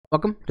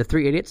Welcome to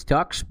Three Idiots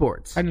Talk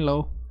Sports.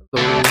 Hello.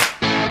 Ooh,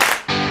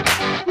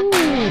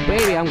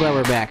 baby, I'm glad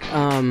we're back.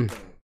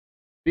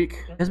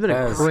 Week. It's been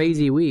a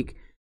crazy week.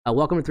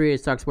 Welcome to Three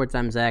Idiots Talk Sports.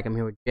 I'm Zach. I'm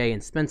here with Jay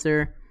and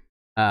Spencer.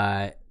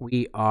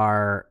 We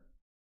are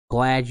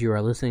glad you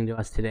are listening to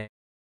us today,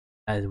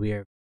 as we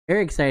are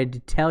very excited to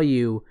tell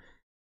you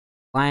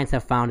Lions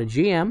have found a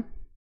GM.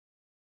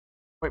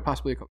 Quite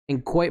possibly a coach.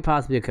 And quite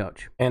possibly a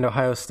coach. And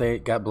Ohio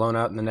State got blown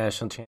out in the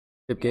national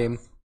championship game.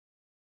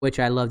 Which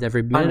I loved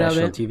every On minute of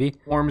national it. TV.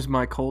 Warms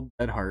my cold,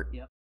 dead heart.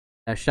 Yep.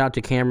 Shout out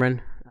to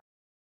Cameron.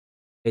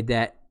 Made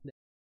that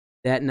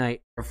night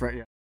Our friend,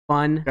 yeah.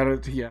 fun.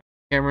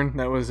 Cameron,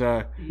 that was,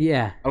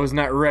 Yeah. I was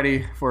not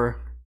ready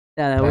for,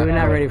 We were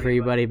not ready for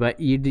you, buddy,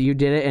 but you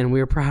did it, and we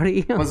were proud of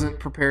you. wasn't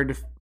prepared to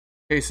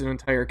face an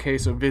entire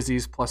case of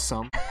Vizzies plus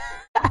some.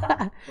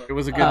 It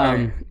was a good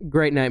night.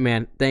 Great night,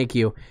 man. Thank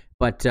you.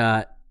 But,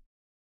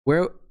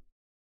 Urban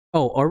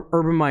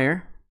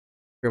Meyer.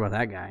 Hear about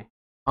that guy.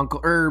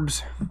 Uncle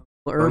Herbs.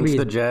 Owns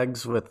the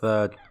Jags with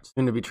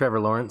soon-to-be Trevor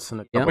Lawrence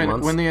in a couple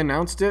months. When they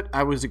announced it,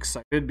 I was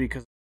excited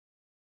because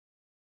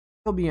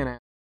he'll be an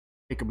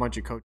take a bunch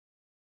of coaches.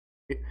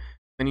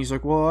 And he's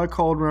like, well, I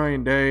called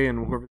Ryan Day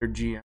and whoever their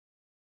GM.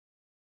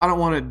 I don't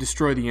want to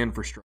destroy the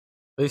infrastructure.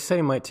 They say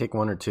he might take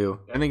one or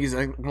two. I think he's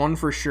like one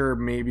for sure,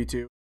 maybe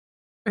two.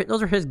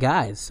 Those are his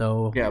guys,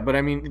 so... Yeah, but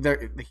I mean,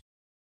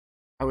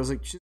 I was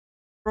like, just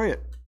destroy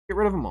it. Get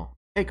rid of them all.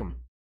 Take them.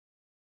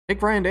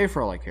 Take Ryan Day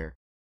for all I care.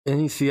 And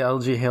you see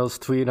LG Hale's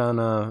tweet on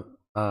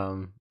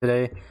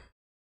today.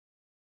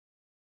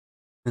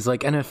 It's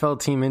like NFL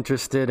team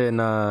interested in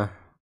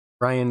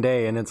Ryan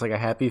Day, and it's like a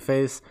happy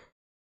face.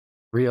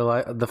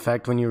 The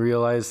fact when you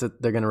realize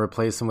that they're going to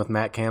replace him with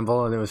Matt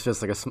Campbell, and it was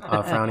just like a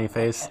frowny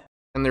face.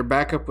 And their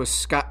backup was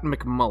Scott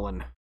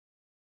McMullen.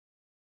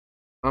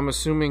 I'm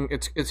assuming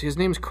it's his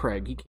name's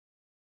Craig.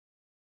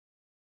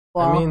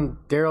 I mean,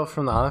 Daryl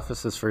from The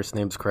Office's first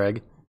name's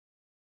Craig.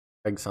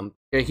 Craig something.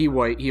 Yeah, he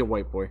a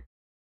white boy.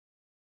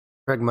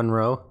 Craig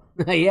Monroe.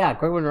 Yeah,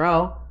 Craig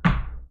Monroe.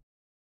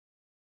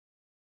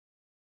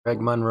 Craig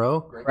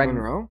Monroe? Craig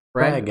Monroe?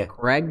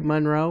 Craig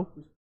Monroe.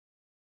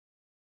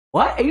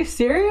 What? Are you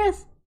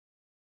serious?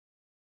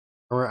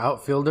 Former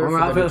outfielder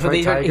For for the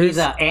Detroit Tigers. He's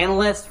an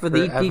analyst for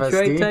the Detroit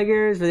FSD.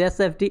 Tigers, for the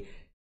SFD.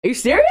 Are you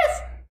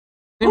serious?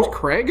 His name's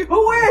Craig?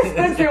 Who is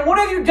Spencer? What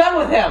have you done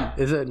with him?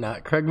 Is it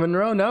not Craig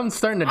Monroe? Now I'm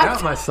starting to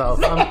doubt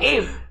myself.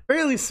 I'm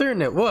fairly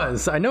certain it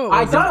was. I know it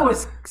was. I thought it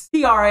was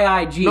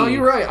C-R-A-I-G. No,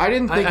 you're right. I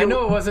didn't think I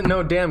know it wasn't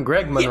no damn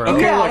Greg Monroe.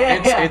 Okay, Yeah, look,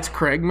 yeah. it's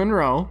Craig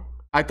Monroe.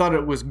 I thought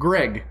it was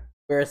Greg.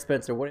 Where's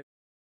Spencer? What?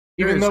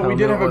 Even though we Hell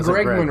did no, have it a wasn't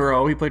Greg Greg.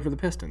 Monroe, he played for the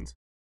Pistons.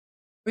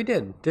 We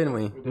did, didn't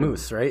we?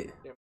 Moose, right?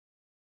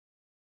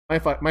 My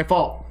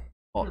fault.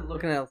 You're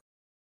looking at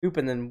Scoop,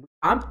 and then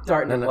I'm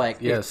starting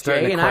to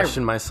Starting Jay to and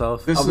question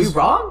myself. Are we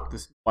wrong?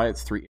 This is why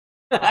it's 3.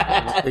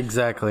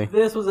 Exactly.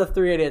 This was a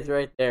 3 idiots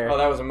right there. Oh,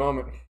 that was a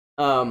moment.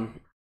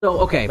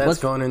 So okay, That's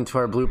let's going into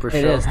our blooper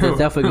It show. is. It's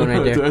definitely going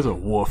right there. That's a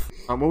woof.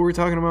 What were we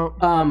talking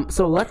about?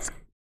 So let's.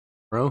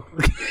 Bro.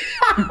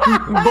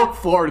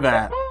 Before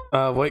that.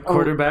 White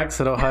quarterbacks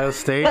at Ohio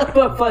State.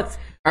 but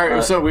All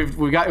right, so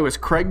we got it was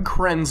Craig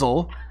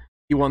Krenzel.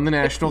 He won the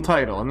national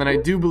title, and then I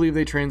do believe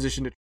they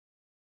transitioned to.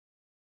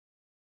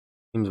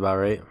 Seems about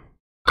right.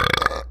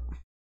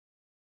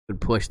 good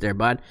push there,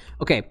 bud.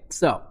 Okay,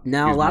 so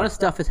now a lot of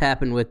stuff has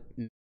happened with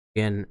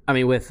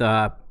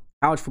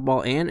college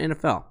football and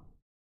NFL.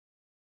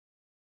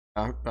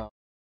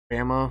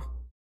 Bama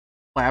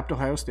clapped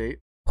Ohio State.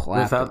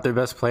 Without their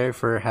best player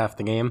for half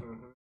the game.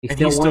 He And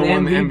he still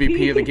won the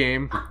MVP of the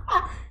game.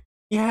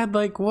 He had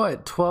 12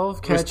 It was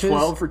catches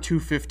 12 for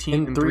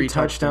 215 and 3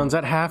 touchdowns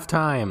at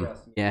halftime.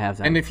 Yeah,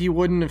 halftime. And if he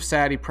wouldn't have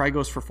sat, he probably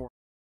goes for 4.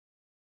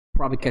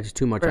 Probably catches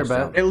too much. Fair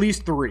bet. At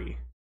least 3. I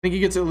think he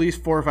gets at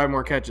least 4 or 5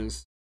 more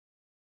catches.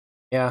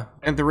 Yeah.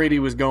 And the rate he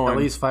was going. At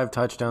least 5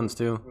 touchdowns,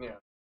 too. Yeah.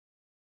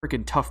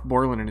 Freaking Tough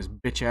Borland and his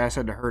bitch ass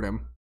had to hurt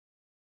him.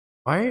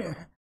 Why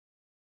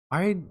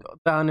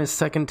on his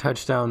second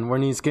touchdown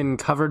when he's getting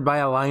covered by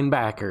a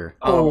linebacker?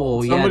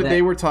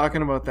 They were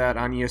talking about that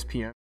on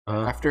ESPN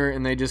after,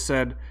 and they just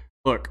said,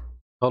 look.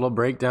 Total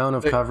breakdown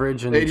of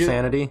coverage and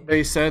insanity.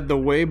 They said the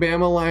way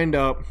Bama lined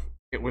up,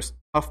 it was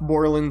Tough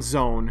Borland's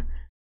zone,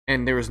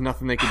 and there was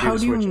nothing they could do to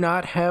switch it. How do you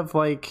not have,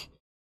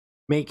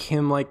 make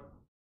him,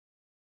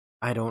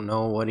 I don't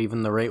know what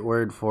even the right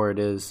word for it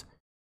is,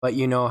 but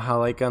you know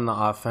how, on the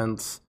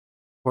offense,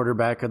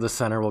 quarterback or the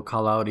center will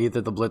call out either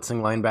the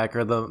blitzing linebacker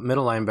or the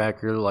middle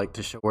linebacker,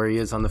 to show where he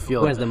is on the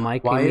field. Who has the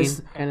mic? Kind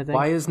of thing?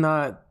 Why is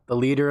not the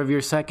leader of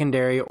your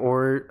secondary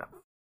or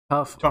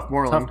Tough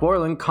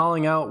Borland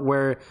calling out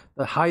where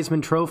the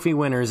Heisman Trophy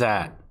winner's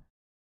at?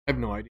 I have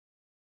no idea.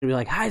 It'd be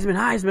like, Heisman.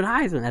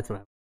 That's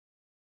what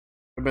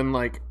I've been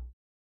like,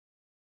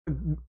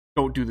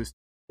 don't do this.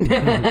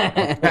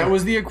 That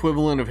was the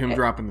equivalent of him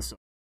dropping the soap.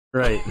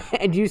 Right.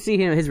 And you see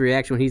his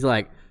reaction when he's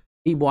like,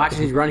 he watches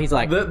his run. He's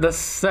like, the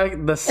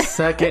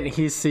second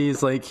he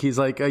sees he's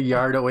a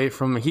yard away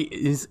from,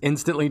 he's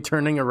instantly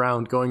turning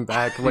around, going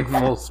back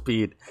full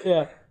speed.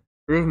 Yeah.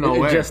 There's no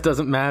way. It just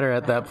doesn't matter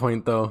at that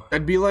point, though.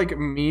 That'd be like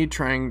me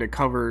trying to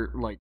cover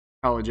like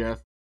college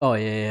athletes. Oh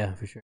yeah,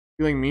 for sure. It'd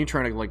be like me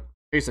trying to like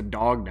chase a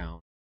dog down.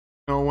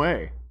 No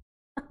way.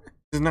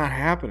 This is not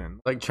happening.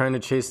 Like trying to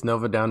chase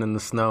Nova down in the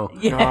snow.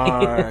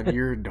 God,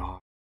 you're a dog.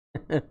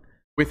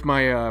 With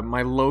my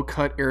my low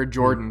cut Air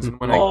Jordans, and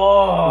when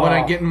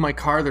I get in my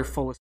car, they're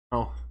full of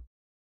snow.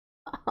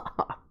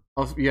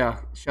 Yeah,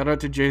 shout out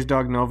to Jay's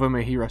dog Nova.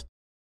 May he rest.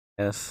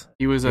 Yes,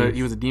 He was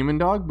a demon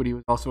dog, but he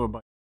was also a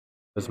buddy.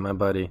 that's my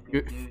buddy.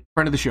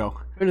 Friend of the show.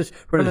 Friend of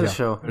the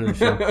show. Friend of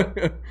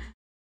the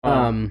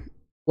show.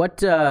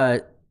 What?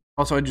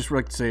 Also, I'd just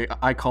like to say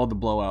I called the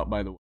blowout.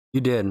 By the way,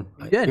 You did.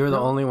 did, You were the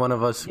no. only one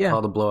of us who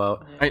called a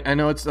blowout. I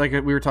know it's like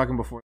we were talking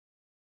before.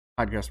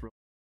 Podcast really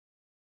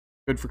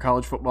good for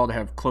college football to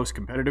have close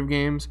competitive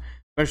games,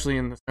 especially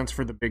in the sense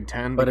for the Big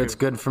Ten. But it's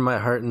good for my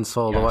heart and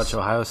soul to Yes. watch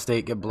Ohio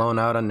State get blown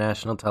out on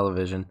national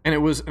television. And it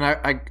was, and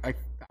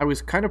I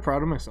was kind of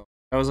proud of myself.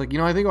 I was like,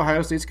 I think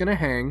Ohio State's gonna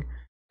hang,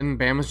 and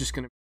Bama's just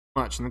gonna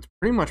be much, and that's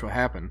pretty much what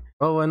happened.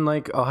 Well, when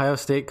like Ohio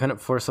State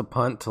couldn't force a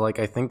punt to I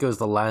think it was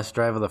the last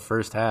drive of the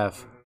first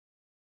half.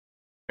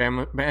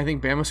 I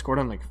think Bama scored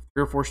on like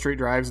 3 or 4 straight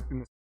drives.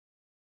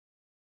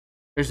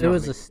 There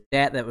was a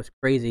stat that was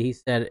crazy. He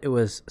said it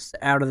was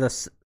out of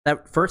the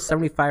first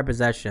 75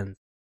 possessions,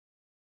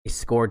 he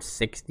scored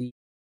 66,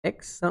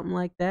 something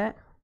like that.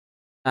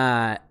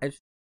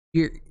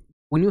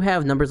 When you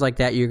have numbers like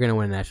that, you're going to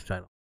win a national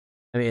title.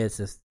 I mean, it's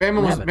just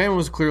Bama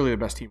was clearly the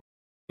best team.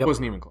 Yep. It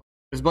wasn't even close.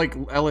 It was like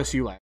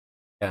LSU last.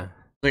 Yeah.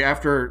 Like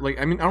after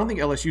I don't think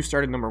LSU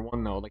started number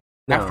 1 though. Like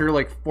No. after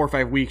like 4 or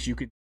 5 weeks, you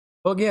could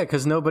Well, yeah,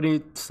 because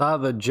nobody saw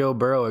the Joe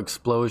Burrow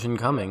explosion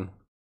coming.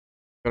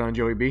 go on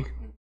Joey B.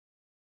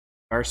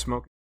 Bar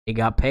smoke. he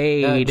got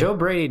paid. Joe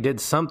Brady did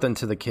something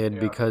to the kid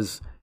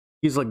because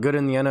he's looked good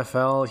in the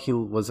NFL. He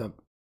was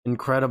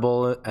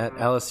incredible at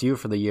LSU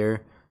for the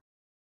year.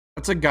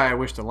 That's a guy I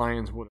wish the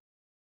Lions would have.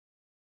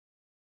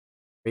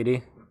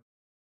 Brady?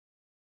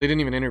 They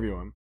didn't even interview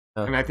him.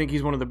 Oh. And I think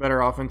he's one of the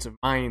better offensive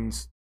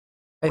minds.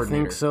 I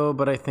coordinator. think so,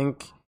 but I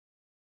think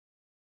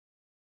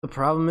the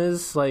problem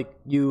is,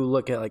 you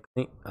look at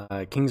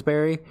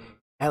Kingsbury.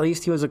 At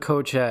least he was a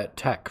coach at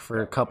Tech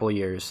for a couple of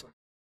years.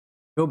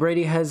 Joe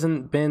Brady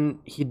hasn't been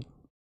he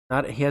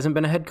hasn't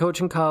been a head coach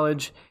in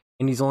college,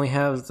 and he's only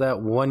has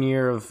that 1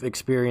 year of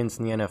experience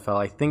in the NFL.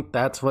 I think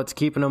that's what's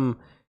keeping him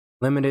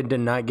limited to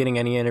not getting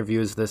any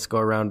interviews this go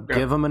around. Yeah.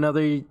 Give him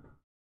another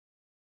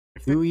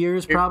 2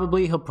 years,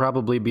 probably. He'll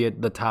probably be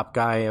the top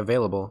guy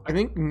available. I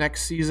think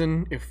next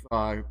season, if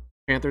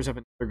Panthers have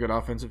another good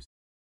offensive season,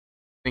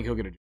 I think he'll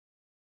get a job.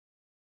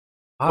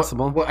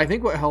 Possible, Well, I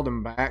think what held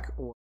him back,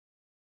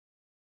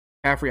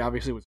 McCaffrey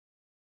obviously was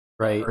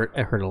right?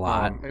 It hurt a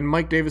lot. and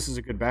Mike Davis is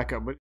a good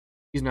backup, but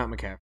he's not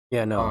McCaffrey.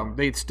 Yeah, no.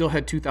 They still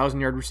had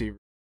 2,000-yard receivers.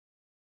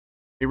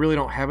 They really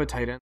don't have a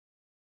tight end.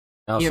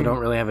 They also Ian- don't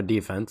really have a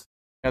defense.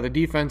 Yeah, the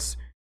defense,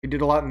 they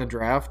did a lot in the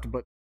draft,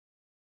 but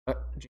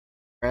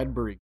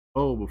Bradbury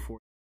before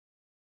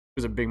it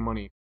was a big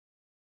money.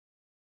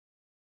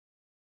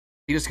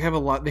 They just have a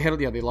lot.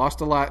 They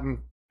lost a lot, and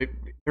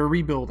they're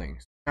rebuilding.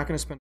 So they're not going to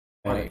spend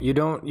money.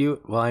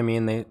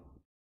 They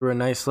threw a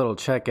nice little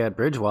check at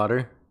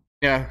Bridgewater.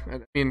 Yeah, I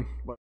mean,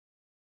 what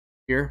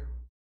here?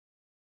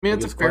 I mean,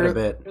 it's quite a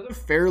bit. It's a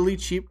fairly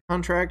cheap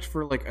contract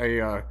for like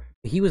a.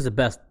 He was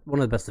one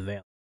of the best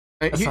available.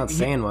 That's not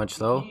saying much,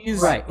 though.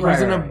 He's Right,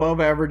 an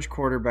above-average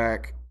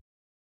quarterback.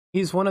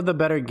 He's one of the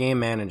better game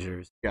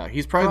managers. Yeah,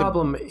 he's probably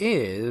Problem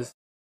is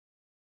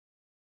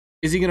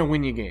he going to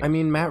win you games? I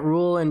mean, Matt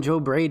Rule and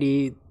Joe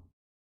Brady,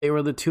 they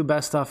were the two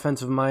best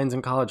offensive minds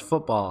in college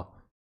football.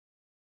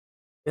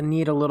 They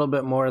need a little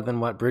bit more than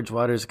what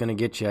Bridgewater's going to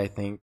get you, I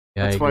think.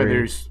 Yeah, that's I why agree.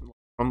 there's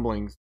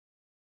rumblings.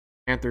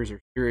 Panthers are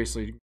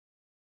seriously.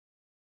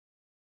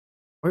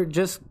 Or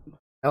just,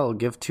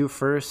 give 2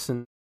 firsts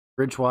and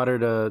Bridgewater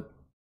to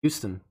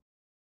Houston.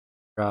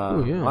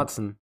 Yeah.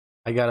 Watson.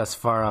 I got us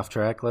far off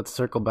track. Let's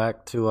circle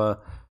back to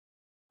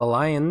the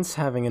Lions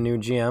having a new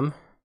GM.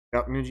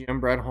 Got new GM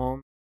Brad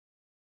Holmes,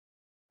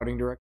 scouting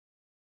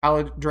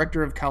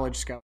director of college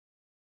scouting.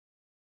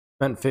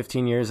 Spent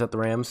 15 years at the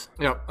Rams.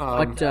 Yep.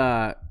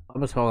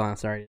 Let's hold on.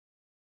 Sorry.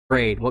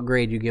 Grade. What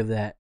grade you give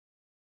that?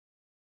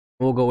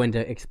 We'll go into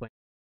explain.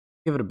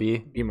 Give it a B.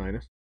 B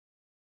minus.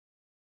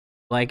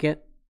 Like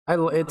it?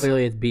 It's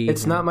Clearly, it's B.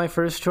 It's not my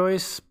first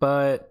choice,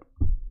 but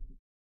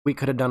we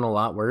could have done a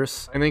lot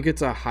worse. I think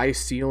it's a high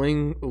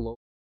ceiling, low.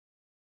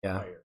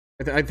 Yeah.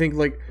 I think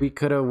like We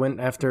could have went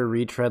after a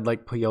retread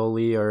like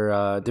Pioli or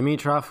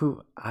Dimitrov,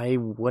 who I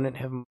wouldn't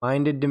have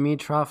minded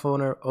Dimitrov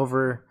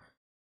over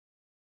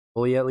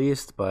Pioli at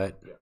least, but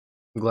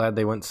I'm glad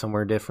they went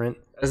somewhere different.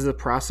 as the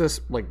process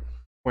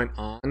went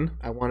on,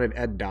 I wanted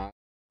Ed Dodd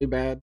really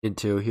bad. Did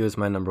too. He was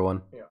my number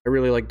one. I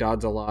really like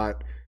Dodds a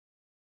lot.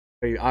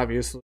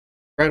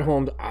 Brad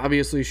Holmes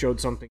obviously showed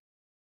something.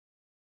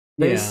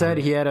 They Yeah. said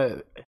he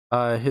had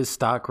his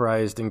stock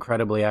rised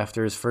incredibly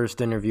after his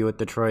first interview with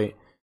Detroit.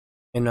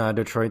 In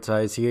Detroit's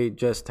eyes, he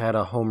just had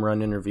a home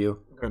run interview.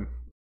 Good.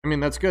 I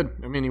mean, that's good.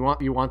 I mean, you want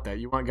that.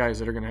 You want guys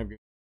that are going to have good.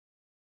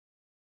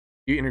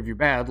 you interview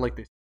bad, like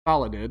they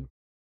Saleh did.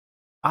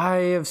 I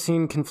have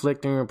seen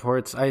conflicting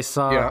reports. I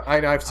saw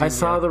I've seen, I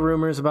saw the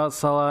rumors about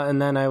Salah,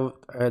 and then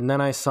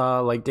I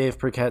saw like Dave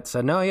Burkett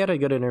said, no, he had a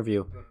good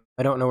interview.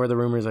 I don't know where the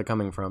rumors are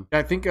coming from.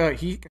 I think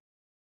he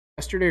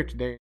yesterday or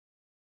today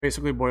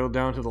basically boiled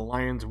down to the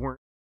Lions weren't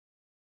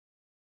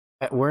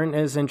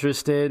as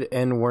interested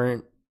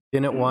and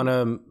didn't want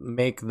to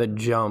make the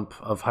jump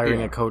of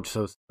hiring a coach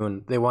so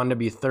soon. They wanted to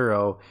be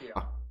thorough.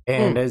 Yeah.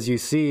 And as you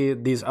see,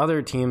 these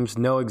other teams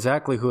know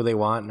exactly who they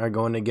want and are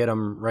going to get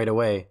them right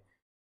away.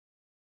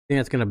 Think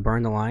that's gonna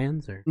burn the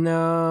Lions, or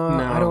No,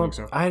 I don't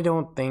think so. I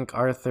don't think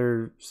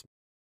Arthur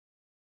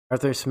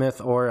Smith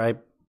or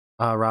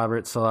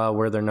Robert Salah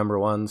were their number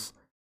ones.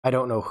 I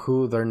don't know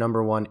who their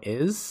number one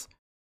is.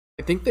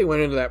 I think they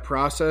went into that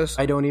process.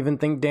 I don't even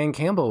think Dan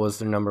Campbell was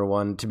their number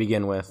one to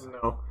begin with.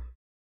 No.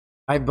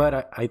 I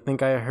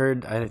think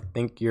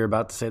you're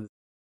about to say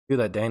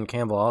that Dan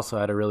Campbell also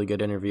had a really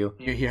good interview.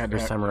 Yeah, he had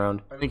first time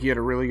around. I think he had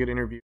a really good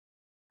interview.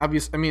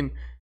 Obviously, I mean,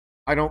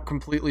 I don't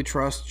completely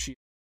trust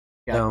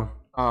No.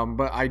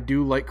 But I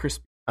do like Chris.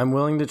 I'm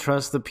willing to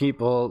trust the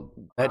people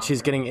that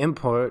she's getting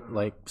input,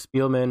 like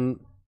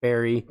Spielman,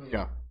 Barry,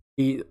 Yeah.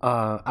 the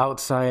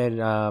outside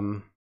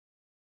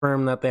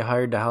firm that they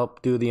hired to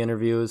help do the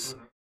interviews.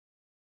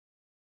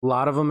 A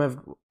lot of them have.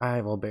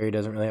 Barry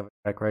doesn't really have a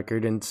track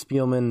record, and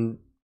Spielman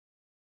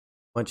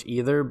much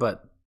either.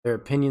 But their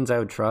opinions I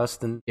would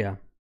trust, and yeah,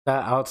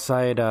 that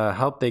outside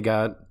help they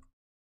got.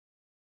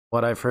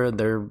 What I've heard,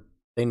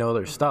 they know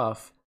their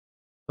stuff.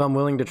 So I'm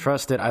willing to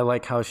trust it. I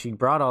like how she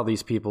brought all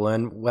these people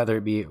in, whether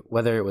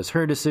it was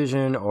her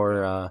decision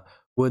or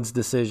Wood's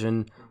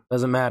decision,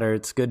 doesn't matter.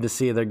 It's good to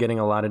see they're getting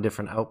a lot of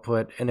different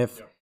output. And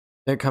if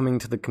they're coming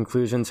to the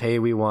conclusions, hey,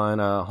 we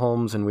want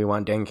Holmes and we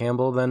want Dan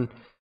Campbell, then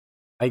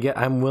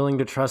I'm willing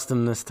to trust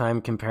them this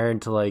time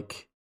compared to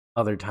like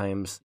other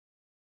times.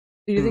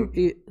 do you think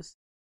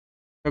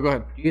No, go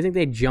ahead. do you think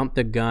they jumped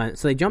the gun?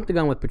 So they jumped the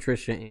gun with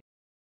Patricia,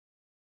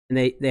 and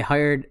they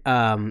hired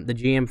the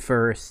GM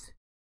first.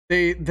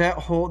 They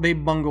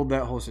bungled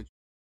that whole situation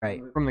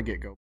Right. from the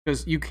get go,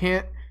 because you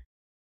can't.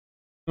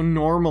 So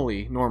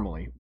normally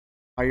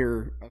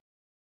hire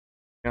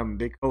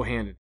they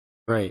co-handed.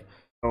 Right.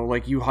 So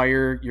like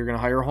you're gonna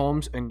hire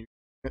Holmes and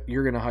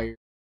you're gonna hire.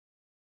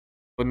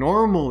 But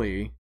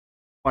normally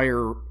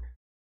fire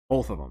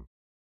both of them.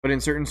 But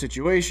in certain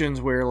situations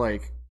where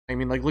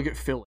look at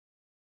Philly,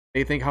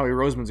 they think Howie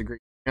Roseman's a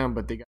great GM,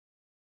 but they got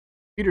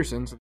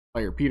Peterson, so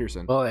they fire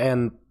Peterson. Well,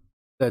 and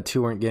the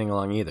two weren't getting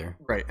along either.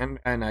 Right, and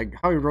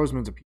Howie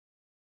Roseman's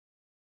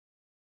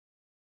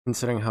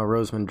Considering how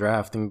Roseman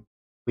drafting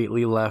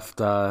completely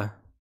left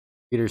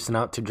Peterson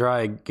out to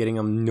dry, getting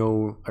him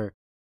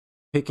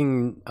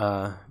picking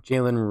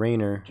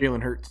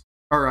Jalen Hurts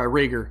or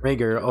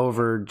Rager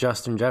over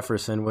Justin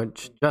Jefferson,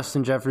 which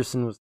Justin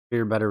Jefferson was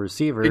a better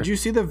receiver. Did you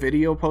see the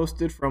video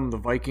posted from the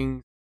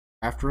Vikings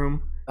draft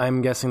room?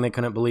 I'm guessing they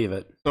couldn't believe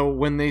it. So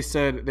when they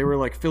said they were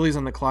like Philly's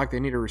on the clock, they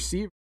need a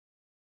receiver.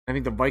 I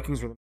think the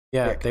Vikings were the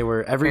pick. They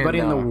were. Everybody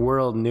in the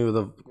world knew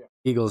the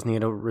Eagles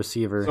need a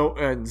receiver. So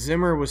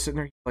Zimmer was sitting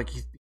there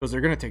he goes,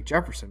 they're going to take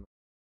Jefferson.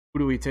 Who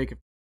do we take if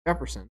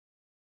Jefferson?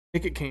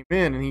 Ticket came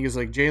in and he was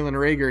like Jalen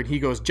Rager, and he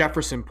goes,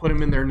 Jefferson, put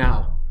him in there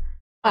now.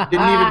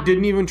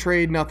 Didn't even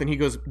trade nothing. He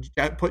goes,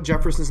 put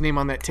Jefferson's name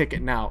on that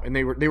ticket now, and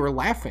they were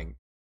laughing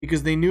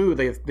because they knew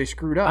they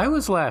screwed up. I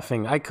was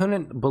laughing. I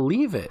couldn't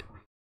believe it.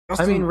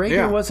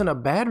 Rager wasn't a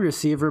bad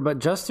receiver, but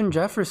Justin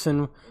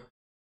Jefferson,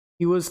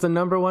 he was the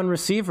number one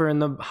receiver in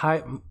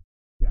the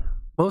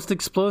most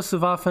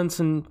explosive offense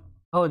in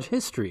college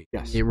history.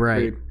 Yes, yeah,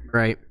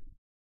 right.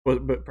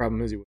 But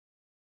problem is he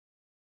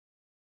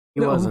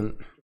wasn't.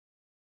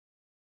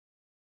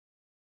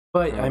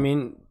 But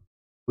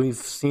we've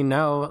seen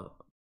now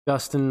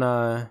Justin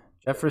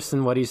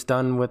Jefferson, what he's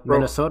done with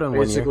Minnesota in 1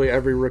 year. Basically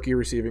every rookie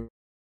receiving.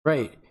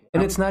 Right.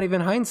 And it's not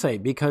even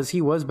hindsight because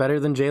he was better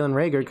than Jalen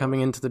Rager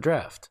coming into the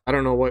draft. I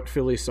don't know what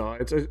Philly saw.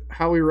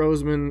 Howie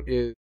Roseman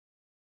is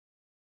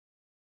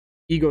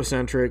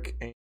egocentric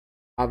and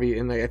obvious,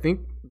 and I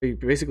think they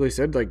basically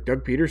said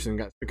Doug Peterson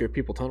got sick of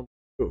people telling him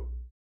too,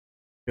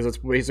 because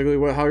that's basically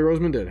what Howie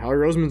Roseman did. Howie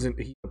Roseman's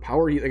the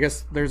power. I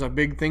guess there's a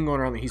big thing going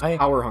around that he's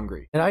power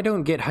hungry. And I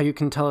don't get how you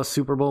can tell a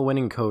Super Bowl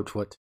winning coach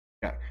what.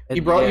 Yeah, he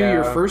brought you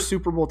your first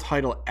Super Bowl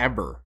title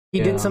ever.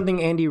 He did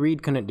something Andy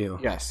Reid couldn't do.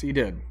 Yes, he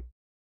did.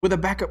 With a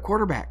backup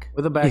quarterback.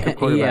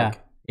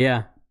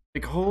 Yeah.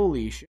 Like,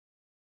 holy shit.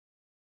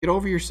 Get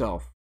over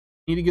yourself.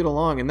 You need to get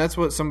along. And that's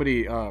what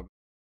somebody,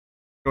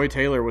 Joy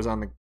Taylor was on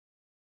the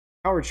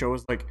Howard show,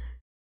 was like,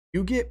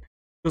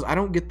 because I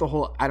don't get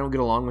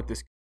along with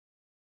this.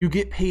 You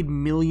get paid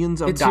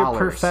millions of dollars. It's your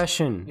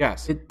profession.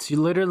 Yes. It's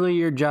literally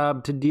your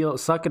job to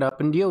suck it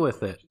up and deal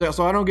with it.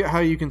 So I don't get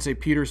how you can say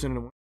Peterson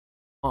and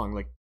wrong.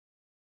 Like,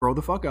 grow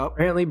the fuck up.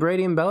 Apparently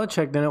Brady and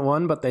Belichick didn't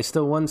win, but they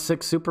still won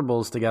 6 Super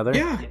Bowls together.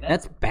 Yeah.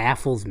 That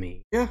baffles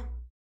me. Yeah.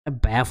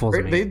 That baffles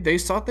me. They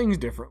saw things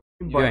differently.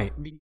 But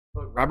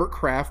Robert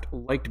Kraft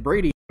liked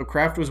Brady. So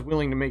Kraft was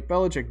willing to make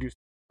Belichick do something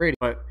with Brady.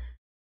 But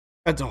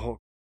that's a whole...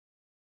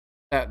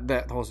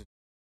 That whole...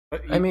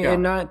 But, and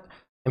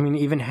I mean,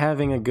 even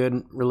having a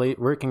good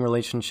working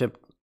relationship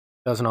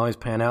doesn't always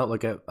pan out.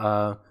 Look at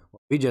what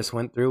we just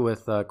went through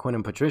with Quinn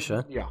and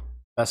Patricia. Yeah.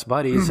 Best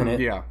buddies, and it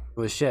Yeah.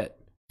 was shit.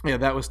 Yeah,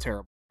 that was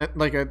terrible.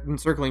 Like, and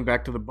circling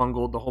back to the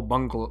whole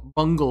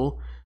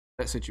bungle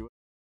that situation.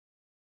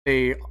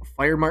 They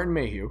fired Martin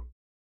Mayhew,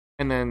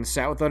 and then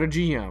sat without a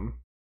GM,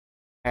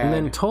 And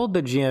then told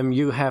the GM,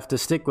 you have to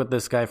stick with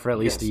this guy for at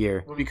least yes, a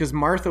year. because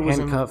Martha was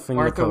Handcuffing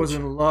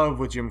in love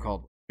with Jim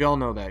Caldwell. We all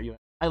know that.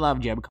 I love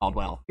Jim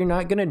Caldwell.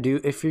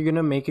 If you're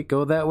gonna make it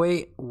go that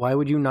way, why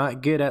would you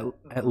not get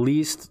at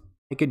least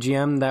make a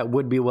GM that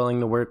would be willing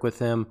to work with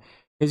him?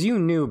 Because you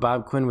knew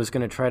Bob Quinn was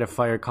gonna try to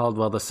fire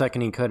Caldwell the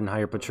second he could and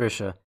hire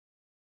Patricia.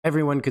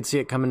 Everyone could see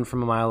it coming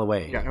from a mile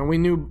away. Yeah, and we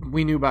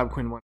knew Bob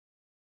Quinn wanted.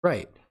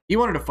 Right. He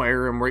wanted to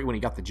fire him right when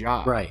he got the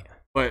job. Right.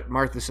 But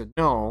Martha said,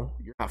 "No,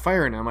 you're not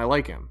firing him. I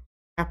like him.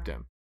 Kept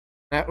him."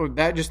 That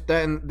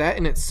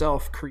in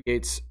itself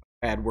creates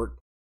bad work.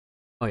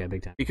 Oh yeah,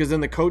 big time. Because then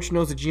the coach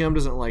knows the GM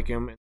doesn't like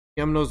him, and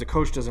the GM knows the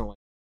coach doesn't like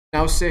him.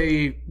 Now,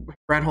 say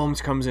Brad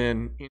Holmes comes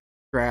in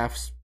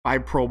drafts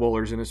 5 Pro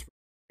Bowlers in his first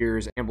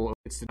years. Campbell,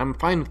 I'm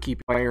fine with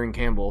keeping firing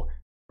Campbell.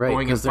 Right,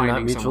 because they're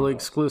not mutually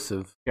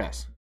exclusive.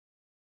 Yes.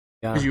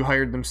 Yeah. Because you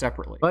hired them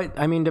separately. But,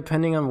 I mean,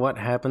 depending on what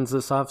happens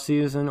this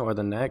offseason or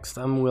the next,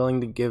 I'm willing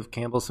to give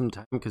Campbell some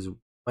time because we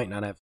might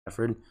not have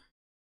Stafford.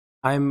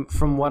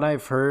 From what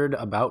I've heard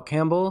about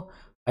Campbell,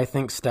 I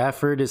think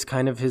Stafford is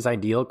kind of his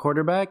ideal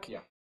quarterback. Yeah.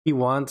 He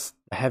wants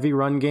a heavy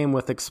run game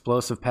with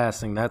explosive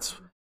passing.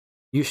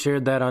 You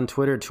shared that on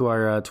Twitter to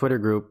our Twitter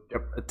group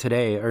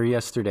today or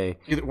yesterday.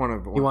 Either one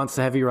of them. He wants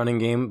the heavy running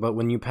game, but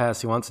when you pass,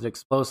 he wants it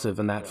explosive,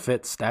 and that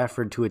fits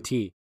Stafford to a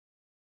T.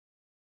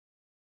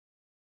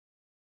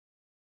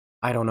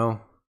 I don't know.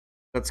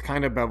 That's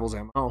kind of Bevel's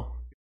MO.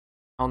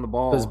 On the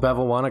ball. Does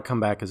Bevel want to come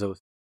back as OC?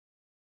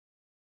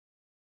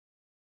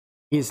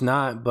 He's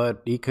not,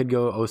 but he could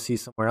go OC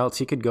somewhere else.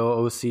 He could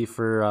go OC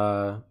for,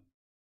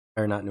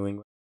 or not New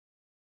England,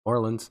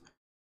 Orleans.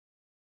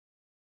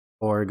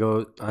 Or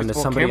go on to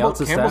somebody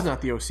else's Campbell's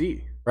staff. not the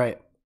OC. Right.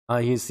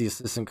 He's the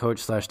assistant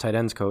coach / tight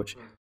ends coach.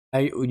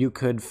 You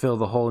could fill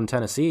the hole in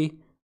Tennessee.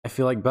 I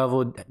feel like Bevel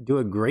would do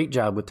a great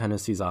job with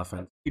Tennessee's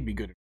offense. He'd be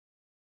good.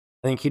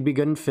 I think he'd be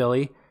good in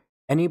Philly.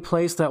 Any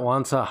place that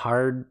wants a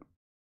hard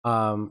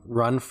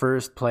run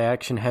first, play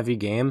action heavy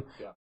game,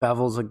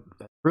 Bevel's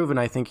proven.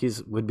 I think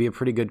would be a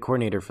pretty good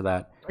coordinator for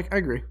that. I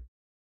agree.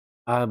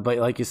 But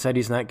like you said,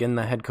 he's not getting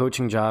the head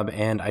coaching job,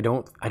 and I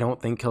don't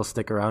think he'll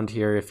stick around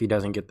here if he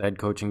doesn't get the head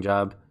coaching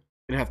job.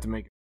 You'd have to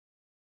make it.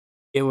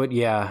 It would,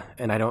 yeah,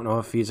 and I don't know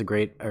if he's a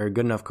great or a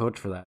good enough coach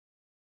for that.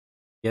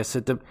 Yes, I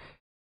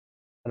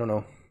don't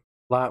know.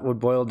 A lot would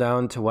boil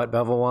down to what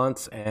Bevel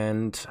wants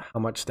and how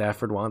much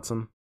Stafford wants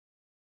him.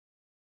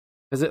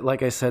 Because it,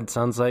 like I said,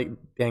 sounds like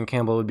Dan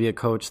Campbell would be a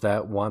coach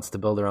that wants to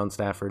build around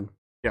Stafford.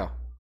 Yeah.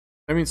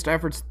 I mean,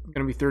 Stafford's going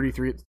to be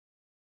 33.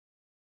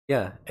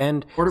 Yeah,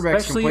 and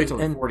quarterbacks can play till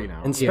they're 40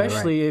 now. And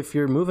especially if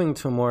you're moving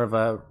to more of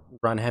a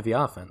run-heavy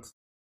offense.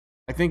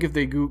 I think if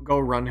they go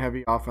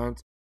run-heavy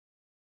offense,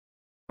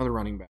 another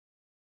running back.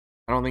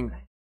 I don't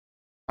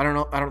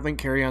think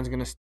Carrion's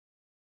going to.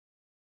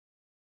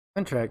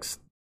 Contracts.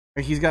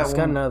 He's got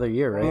another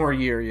year, right? One more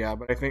year, yeah.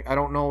 But I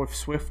don't know if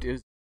Swift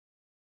is.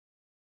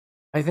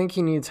 I think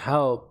he needs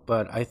help,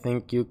 but I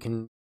think you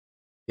can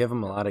give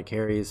him a lot of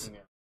carries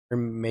or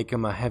make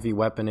him a heavy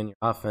weapon in your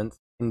offense.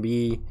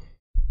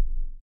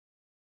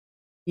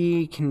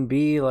 He can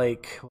be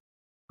like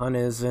Hunt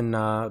is in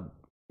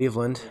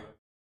Cleveland.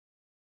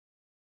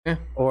 Yeah.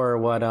 Or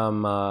what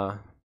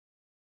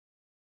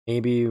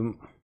maybe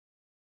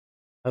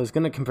I was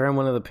going to compare him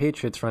one of the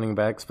Patriots running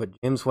backs, but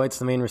James White's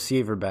the main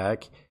receiver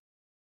back.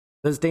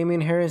 Does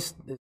Damian Harris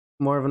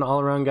more of an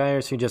all-around guy, or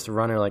is he just a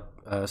runner like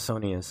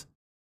Sony is?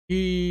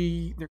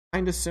 They're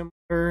kind of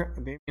similar.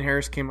 Damian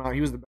Harris came out.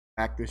 He was the best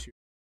back this year.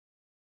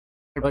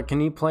 But can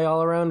he play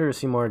all around, or is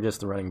he more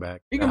just a running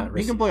back? He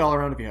can play all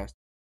around if he has to.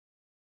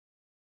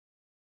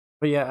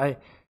 But yeah,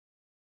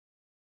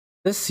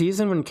 this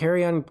season when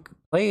Carrion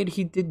played,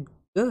 he did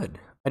good.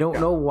 I don't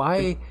know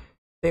why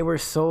they were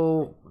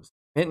so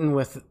smitten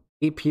with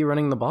AP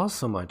running the ball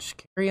so much.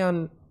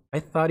 Carrion, I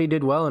thought he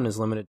did well in his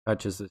limited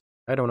touches.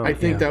 I don't know. I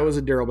think that was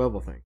a Darrell Bevel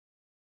thing.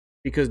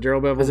 Because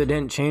it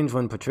didn't change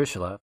when Patricia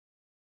left.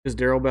 Because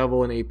Darrell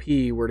Bevel and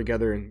AP were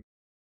together and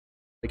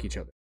like each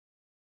other.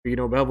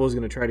 Bevel is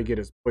going to try to get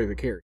his boy the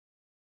carry.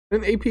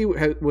 And AP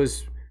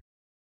was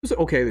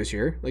okay this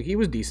year. Like, he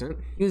was decent.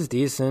 He was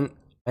decent.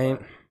 I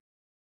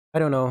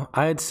don't know.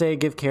 I'd say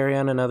give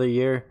Carrion another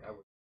year.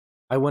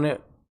 I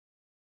wouldn't,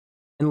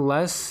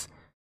 unless,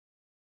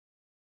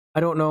 I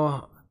don't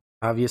know.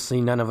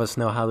 Obviously, none of us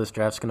know how this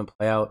draft's going to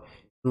play out.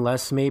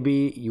 Unless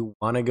maybe you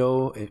want to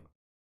go, if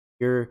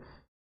you're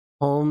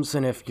Holmes,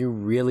 and if you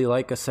really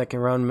like a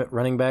second-round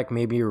running back,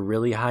 maybe you're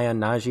really high on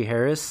Najee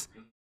Harris,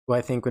 who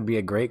I think would be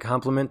a great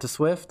compliment to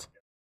Swift.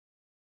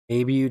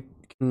 Maybe you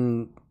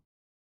can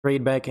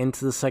trade back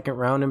into the second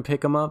round and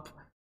pick him up.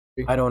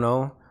 I don't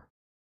know.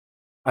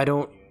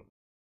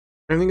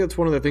 I think that's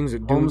one of the things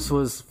that Holmes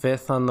was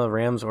 5th on the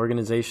Rams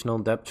organizational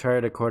depth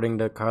chart according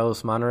to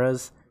Carlos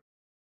Monarez.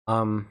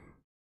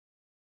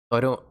 I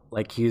don't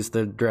like he's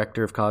the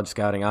director of college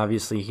scouting.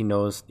 Obviously,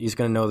 he's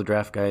going to know the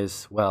draft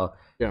guys well.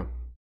 Yeah.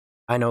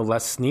 I know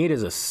Les Snead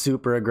is a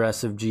super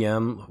aggressive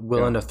GM,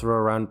 willing to throw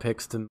around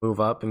picks to move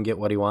up and get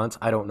what he wants.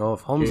 I don't know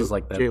if Holmes is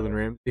like that. Jalen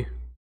Ramsey.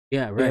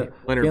 Yeah, right. Yeah,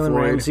 Leonard Jalen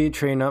Floyd. Ramsey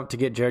trained up to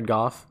get Jared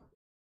Goff.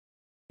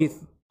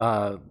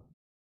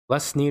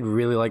 Les Snead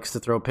really likes to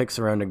throw picks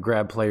around and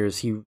grab players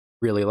he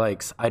really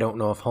likes. I don't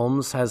know if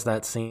Holmes has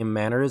that same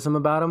mannerism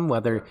about him,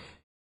 whether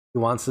he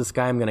wants this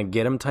guy, I'm going to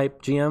get him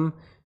type GM.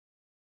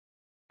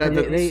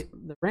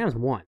 The Rams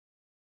won.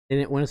 They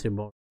didn't win a Super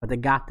Bowl, but they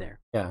got there.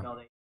 Yeah.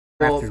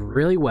 They drafted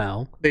really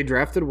well. They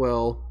drafted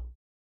well.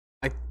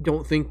 I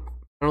don't think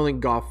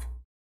Goff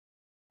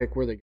pick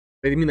where they.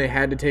 I mean, they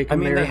had to take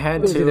him. They had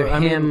It was to. either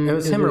him- it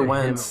was it was him or either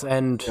Wentz,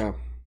 and Yeah,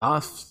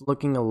 Goff's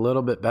looking a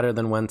little bit better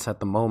than Wentz at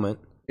the moment.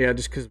 yeah,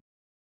 just because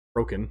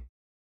broken.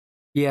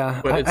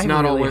 Yeah, But it's I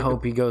not all really Wentz.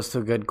 hope he goes to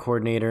a good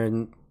coordinator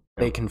and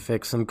they can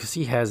fix him because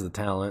he has the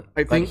talent.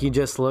 I think- he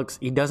just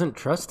he doesn't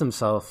trust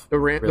himself. The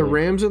really.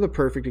 Rams are the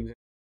perfect example.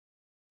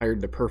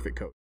 Hired the perfect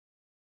coach.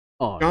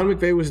 Oh, John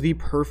McVay was the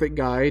perfect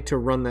guy to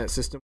run that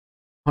system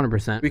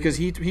 100%. because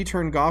he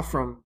turned Goff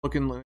from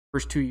looking like the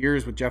first 2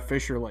 years with Jeff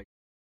Fisher like,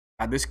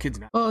 God, this kid's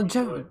not.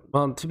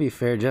 Well, to be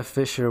fair, Jeff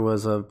Fisher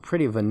was a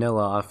pretty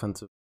vanilla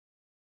offensive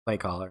play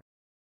caller.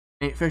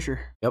 Nate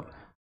Fisher. Yep.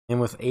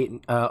 And with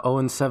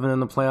 0-7 in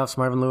the playoffs,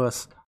 Marvin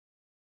Lewis.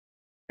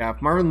 Yeah,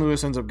 if Marvin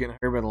Lewis ends up getting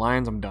hired by the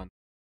Lions, I'm done.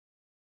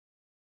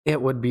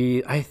 It would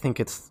be, I think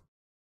it's,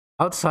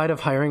 outside of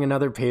hiring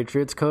another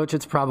Patriots coach,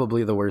 it's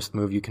probably the worst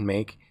move you can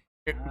make.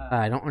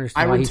 I don't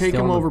understand. I why would he's take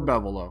still him in the- over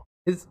Bevel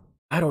though.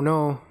 I don't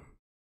know.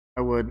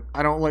 I would.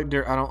 I don't like.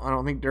 I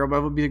don't think Darryl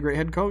Bevel would be a great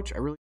head coach. I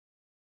really.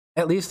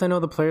 At least I know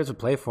the players would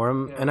play for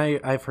him, and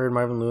I've heard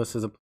Marvin Lewis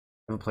is a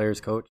player's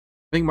coach.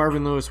 I think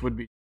Marvin Lewis would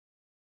be.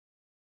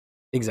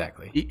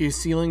 Exactly. His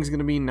ceiling's going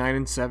to be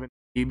 9-7,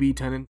 maybe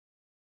 10.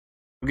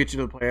 He'll get you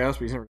to the playoffs,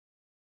 but he's never.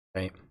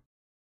 Right.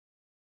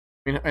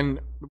 I mean,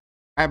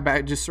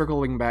 and just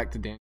circling back to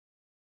Dan.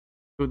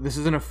 So this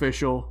isn't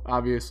official,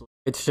 obviously.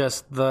 It's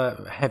just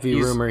the heavy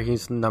rumor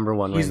he's number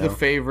one He's right the now.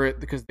 favorite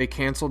because they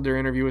canceled their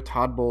interview with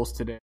Todd Bowles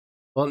today.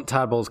 Well,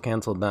 Todd Bowles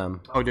canceled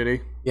them. Oh, did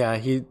he? Yeah,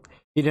 he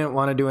didn't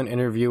want to do an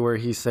interview where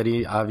he said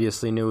he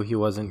obviously knew he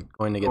wasn't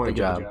going to get the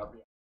job. Yeah.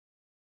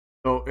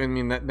 So I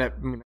mean that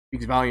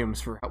speaks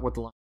volumes for what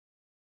the line.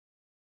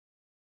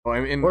 Oh, I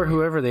mean, Or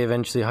whoever they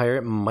eventually hire,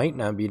 it might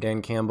not be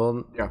Dan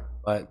Campbell. yeah,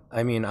 But,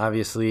 I mean,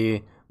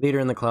 obviously, leader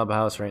in the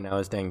clubhouse right now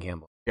is Dan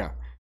Campbell. yeah,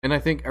 and I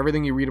think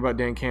everything you read about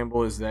Dan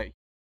Campbell is that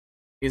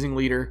he's an amazing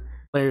leader,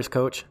 Players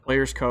coach.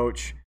 players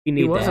coach, You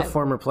need He was that. a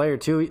former player,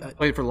 too.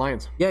 played for the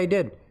Lions. Yeah, he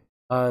did.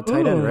 Tight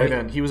end, Ooh. right? Right,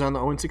 and he was on the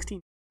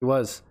 0-16. He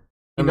was.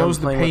 He I remember knows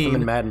the playing with him pain.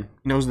 in Madden.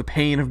 He knows the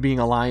pain of being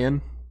a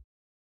Lion.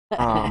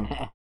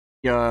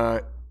 Yeah,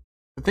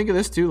 but think of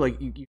this too.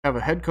 Like you have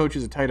a head coach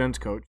as a tight ends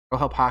coach. He'll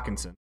help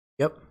Hawkinson,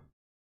 Yep.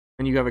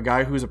 and you have a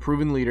guy who's a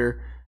proven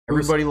leader.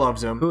 Everybody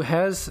loves him.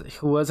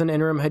 Who was an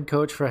interim head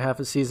coach for half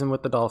a season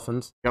with the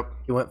Dolphins. Yep.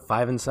 He went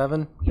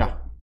 5-7. Yeah.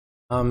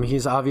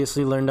 He's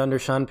obviously learned under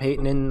Sean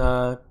Payton in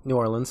New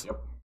Orleans. Yep.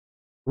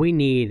 we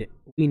need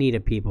a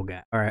people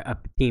guy or a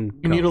team.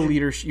 You need a coach.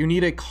 leader. You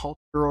need a culture.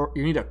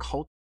 You need a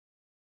culture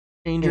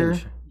changer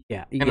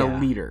Yeah, and a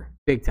leader.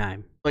 big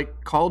time.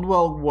 Like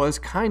Caldwell was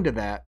kind of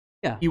that.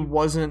 Yeah. He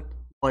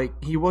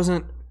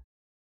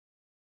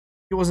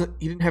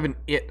didn't have an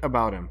it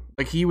about him.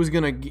 Like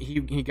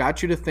he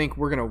got you to think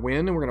we're gonna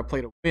win and we're gonna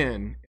play to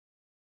win.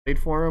 Played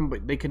for him,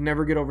 but they could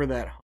never get over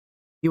that.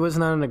 He was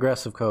not an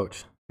aggressive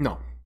coach. No,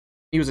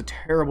 he was a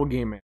terrible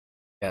game man.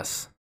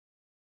 Yes.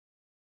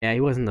 Yeah, he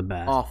wasn't the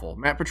best. Awful.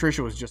 Matt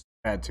Patricia was just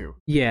bad too.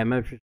 Yeah,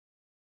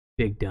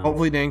 big dumb.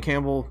 Hopefully Dan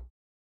Campbell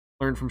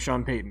learned from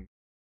Sean Payton.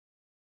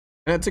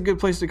 And that's a good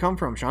place to come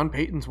from. Sean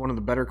Payton's one of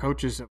the better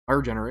coaches of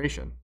our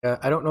generation. Yeah,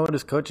 I don't know what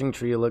his coaching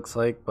tree looks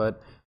like,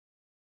 but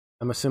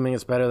I'm assuming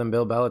it's better than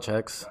Bill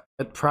Belichick's.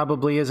 It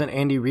probably isn't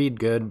Andy Reid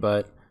good,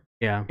 but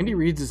Yeah, Andy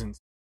Reid's is insane.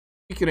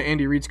 Speaking of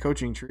Andy Reid's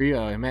coaching tree,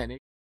 Matt Nagy,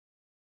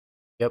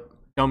 yep.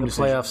 dumb The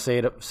decision.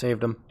 playoffs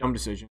saved him. Dumb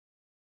decision.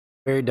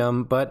 Very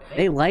dumb, but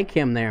they like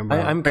him there, bro.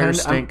 I'm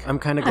Bears kind stink. I'm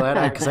kind of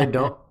glad because I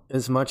don't,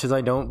 as much as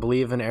I don't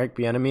believe in Eric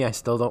Bieniemy, I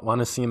still don't want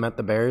to see him at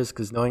the Bears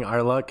because knowing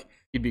our luck,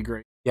 He'd be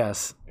great.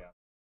 yes,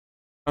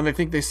 And I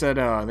think they said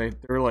they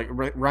were like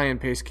Ryan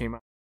Pace came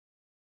out.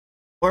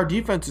 Well, our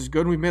defense is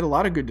good and we've made a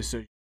lot of good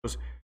decisions. He goes,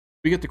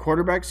 we get the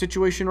quarterback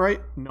situation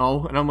right?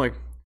 No. And I'm like,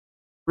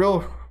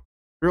 real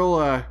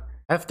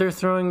after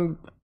throwing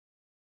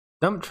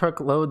dump truck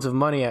loads of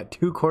money at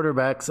 2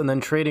 quarterbacks and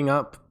then trading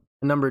up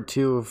to number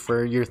 2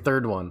 for your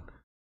third one.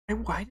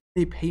 why did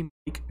they pay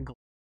Mike Glennon?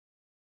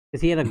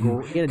 Because he had a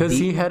Because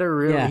he had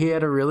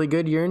a really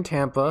good year in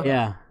Tampa.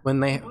 yeah. When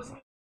they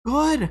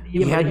Good.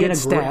 he had good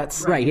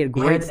stats. Right, he had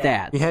great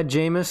stats. He had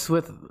Jameis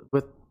with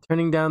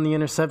turning down the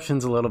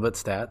interceptions a little bit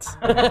stats.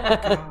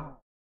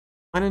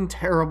 Glennon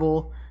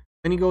terrible.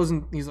 Then he goes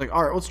and he's like,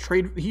 all right, let's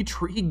trade. He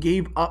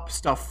gave up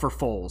stuff for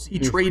Foles. He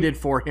traded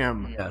for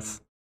him.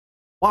 Yes.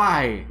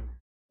 Why?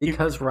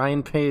 Because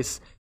Ryan Pace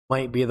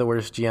might be the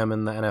worst GM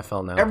in the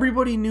NFL now.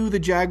 Everybody knew the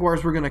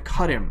Jaguars were going to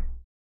cut him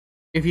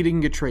if he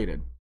didn't get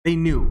traded. They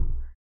knew.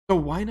 So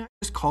why not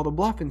just call the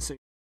bluff and say,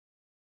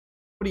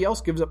 somebody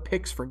else gives up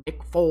picks for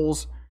Nick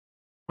Foles'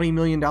 $20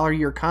 million a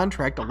year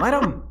contract to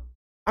let him.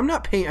 I'm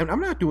not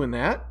doing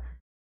that.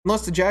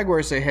 Unless the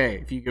Jaguars say, hey,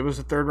 if you give us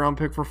a 3rd round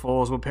pick for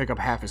Foles, we'll pick up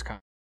half his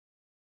contract.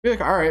 Be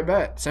like, all right,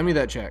 bet. Send me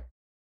that check.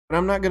 But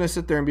I'm not going to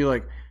sit there and be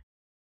like,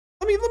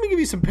 let me give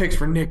you some picks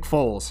for Nick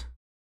Foles.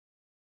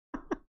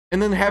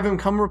 And then have him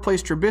come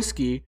replace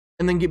Trubisky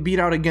and then get beat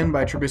out again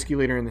by Trubisky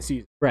later in the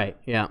season. Right,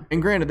 yeah.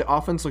 And granted, the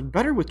offense looked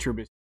better with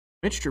Trubisky.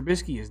 Mitch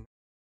Trubisky is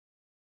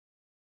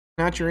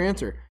not your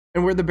answer.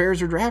 And where the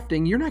Bears are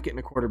drafting, you're not getting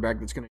a quarterback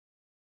that's going to.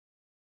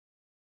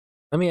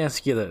 Let me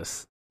ask you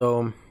this.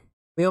 So,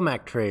 Leo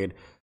Mack trade,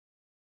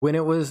 when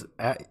it was,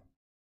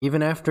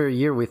 even after a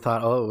year, we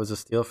thought, oh, it was a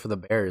steal for the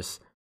Bears.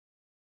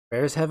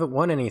 Bears haven't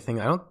won anything.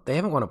 They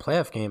haven't won a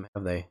playoff game,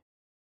 have they?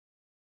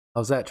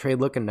 How's that trade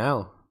looking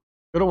now?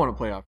 They don't want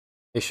to playoff.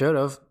 They should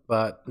have,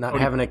 but not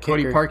having a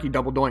kicker. Cody Parkey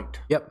double doinked.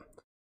 Yep.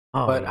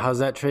 Oh, but yeah. how's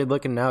that trade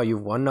looking now?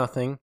 You've won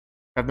nothing.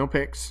 Have no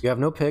picks. You have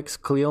no picks.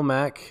 Khalil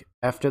Mack,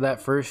 after that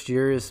first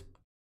year, is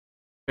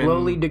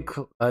slowly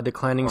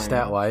declining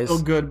stat-wise.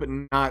 Still good, but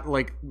not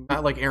like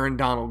Aaron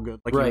Donald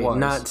good. Like right, he was.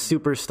 not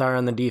superstar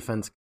on the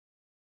defense.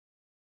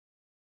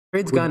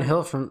 Trade's gone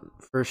hill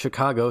for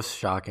Chicago.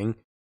 Shocking.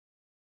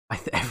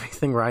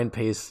 Everything Ryan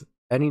Pace,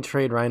 any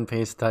trade Ryan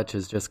Pace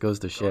touches just goes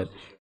to shit.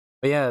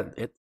 But yeah,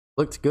 it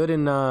looked good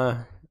in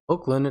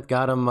Oakland. It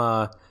got him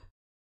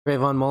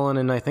Trayvon Mullen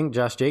and I think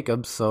Josh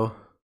Jacobs. So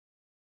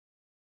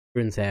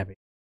Gruden's happy.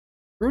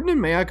 Gruden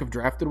and Mayock have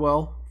drafted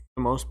well for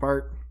the most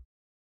part.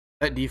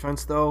 That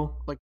defense, though,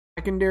 like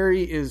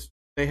secondary is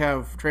they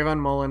have Trayvon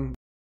Mullen.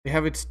 They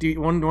have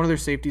one of their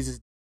safeties is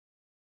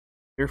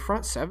their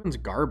front seven's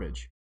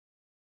garbage.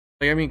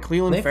 Like I mean,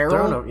 Cleveland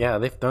Farrell.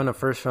 They've thrown a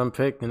 1st-round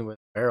pick in with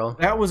Farrell.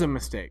 That was a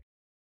mistake.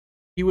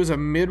 He was a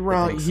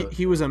mid-round. So.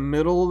 He was a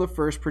middle of the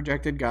first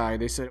projected guy.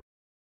 They said,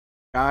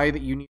 guy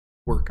that you need to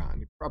work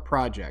on a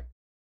project,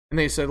 and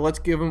they said let's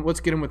get him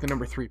with the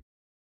number 3.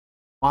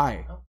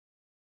 Why?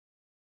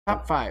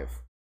 Top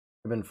 5.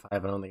 I've been 5. I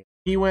don't think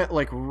he went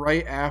like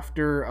right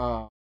after.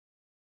 Who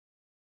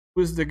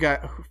was the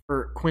guy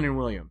for Quinn and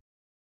Williams?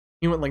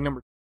 He went like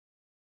number 2.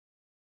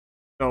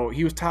 So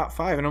he was top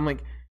 5, and I'm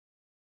like,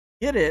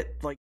 get it?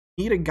 Like,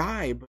 need a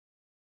guy, but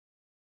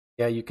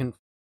yeah, you can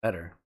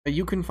better.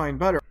 You can find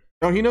better.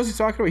 No, he knows he's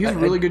talking about. He's a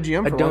really good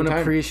GM. For I don't a long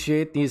time.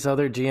 appreciate these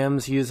other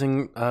GMs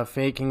using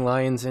faking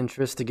Lions'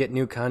 interest to get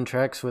new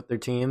contracts with their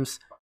teams.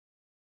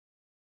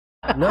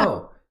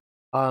 No,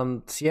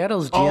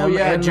 Seattle's GM. Oh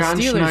yeah, and John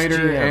the Steelers Schneider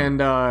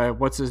GM. and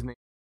what's his name?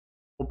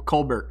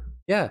 Colbert.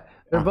 Yeah,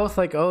 they're both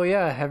like, oh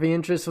yeah, heavy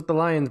interest with the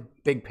Lions.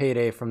 Big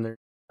payday from their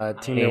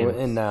team they're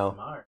in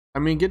now. I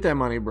mean, get that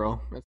money,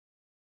 bro.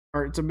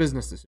 It's a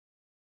business decision.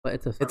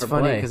 But it's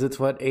funny because it's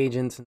what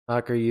agents in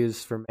soccer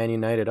use for Man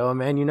United. Oh,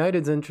 Man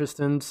United's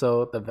interested,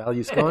 so the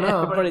value's going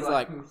up. Everybody's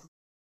like,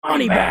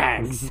 money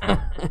bags.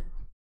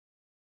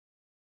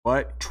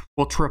 What?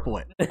 We'll triple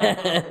it.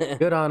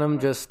 Good on them.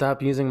 Just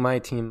stop using my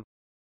team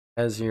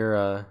as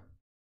your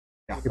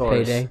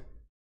payday.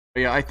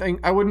 But yeah, I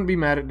think I wouldn't be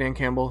mad at Dan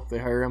Campbell if they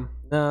hire him.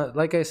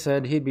 Like I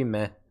said, he'd be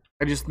meh.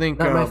 I just think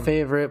not my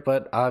favorite,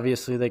 but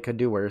obviously they could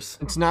do worse.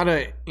 It's not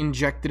a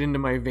injected into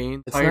my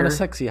veins. It's not a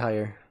sexy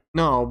hire.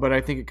 No, but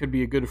I think it could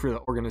be good for the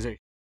organization.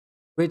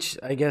 Which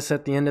I guess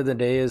at the end of the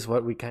day is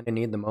what we kind of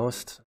need the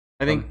most.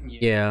 I think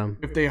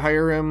if they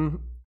hire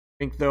him,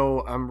 I think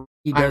though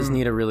he does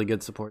need a really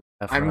good support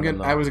staff.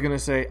 I was gonna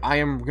say I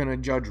am gonna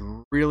judge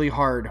really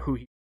hard who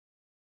he.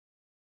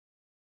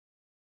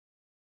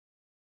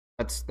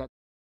 That's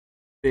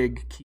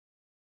big key.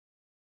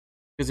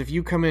 Because if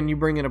you come in, you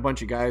bring in a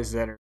bunch of guys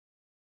that are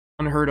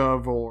unheard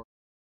of or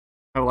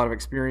have a lot of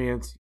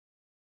experience.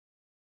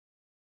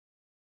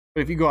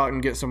 But if you go out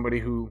and get somebody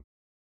who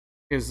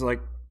is like,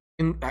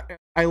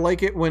 I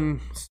like it when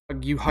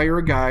you hire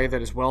a guy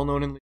that is well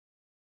known in.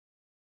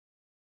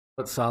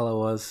 What Saleh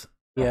was,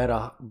 he had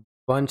a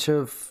bunch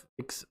of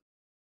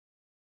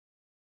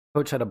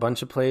coach had a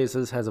bunch of plays,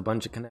 has a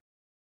bunch of connections.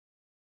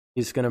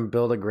 He's going to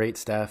build a great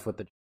staff with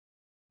the.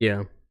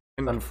 Yeah,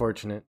 it's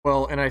unfortunate.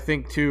 Well, and I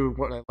think too,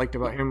 what I liked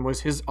about him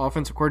was his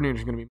offensive coordinator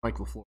is going to be Mike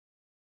LaFleur.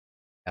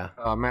 Yeah,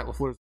 Matt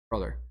LaFleur's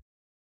brother.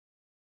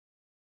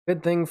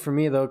 Good thing for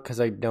me though,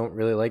 because I don't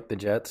really like the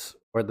Jets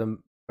or the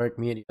New York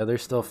media. They're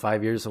still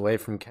 5 years away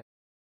from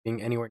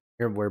being anywhere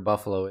near where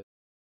Buffalo is.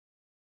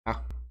 Yeah.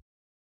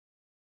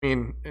 I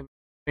mean, I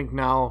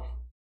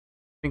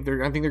think they're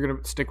going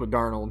to stick with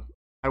Darnold.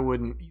 I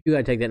wouldn't. You got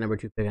to take that number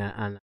 2 pick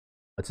on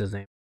what's his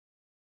name?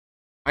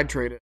 I'd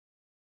trade it.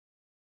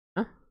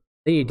 Huh?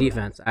 They need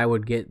defense. I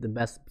would get the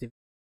best.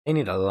 They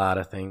need a lot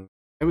of things.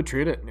 I would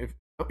trade it if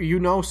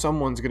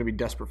someone's going to be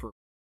desperate for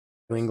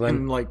New England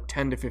in like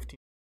 10 to 15.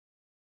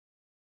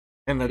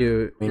 And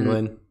New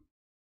England.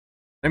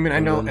 I mean, I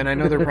know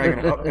they're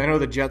probably gonna. I know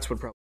the Jets would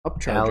probably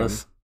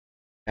upcharge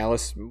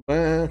Dallas him.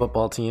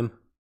 football team.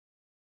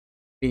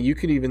 You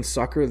could even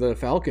sucker the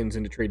Falcons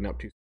into trading up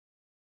too.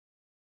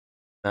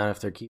 Not if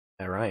they're keeping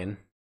Matt Ryan.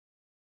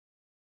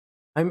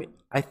 I mean,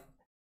 I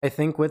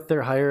think with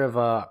their hire of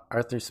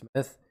Arthur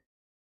Smith,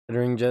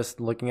 considering just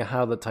looking at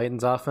how the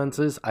Titans' offense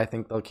is, I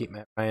think they'll keep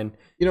Matt Ryan.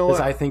 You know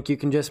what? I think you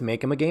can just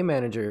make him a game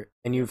manager,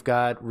 and you've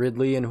got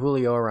Ridley and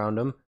Julio around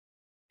him,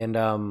 and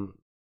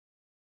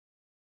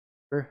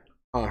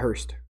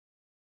Hurst.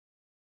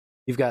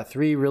 You've got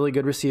 3 really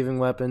good receiving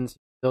weapons.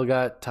 Still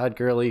got Todd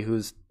Gurley,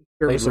 who's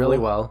played really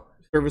well.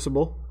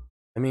 Serviceable.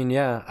 I mean,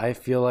 yeah, I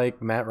feel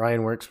like Matt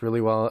Ryan works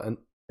really well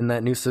in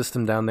that new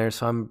system down there,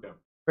 so I'm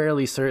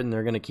fairly certain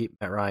they're going to keep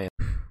Matt Ryan.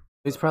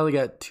 He's probably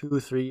got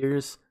 2-3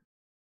 years.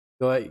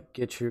 Go out,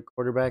 get your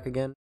quarterback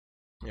again.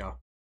 Yeah.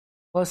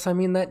 Plus, I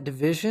mean, that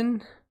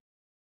division,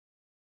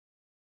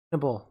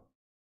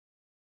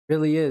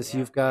 really is.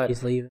 You've got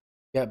He's leaving.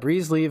 You got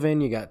Breeze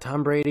leaving. You got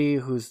Tom Brady,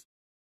 who's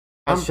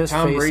let's just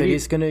Tom face Brady.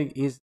 it,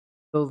 he's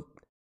still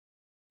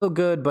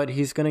good, but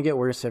he's gonna get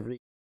worse every.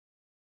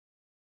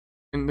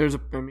 And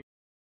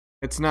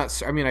it's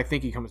not. I mean, I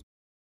think he comes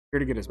here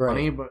to get his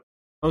money, but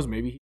who knows,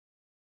 maybe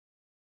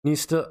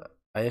He's still.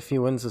 If he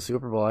wins the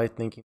Super Bowl, I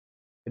think he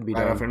could be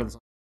done.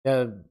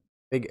 Yeah,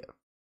 big.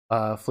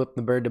 Flip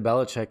the bird to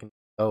Belichick and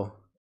go.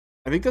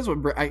 I think that's what.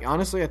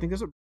 Honestly, I think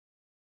that's what.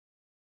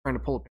 Trying to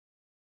pull up.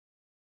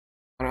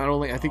 I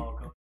don't think. I think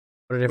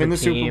win the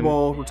Super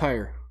Bowl,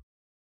 retire,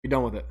 be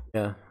done with it.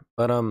 Yeah,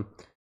 but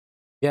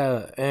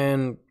yeah,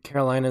 and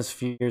Carolina's a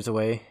few years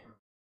away. If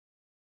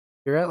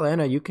you're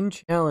Atlanta, you can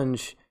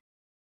challenge.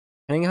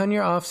 Depending on how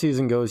your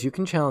offseason goes, you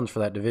can challenge for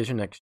that division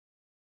next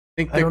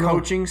year. I think the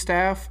coaching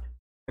staff.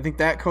 I think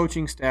that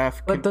coaching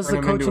staff. But does the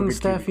coaching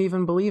staff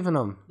even believe in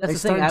them?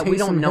 That's the thing. We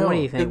don't know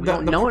anything. We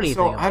don't know anything.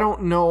 So I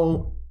don't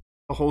know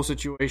the whole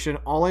situation.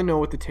 All I know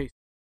with the taste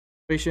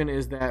situation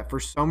is that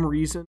for some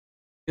reason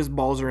his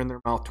balls are in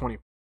their mouth 20.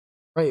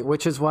 Right,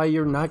 which is why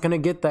you're not going to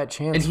get that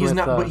chance. And he's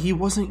not. But he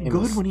wasn't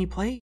good when he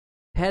played.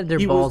 Had their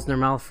balls in their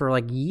mouth for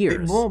like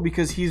years. Well,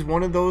 because he's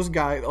one of those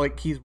guys. Like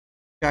he's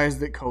guys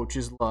that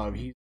coaches love.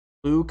 He's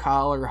blue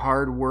collar,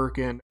 hard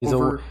working,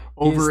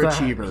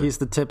 overachiever. He's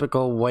the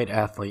typical white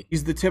athlete.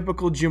 He's the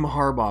typical Jim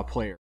Harbaugh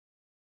player.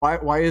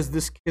 Why is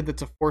this kid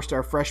that's a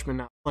 4-star freshman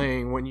not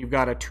playing when you've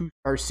got a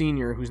 2-star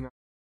senior who's not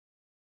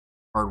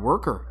a hard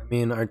worker? I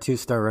mean, our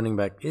 2-star running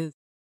back is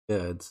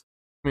good.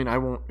 I mean, I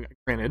won't.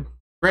 Granted,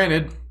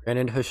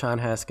 Hashan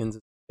Haskins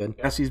is good.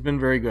 Yes, he's been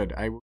very good.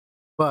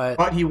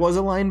 But he was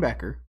a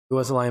linebacker. He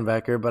was a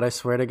linebacker, but I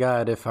swear to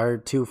God, if our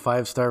 2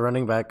 5-star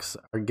running backs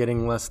are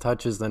getting less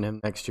touches than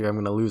him next year, I'm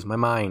going to lose my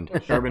mind.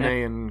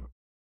 Charbonnet and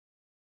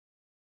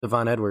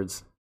Devon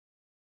Edwards.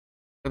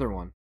 The other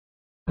one.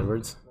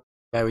 Edwards?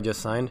 Guy we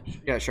just signed?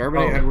 Yeah,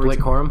 Charbonnet, Edwards. Blake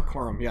Corum?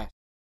 Corum, yeah.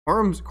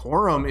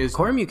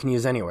 Corum you can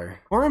use anywhere.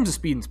 Corum's a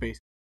speed and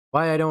space.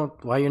 Why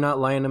you're not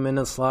lining him in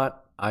a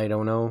slot, I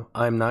don't know.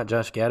 I'm not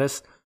Josh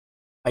Gaddis.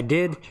 I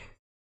did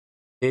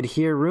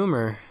hear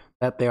rumor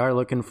that they are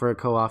looking for a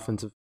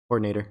co-offensive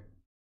coordinator.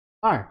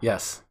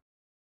 Yes.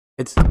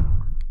 It's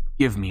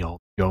give me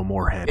old Joe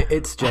Moorhead.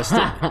 It's just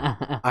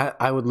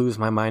I would lose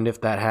my mind if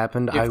that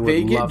happened. If I would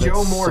they get love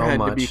Joe it Moorhead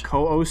so to be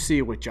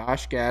co-OC with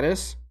Josh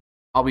Gaddis,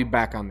 I'll be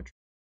back on the train.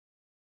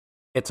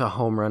 It's a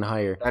home run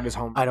hire. That is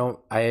home.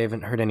 I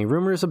haven't heard any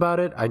rumors about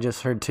it. I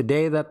just heard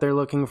today that they're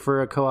looking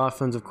for a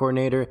co-offensive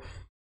coordinator.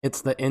 It's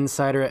the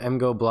insider at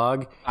MGO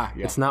blog. Yeah.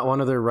 It's not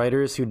one of their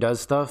writers who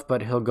does stuff,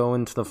 but he'll go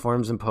into the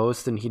forums and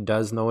post, and he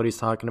does know what he's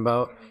talking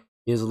about.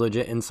 He is a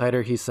legit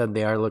insider. He said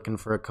they are looking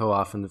for a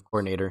co-offensive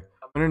coordinator.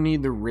 I'm going to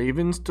need the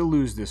Ravens to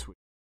lose this week.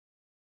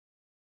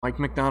 Mike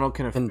McDonald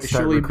can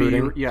officially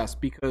be... Yes,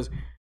 because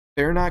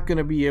they're not going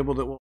to be able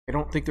to... Well, I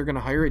don't think they're going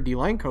to hire a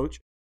D-line coach.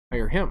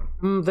 Hire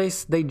him.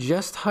 They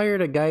just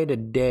hired a guy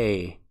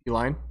today.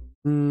 D-line?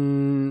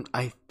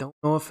 I don't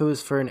know if it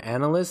was for an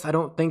analyst. I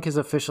don't think his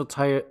official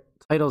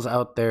title's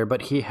out there,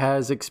 but he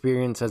has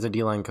experience as a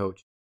D-line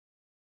coach.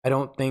 I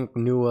don't think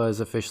Nua is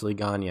officially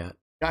gone yet.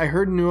 I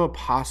heard Nua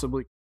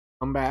possibly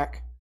come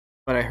back,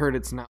 but I heard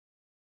it's not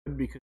good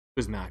because he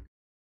was not good.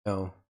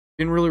 No.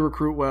 Didn't really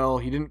recruit well.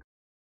 He didn't...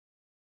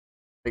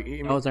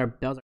 That was our...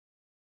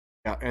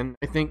 Yeah, and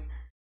I think...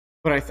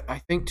 But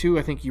I think, too,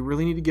 I think you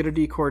really need to get a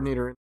D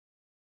coordinator.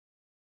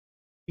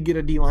 Get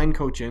a D-line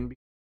coach in.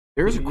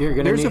 There's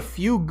a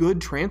few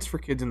good transfer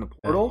kids in the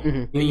portal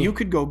that you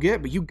could go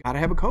get, but you got to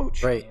have a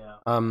coach. Right.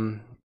 Yeah.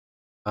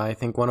 I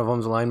think one of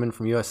them's a lineman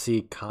from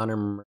USC,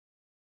 Connor,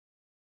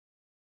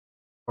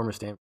 former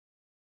Stanford.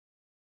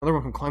 Another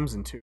one from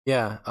Clemson, too.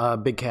 Yeah,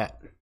 Big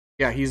Cat.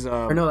 Yeah, he's...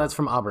 or no, that's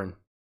from Auburn.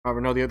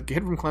 No, the other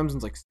kid from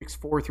Clemson's like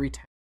 6'4",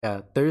 310.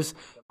 Yeah, there's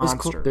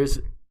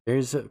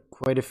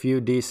quite a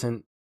few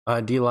decent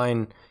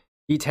D-line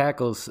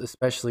tackles,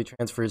 especially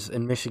transfers,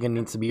 and Michigan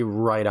needs to be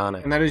right on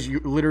it. And that is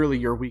literally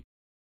your week.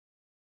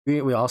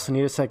 We also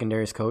need a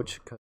secondaries coach.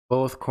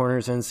 Both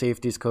corners and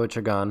safeties coach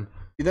are gone.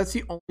 See, that's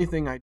the only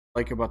thing I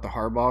like about the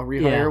Harbaugh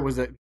rehire was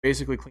that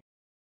basically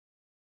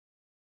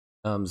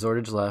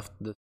Zordich left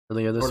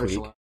earlier this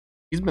week.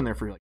 He's been there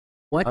for like.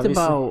 What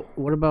Obviously-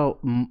 about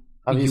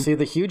Obviously,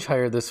 the huge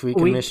hire this week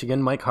We- in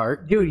Michigan, Mike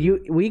Hart. dude?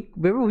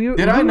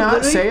 Did I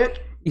not say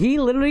it? He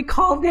literally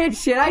called that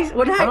shit. I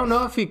don't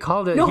know if he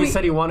called it. No, he he-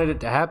 said he wanted it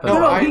to happen.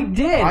 No, he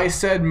did. I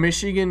said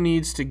Michigan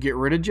needs to get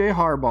rid of Jay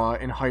Harbaugh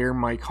and hire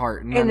Mike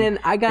Hart. And then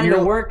I got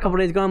into work a couple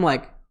days ago. I'm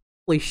like,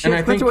 holy shit, and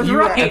I think Spencer was you,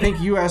 right. I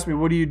think you asked me,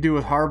 what do you do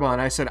with Harbaugh?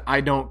 And I said,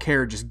 I don't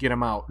care. Just get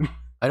him out.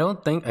 I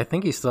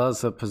think he still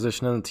has a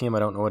position on the team. I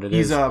don't know what it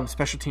is. He's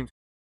special teams.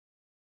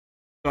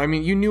 So, I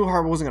mean, you knew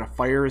Harbaugh wasn't going to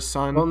fire his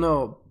son. Well,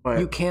 no, but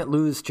you can't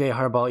lose Jay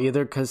Harbaugh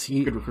either because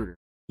good recruiter.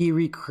 he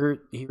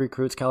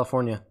recruits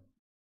California,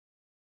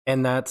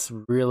 and that's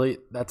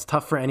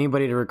tough for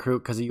anybody to recruit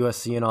because of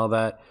USC and all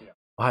that. Yeah.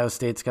 Ohio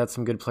State's got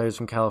some good players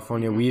from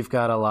California. Mm-hmm. We've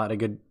got a lot of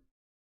good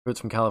recruits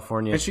from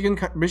California.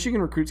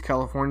 Michigan recruits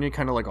California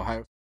kind of like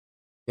Ohio.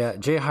 Yeah,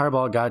 Jay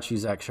Harbaugh got you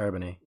Zach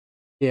Charbonnet.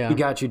 yeah, He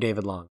got you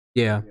David Long.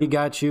 yeah. He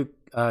got you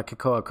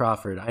Kakoa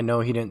Crawford. I know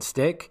he didn't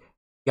stick.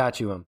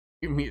 Got you him.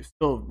 He's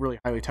still a really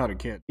highly touted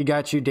kid. He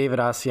got you David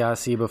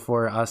Asiasi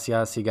before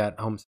Asiasi got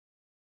home.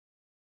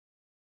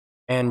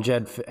 And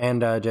Jed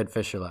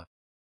Fisher left.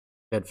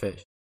 Jed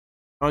Fish.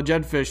 Oh,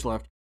 Jed Fish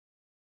left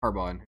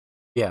Harbaugh.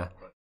 Yeah.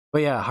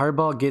 But yeah,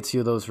 Harbaugh gets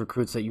you those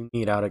recruits that you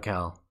need out of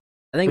Cal.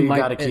 I think But you Mike,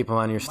 got to keep them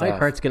on your staff. Mike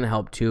Hart's gonna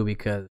help too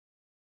because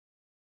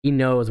he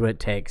knows what it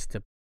takes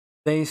to.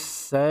 They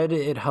said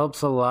it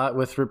helps a lot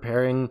with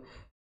repairing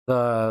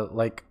the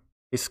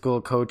high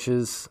school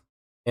coaches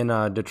in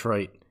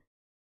Detroit.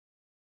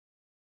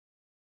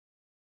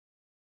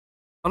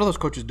 A lot of those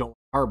coaches don't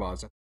like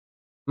Harbaugh's.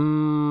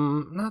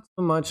 Not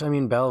so much. I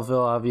mean,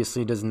 Belleville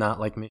obviously does not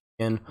like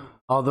Michigan.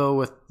 Although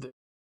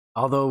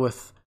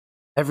with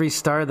every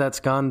star that's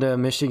gone to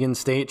Michigan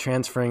State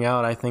transferring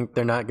out, I think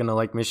they're not going to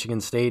like Michigan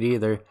State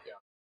either. Yeah.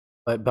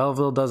 But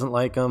Belleville doesn't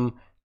like them.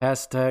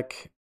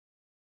 Aztec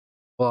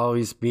will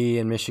always be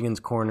in Michigan's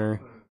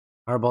corner.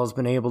 Harbaugh's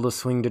been able to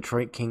swing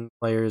Detroit King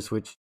players,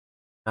 which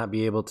not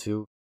be able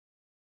to.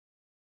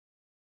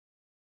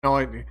 No,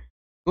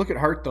 look at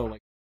Hart though.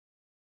 Like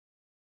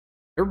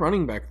they're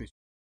running back this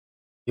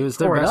He was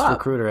their Tore it best up.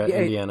 recruiter at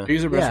Yeah, Indiana. year.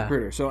 He's their best Yeah.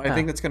 recruiter, so I Yeah.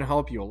 think that's going to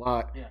help you a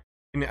lot. Yeah.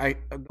 And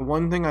the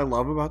one thing I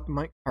love about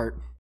Mike Hart,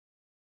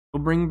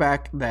 he'll bring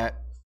back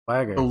that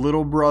Swagger. the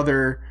little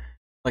brother,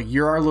 like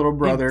you're our little He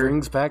brother.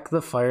 brings back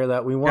the fire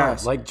that we want,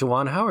 Yes. like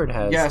Juwan Howard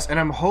has. Yes, and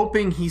I'm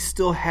hoping he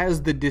still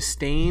has the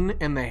disdain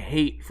and the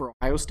hate for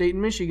Ohio State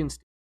and Michigan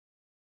State.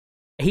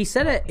 He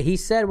said it. He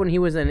said when he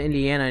was in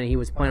Indiana and he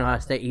was playing Ohio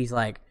State, he's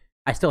like,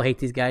 I still hate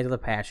these guys with a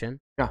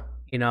passion. Yeah.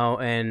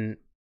 And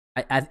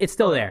it's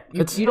still there.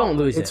 You don't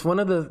lose It's it. one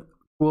of the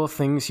cool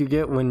things you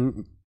get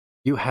when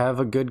you have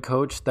a good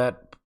coach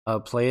that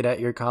played at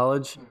your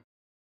college.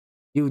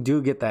 You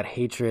do get that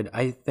hatred.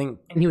 I think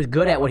And he was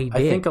good at what he did.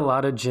 I think a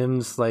lot of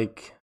gyms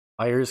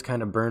fires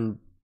kind of burn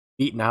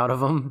beaten out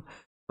of him,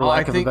 for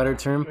lack of a better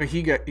term.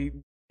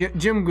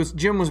 Jim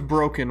was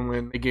broken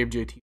when they gave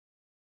JT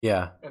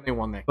Yeah, and they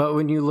won that. but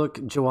when you look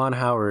Juwan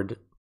Howard,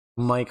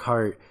 Mike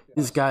Hart,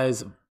 these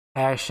guys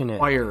passionate.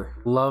 Fire.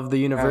 Love the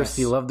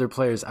university, Yes. love their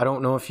players. I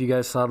don't know if you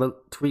guys saw the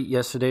tweet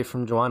yesterday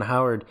from Juwan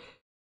Howard,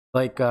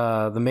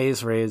 the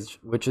Maze Rays,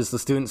 which is the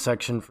student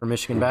section for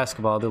Michigan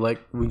basketball. They're like,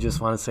 we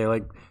just want to say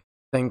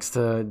thanks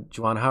to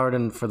Juwan Howard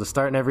and for the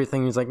start and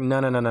everything. He's like,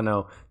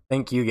 no.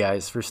 Thank you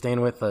guys for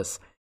staying with us.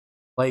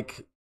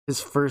 Like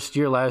his first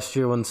year last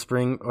year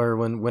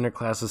when winter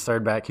classes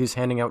started back, he was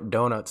handing out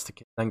donuts to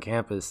kids on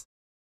campus.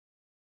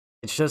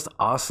 It's just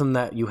awesome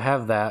that you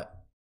have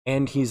that,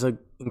 and he's an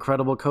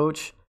incredible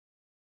coach.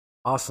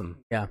 Awesome.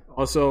 yeah.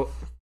 Also,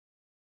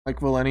 like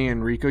Valeni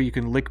and Rico, you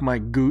can lick my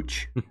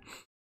gooch.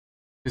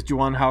 Because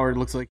Juwan Howard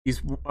looks like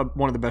he's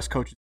one of the best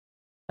coaches.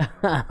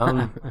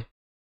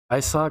 I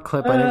saw a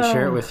clip. I didn't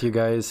share it with you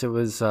guys. It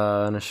was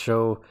on a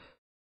show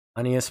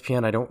on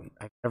ESPN.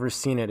 I've never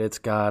seen it. It's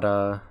got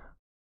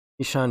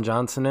Keyshawn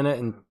Johnson in it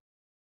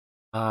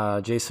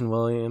and Jason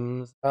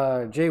Williams.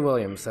 Jay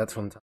Williams. That's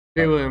what I'm talking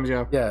Jay about. Williams,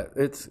 yeah. Yeah,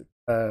 it's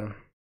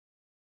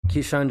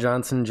Keyshawn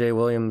Johnson, Jay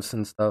Williams,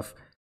 and stuff.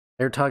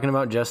 They're talking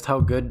about just how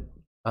good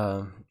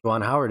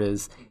Juwan Howard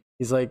is.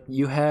 He's like,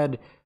 you had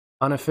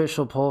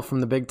unofficial poll from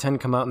the Big Ten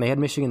come out, and they had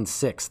Michigan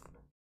 6th.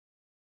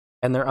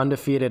 And they're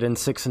undefeated and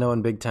 6-0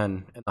 in Big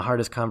Ten, in the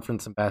hardest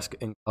conference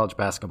in college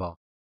basketball.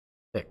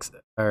 They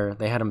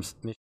had them,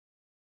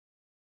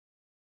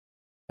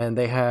 and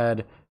they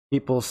had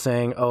people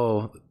saying,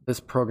 "Oh, this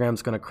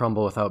program's going to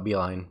crumble without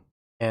Beeline."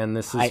 And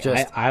this is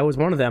I was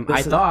one of them.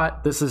 I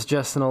thought this is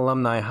just an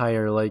alumni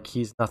hire. Like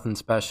he's nothing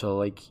special.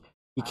 Like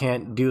he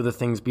can't do the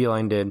things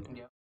Beeline did.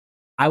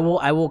 I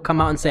will come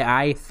out and say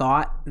I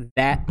thought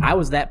that I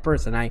was that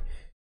person. I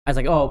was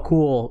like, oh,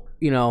 cool.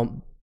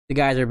 The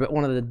guys are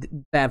one of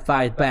the Fab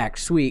Five back.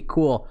 Sweet,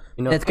 cool.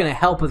 That's going to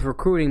help with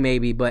recruiting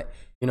maybe, but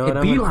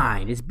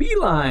Beeline. It's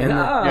Beeline.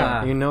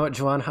 Yeah. You know what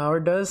Juwan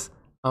Howard does?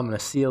 I'm going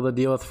to seal the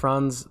deal with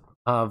Franz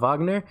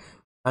Wagner.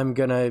 I'm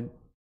going to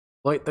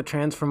exploit the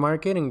transfer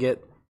market and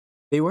get...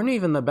 They weren't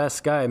even the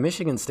best guy.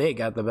 Michigan State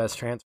got the best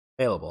transfer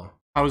available.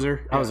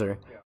 Hauser. Hauser.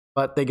 Yeah.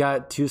 but they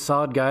got two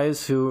solid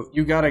guys who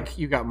You got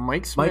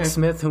Mike Smith. Mike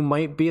Smith, who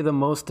might be the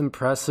most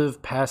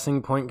impressive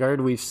passing point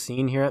guard we've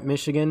seen here at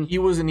Michigan. He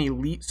was an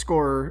elite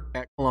scorer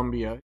at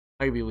Columbia,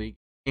 Ivy League.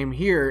 Came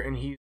here and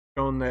he's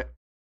shown that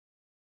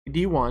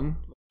D1,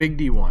 big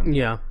D1.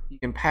 Yeah. He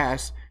can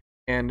pass,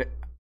 and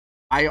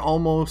I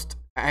almost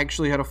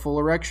actually had a full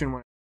erection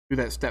when I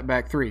threw that step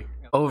back three.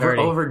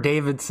 Over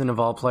Davidson of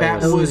all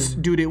players. That was,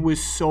 dude, it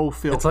was so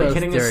filthy. It's like was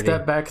hitting dirty. a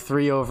step back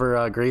three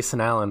over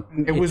Grayson Allen.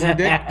 It was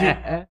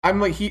ridiculous.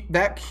 I'm like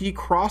he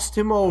crossed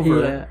him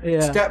over,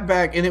 step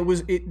back, and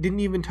it didn't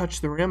even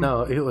touch the rim.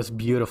 No, it was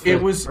beautiful.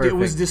 It was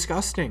Perfect.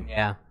 disgusting.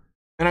 Yeah.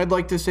 And I'd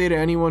like to say to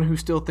anyone who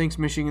still thinks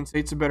Michigan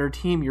State's a better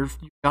team, you're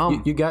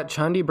dumb. You got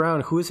Chandi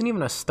Brown, who isn't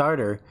even a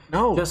starter.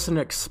 No. Just an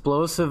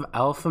explosive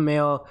alpha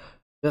male,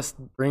 just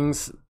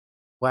brings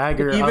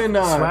swagger Even,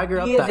 up, swagger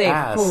up He is the a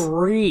ass.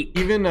 freak.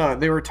 Even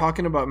they were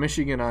talking about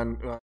Michigan on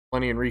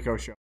Lenny and Rico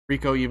show.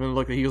 Rico even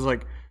looked. He's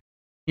like,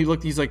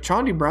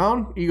 Chandi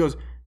Brown. He goes,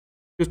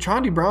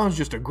 Chandi Brown's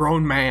just a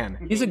grown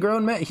man. He's a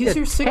grown man. He's The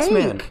your sixth tank.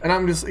 man. And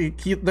I'm just,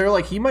 they're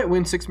like, he might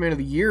win 6th man of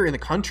the year in the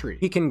country.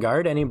 He can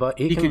guard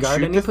anybody. He can can guard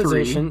shoot any the three.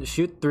 position,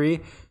 shoot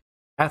three.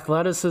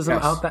 Athleticism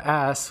Yes. out the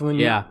ass. When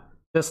you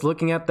just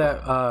looking at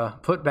that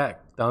putback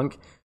dunk,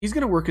 He's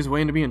gonna work his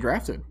way into being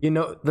drafted. you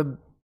know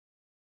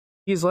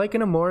he's like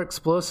in a more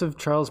explosive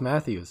Charles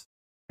Matthews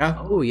Yeah.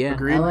 Oh yeah,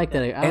 Agreed. I like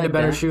that. I and like a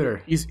better that.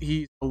 shooter. He's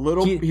a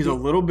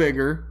little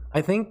bigger.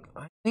 I think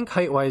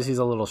height wise he's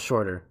a little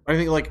shorter. I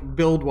think like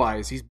build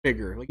wise, he's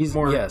bigger. Like he's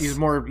Yes.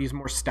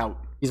 more stout.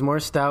 He's more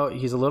stout.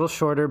 He's a little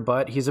shorter,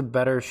 but he's a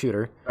better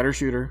shooter. Better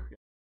shooter.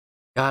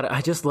 God,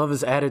 I just love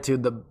his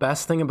attitude. The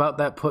best thing about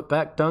that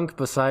putback dunk,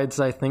 besides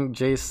I think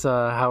Jace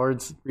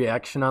Howard's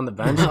reaction on the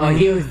bench, Oh,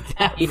 he was.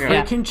 Yeah.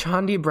 freaking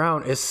Chandi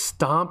Brown is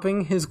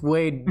stomping his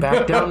way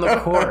back down the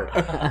court.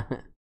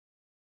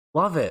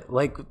 Love it.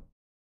 Like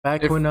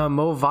back when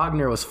Mo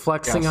Wagner was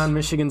flexing Yes. on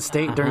Michigan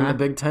State during the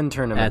Big Ten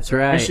tournament. That's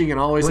right. Michigan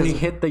always When he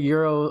has hit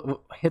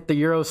the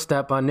Euro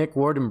step on Nick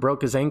Ward and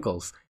broke his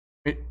ankles.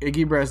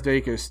 Iggy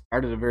Brasdeikis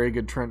started a very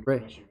good trend.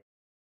 Right.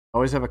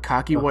 Always have a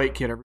cocky white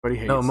kid everybody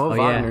hates. No, Mo Oh,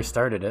 Wagner yeah.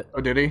 started it.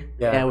 Oh, did he?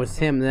 Yeah, it was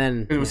him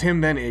then. It was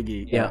him then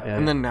Iggy. Yeah.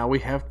 And then now we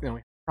have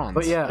Franz.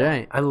 But yeah,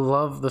 Right. I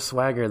love the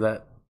swagger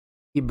that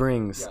he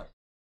brings.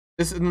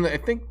 And I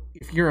think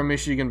if you're a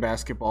Michigan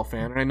basketball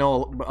fan, and I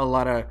know a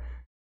lot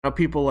of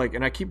people like,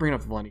 and I keep bringing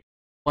up Lenny.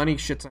 Lenny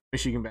shits on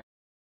Michigan basketball.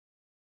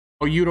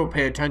 Oh, you don't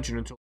pay attention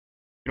until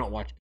you don't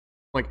watch.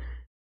 Like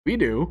we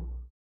do,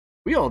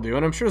 we all do,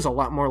 and I'm sure there's a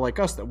lot more like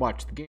us that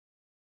watch the game.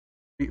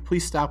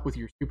 Please stop with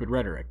your stupid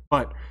rhetoric.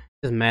 But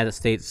Just mad that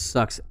State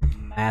sucks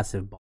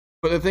massive ball.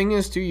 the thing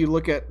is, too, you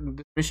look at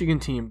the Michigan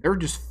team; they're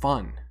just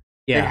fun.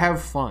 Yeah. They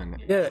have fun.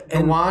 Yeah, And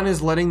and Juan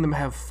is letting them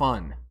have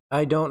fun.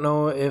 I don't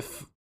know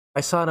if I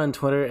saw it on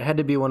Twitter. It had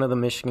to be one of the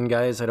Michigan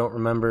guys. I don't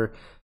remember.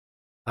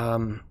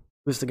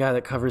 Who's the guy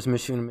that covers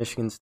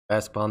Michigan's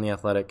basketball in the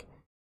Athletic?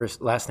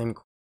 First last name.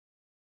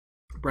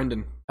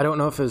 Brendan. I don't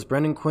know if it was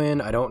Brendan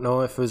Quinn. I don't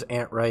know if it was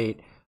Ant Wright.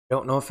 I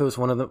don't know if it was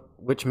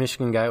which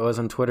Michigan guy it was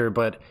on Twitter,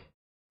 but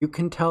you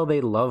can tell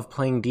they love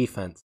playing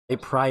defense. They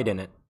pride in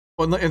it.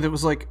 Well, and it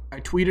was like I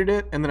tweeted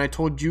it, and then I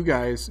told you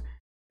guys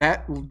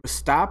that the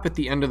stop at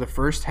the end of the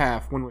first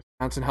half when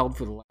Wisconsin held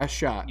for the last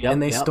shot, Yep,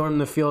 and they yep.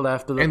 stormed the field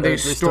after the and they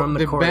stormed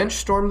the court. bench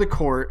stormed the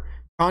court.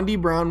 Chandi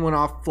Brown went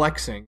off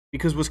flexing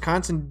because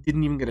Wisconsin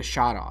didn't even get a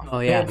shot off. Oh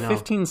They yeah, had no.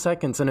 15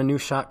 seconds and a new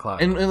shot clock.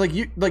 And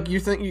you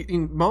think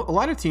a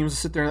lot of teams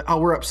sit there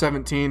and we're up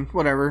 17,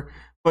 whatever.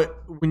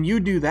 But when you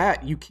do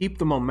that, you keep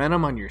the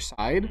momentum on your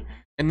side,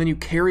 and then you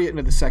carry it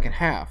into the second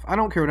half. I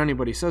don't care what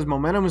anybody says.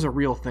 Momentum is a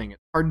real thing.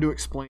 It's hard to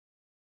explain,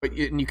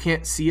 and you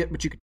can't see it,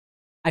 but you can.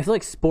 I feel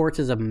like sports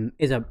is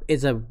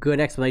a good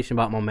explanation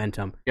about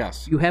momentum.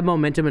 Yes. You have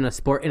momentum in a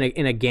sport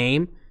in a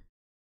game,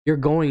 you're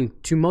going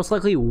to most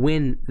likely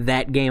win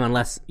that game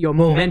unless your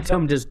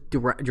momentum just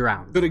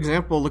drowns. Good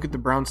example. Look at the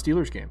Brown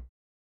Steelers game.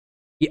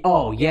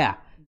 Oh yeah,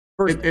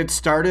 first It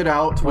started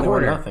out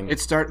 21-0.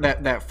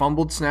 It that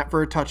fumbled snap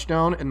for a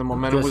touchdown, and the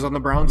momentum Just- was on the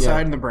Browns yeah.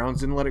 side, and the Browns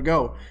didn't let it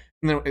go.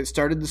 And then it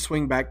started to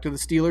swing back to the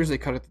Steelers. They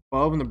cut it to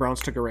 12, and the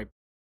Browns took it right.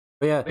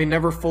 But yeah, They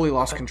never fully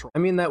lost control. I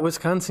mean, that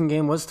Wisconsin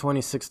game was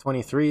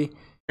 26-23.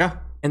 Yeah.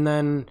 And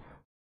then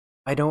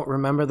I don't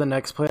remember the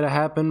next play to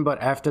happen,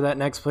 but after that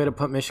next play to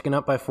put Michigan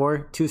up by 4,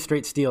 2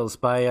 straight steals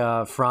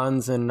by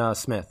Franz and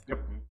Smith. Yep.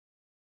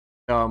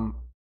 Want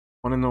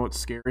to know what's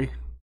scary?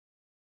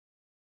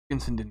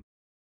 Dickinson didn't.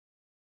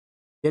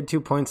 He had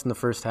 2 points in the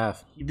first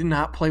half. He did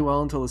not play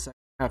well until the second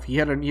half. He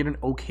had an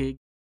okay.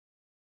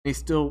 They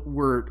still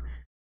were.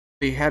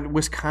 They had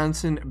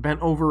Wisconsin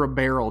bent over a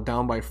barrel,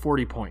 down by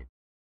 40 points.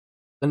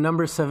 The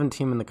number 7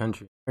 team in the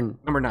country. Or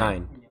Number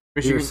 9.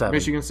 You're 7.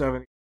 Michigan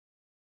 7.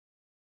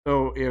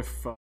 So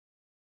if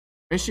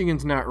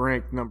Michigan's not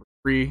ranked number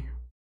 3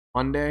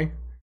 Monday,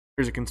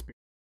 there's a conspiracy.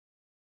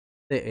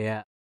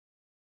 yeah.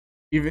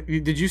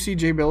 Did you see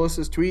Jay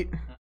Billis's tweet?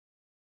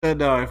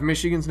 Said if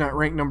Michigan's not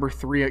ranked number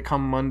 3 at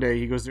come Monday,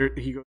 he goes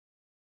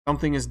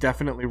something is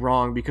definitely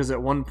wrong because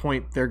at one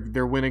point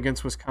their win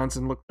against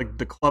Wisconsin looked like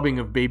the clubbing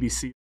of baby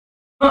seals.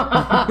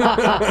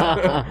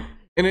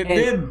 And it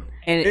did.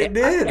 And It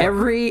did.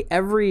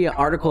 Every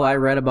article I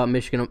read about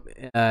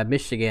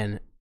Michigan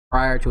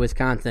prior to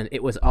Wisconsin,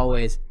 it was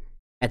always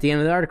at the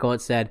end of the article.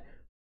 It said,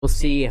 "We'll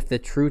see if the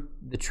true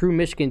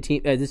Michigan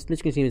team, this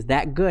Michigan team, is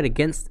that good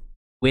against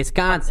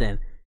Wisconsin."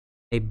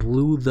 They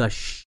blew the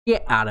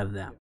shit out of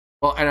them.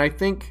 Well, and I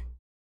think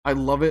I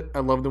love it. I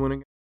love the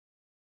winning.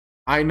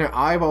 I know.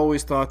 I've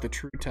always thought the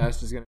true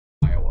test is going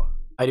to be Iowa.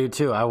 I do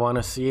too. I want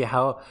to see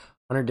how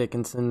Hunter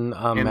Dickinson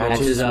matches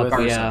matches up,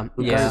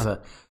 with yeah.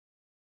 Garza.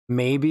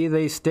 Maybe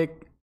they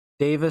stick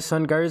Davis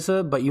on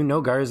Garza, but you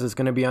know Garza's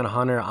going to be on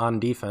Hunter on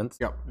defense.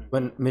 Yep.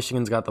 When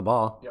Michigan's got the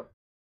ball. Yep.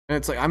 And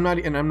it's like I'm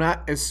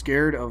not as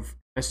scared of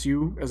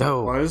SU as I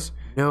was.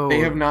 No, they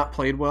have not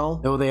played well.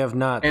 No, they have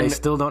not. And they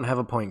still don't have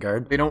a point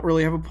guard. They don't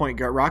really have a point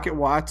guard. Rocket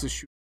Watts is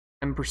shooting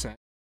 10%.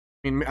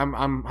 I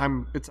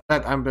mean,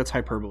 that's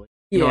hyperbole.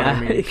 You know what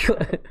I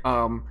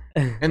mean?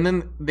 And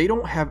then they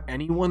don't have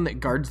anyone that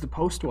guards the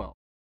post well.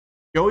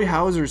 Joey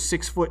Hauser's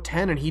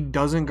 6'10" and he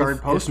doesn't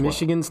guard post If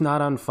Michigan's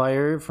not on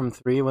fire from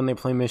 3 when they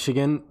play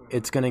Michigan,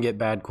 it's gonna get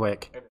bad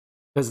quick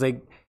because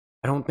I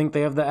don't think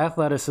they have the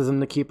athleticism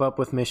to keep up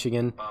with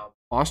Michigan.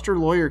 Foster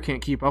Lawyer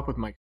can't keep up with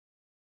Mike.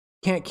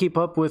 Can't keep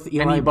up with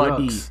Eli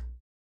Anybody. Brooks.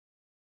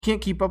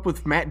 Can't keep up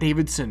with Matt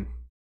Davidson.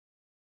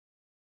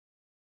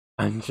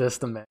 I'm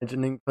just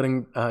imagining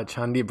putting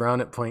Chandi Brown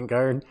at point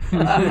guard,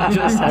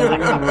 just having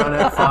him run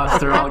at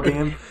Foster all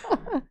game.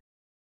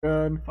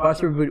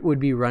 Foster would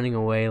be running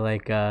away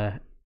like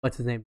what's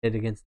his name did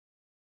against.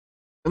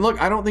 And look,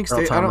 I don't think Earl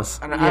State. Thomas.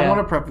 I want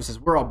to preface this.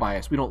 We're all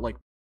biased. We don't like.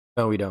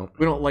 No, we don't.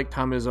 We don't like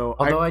Tom Izzo.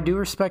 Although I do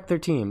respect their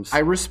teams. I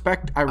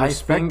respect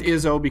think-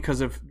 Izzo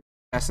because of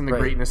that's and the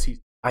greatness he's.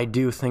 I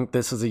do think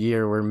this is a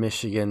year where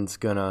Michigan's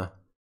gonna.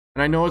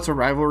 And I know it's a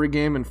rivalry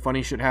game, and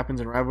funny shit happens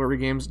in rivalry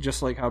games,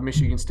 just like how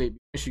Michigan State beat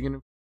Michigan.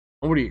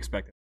 Nobody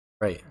expected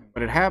it. Right.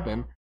 But it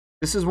happened.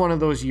 This is one of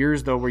those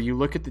years, though, where you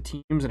look at the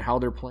teams and how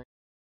they're playing.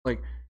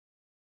 Like,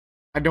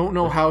 I don't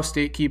know how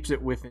State keeps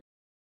it within.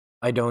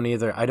 I don't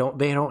either.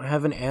 They don't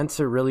have an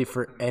answer really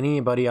for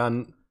anybody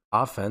on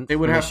offense. They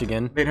would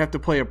Michigan. they'd have to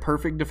play a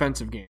perfect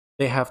defensive game.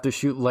 They have to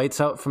shoot lights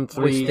out from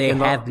 3. Which they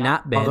have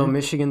not been. Although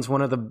Michigan's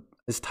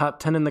is top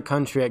 10 in the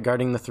country at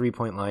guarding the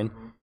 3-point line.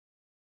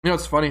 You know,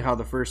 it's funny how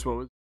the first one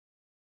was.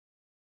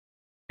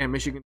 And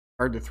Michigan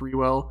guarded the 3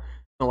 well.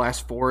 The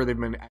last 4, they've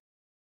been.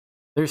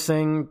 They're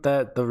saying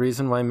that the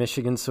reason why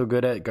Michigan's so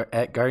good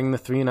at guarding the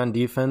 3 and on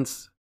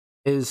defense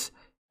is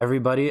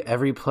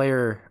every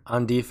player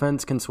on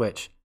defense can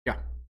switch. Yeah.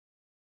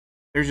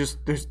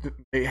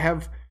 They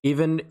have.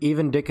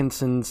 Even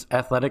Dickinson's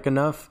athletic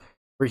enough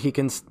where he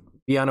can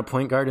be on a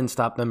point guard and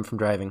stop them from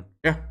driving.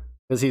 Yeah.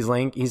 Because he's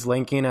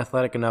lanky and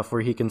athletic enough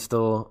where he can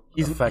still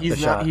affect the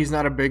shot. He's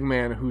not a big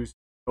man who's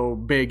so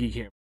big he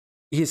can't.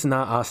 He's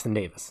not Austin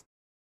Davis.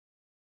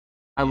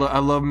 I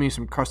love me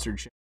some custard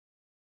shit.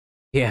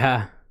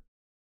 Yeah.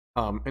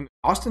 And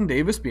Austin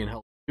Davis being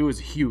healthy too is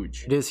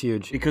huge. It is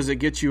huge because it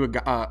gets you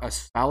a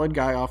solid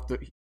guy off the.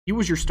 He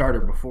was your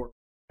starter before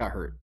he got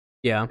hurt.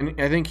 Yeah. And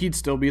I think he'd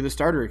still be the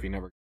starter if he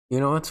never.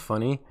 You know what's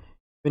funny?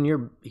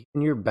 Even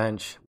your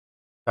bench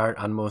start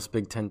on most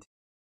Big Ten teams.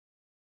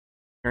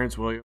 Terrence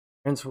Williams.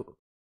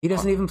 He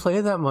doesn't even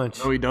play that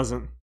much. No, he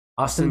doesn't.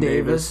 Austin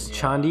Davis, yeah.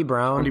 Chandi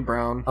Brown. Chandi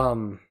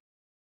Brown.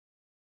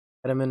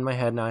 Had him in my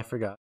head now. I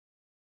forgot.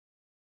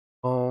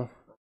 Oh,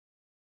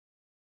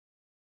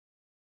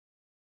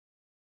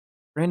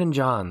 Brandon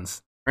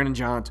Johns.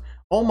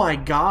 Oh my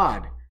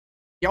God.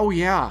 Oh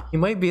yeah. He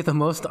might be the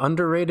most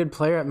underrated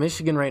player at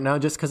Michigan right now,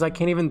 just because I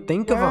can't even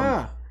think of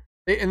him.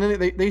 And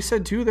then they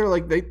said too, they're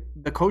like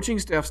the coaching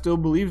staff still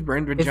believes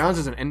Brandon Johns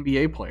is an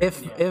NBA player.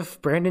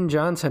 If Brandon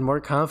Johns had more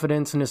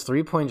confidence in his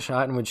 3-point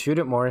shot and would shoot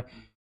it more,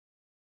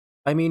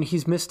 I mean,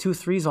 he's missed 2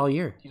 threes all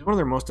year. He's one of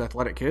their most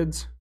athletic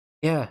kids.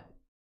 Yeah.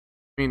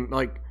 I mean,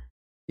 like,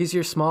 he's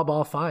your small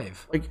ball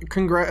 5. Like,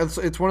 congrats.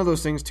 It's one of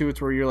those things too. It's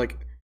where you're like,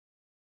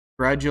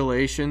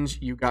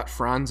 congratulations, you got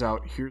Franz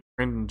out. Here's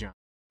Brandon Johns.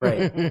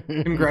 Right.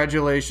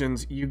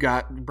 Congratulations, you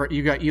got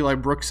Eli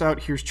Brooks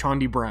out. Here's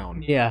Chandi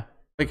Brown. Yeah.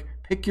 Like,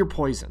 pick your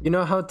poison. You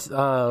know how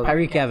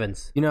Tyreek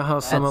Evans. You know how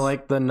some of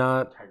like the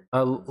not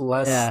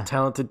less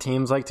talented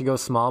teams like to go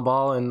small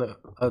ball in the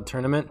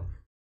tournament.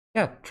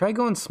 Yeah, try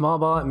going small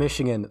ball at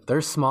Michigan. Their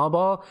small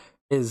ball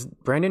is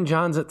Brandon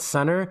Johns at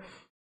center,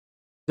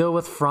 still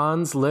with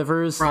Franz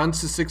Livers.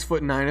 Franz is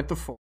 6'9" at the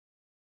 4.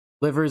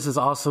 Livers is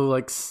also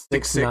like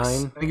 6'9".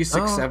 I think he's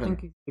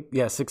 6'7".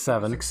 Yeah,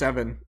 6'7".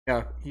 6'7".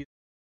 Yeah, he's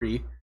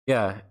 3.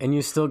 Yeah, and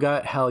you still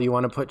got you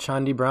want to put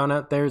Chandi Brown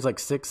out there? Is like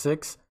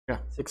 6'6". Yeah,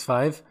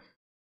 6'5".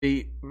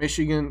 The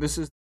Michigan. This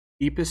is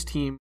the deepest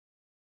team.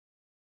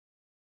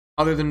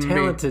 Other than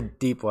talented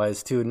deep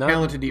wise too, not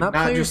talented deep, not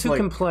not players just who like,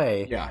 can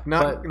play. Yeah,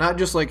 not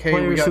just like hey,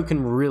 players we got, who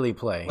can really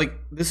play. Like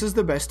this is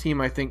the best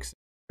team I think.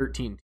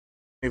 13.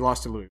 They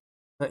lost to Louis.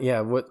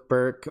 Yeah, with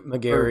Burke,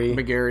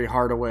 McGarry,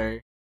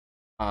 Hardaway,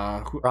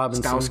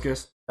 Robinson,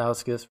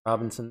 Stauskas,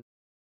 Robinson.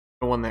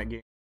 Won that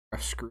game.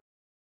 Screw.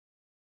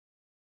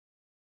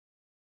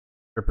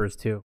 Rippers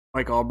too.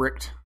 Mike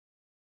Albrecht.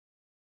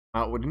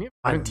 Wouldn't he have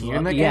 17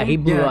 in that Yeah, game? he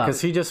blew up.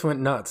 because he just went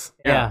nuts.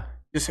 Yeah.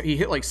 He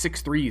hit like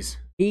 6 threes.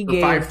 He Or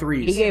gave 5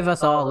 threes. He gave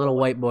us all little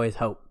white boys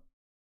hope.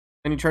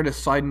 And he tried to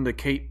slide into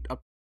Kate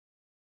up.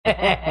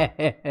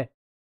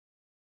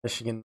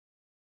 Michigan.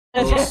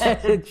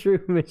 True,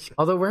 Michigan.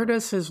 Although, where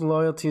does his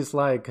loyalties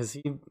lie? Because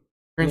he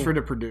Transferred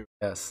to Purdue.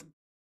 yes.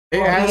 They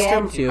Well, he asked had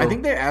him. to. I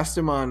think they asked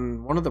him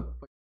on one of the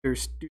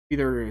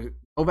either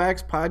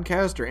Novak's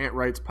podcast or Aunt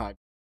Wright's podcast.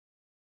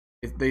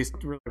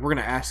 We're going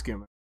to ask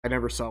him. I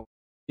never saw.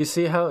 You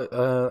see how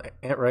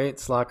Aunt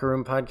Wright's locker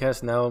room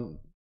podcast now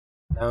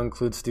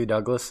includes Stu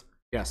Douglas?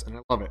 Yes, and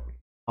I love it.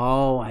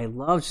 Oh, I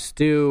love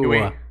Stu.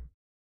 Wait.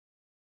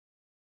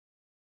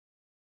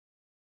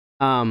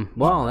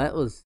 Well, that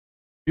was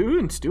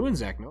Stu and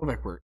Zach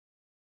Novak were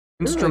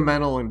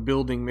instrumental in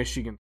building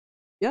Michigan.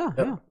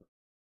 yeah.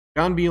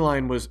 John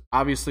Beeline was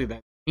obviously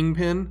that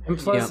kingpin. And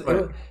plus,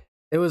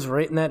 it was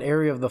right in that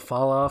area of the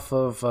fall off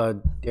of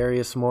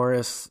Darius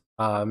Morris,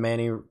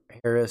 Manny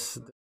Harris,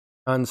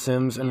 John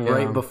Sims, and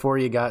right before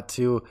you got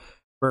to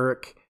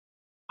Burke,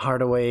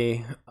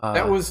 Hardaway,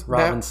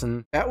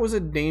 Robinson. That was a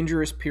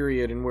dangerous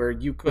period in where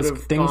you could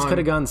have things could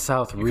have gone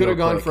south. You could have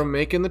gone from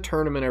making the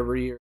tournament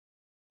every year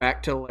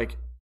back to like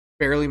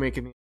barely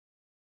making the.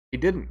 They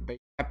didn't. They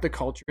kept the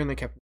culture and they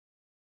kept.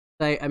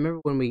 I remember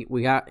when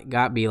we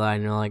got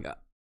Beeline,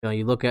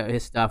 you look at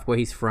his stuff, where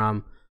he's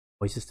from.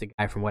 Well, he's just a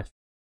guy from West.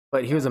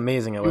 But he was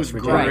amazing at West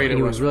Virginia. Right,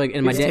 he was really good.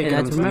 And my dad, and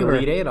that's remember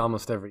Elite Eight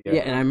almost every year.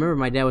 Yeah, and I remember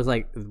my dad was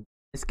like,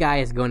 "This guy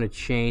is going to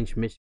change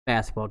Michigan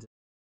basketball."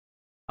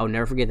 I'll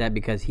never forget that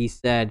because he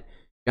said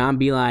John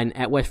Beeline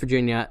at West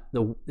Virginia,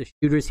 the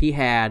shooters he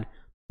had,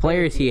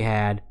 players he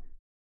had,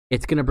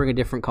 it's going to bring a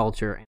different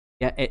culture. And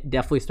yeah, it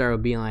definitely started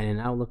with Beeline, and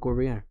now look where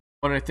we are.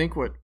 But I think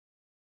what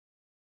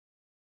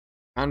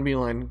John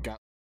Beeline got.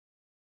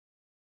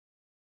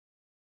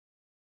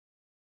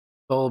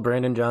 Stole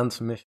Brandon Johns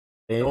from Michigan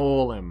State.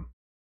 Stole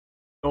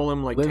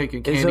him like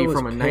taking candy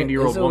from a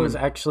 90-year-old woman. Was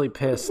actually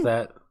pissed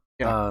that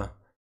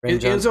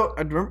Izzo,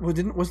 I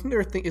remember, wasn't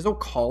there a thing? Izzo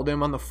called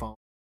him on the phone.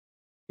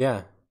 Yeah.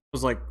 It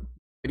was like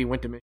that he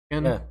went to Michigan. Yeah.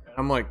 And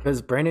I'm like,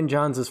 because Brandon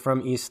Johns is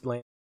from East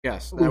Lansing.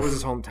 yes, that was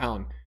his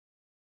hometown.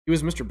 He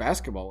was Mr.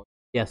 Basketball.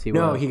 Yes, he was.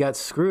 No, he got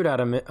screwed out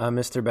of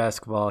Mr.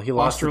 Basketball. He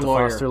lost Foster to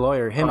Lawyer. Foster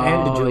Lawyer. Him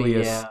and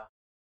DeJulius. Yeah.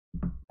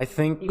 I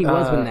think He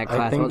was in that class,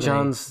 I think wasn't he?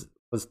 Johns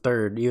was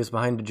third. He was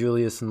behind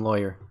DeJulius and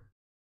Lawyer.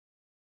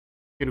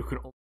 Kid who could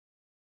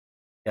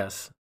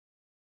Yes.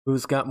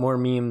 Who's got more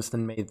memes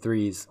than made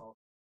threes?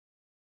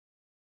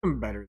 only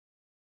better.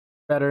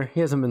 Better. He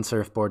hasn't been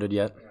surfboarded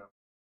yet.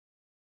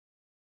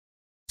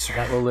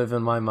 That will live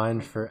in my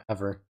mind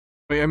forever.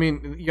 But I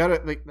mean, you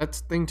gotta like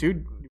that's the thing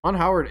too. Juwan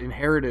Howard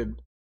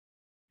inherited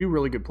 2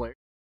 really good players.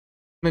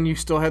 And then you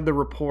still had the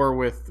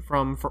rapport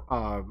from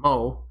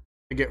Mo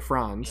to get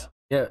Franz.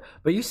 Yeah,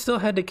 but you still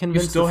had to You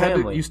convince still the had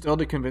family.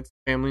 to convince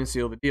the family and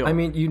seal the deal. I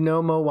mean,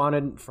 Mo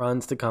wanted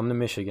Franz to come to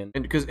Michigan.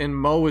 and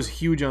Mo was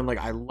huge on like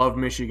I love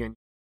Michigan.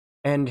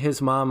 And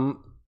his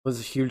mom was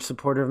a huge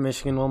supporter of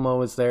Michigan while Mo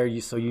was there.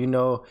 So she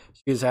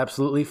was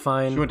absolutely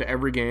fine. She went to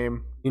every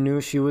game. You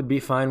knew she would be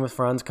fine with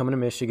Franz coming to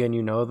Michigan.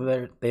 You know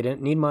that they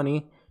didn't need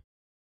money,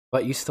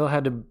 but you still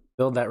had to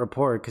build that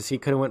rapport because he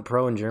could have went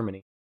pro in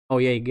Germany. Oh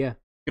yeah.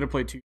 Could have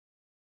played 2.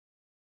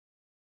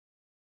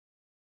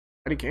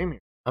 But he came here.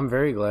 I'm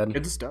very glad.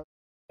 Good stuff.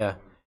 Yeah,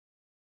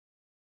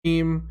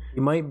 Team. he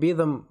might be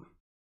the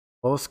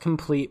most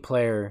complete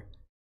player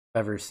I've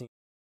ever seen.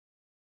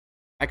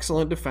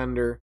 Excellent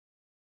defender.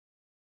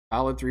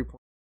 Solid 3-point.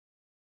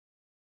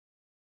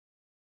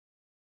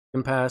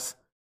 Can pass.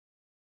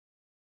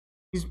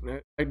 He's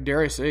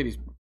dare I say it, he's a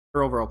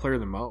better overall player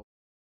than Mo.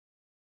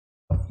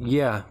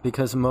 Yeah,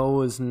 because Mo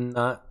was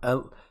not.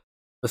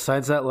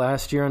 Besides that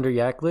last year under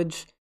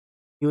Yaklich,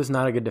 he was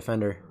not a good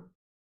defender.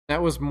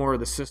 That was more of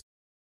the system.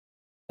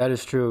 That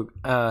is true.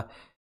 Ant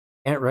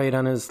Wright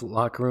on his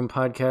Locker Room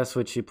podcast,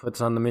 which he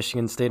puts on the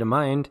Michigan State of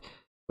Mind,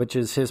 which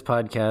is his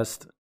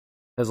podcast.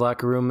 His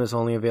Locker Room is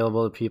only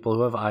available to people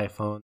who have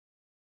iPhone.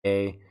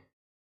 Get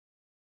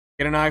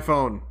an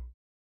iPhone.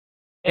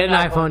 Get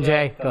an iPhone,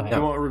 Jay. Go ahead.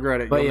 You won't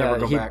regret it. But You'll yeah,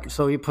 never go back.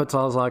 so he puts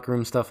all his Locker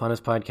Room stuff on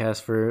his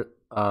podcast for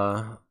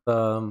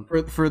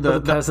For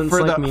the peasants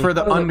like me. for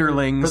the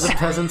underlings. For the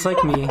peasants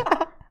like me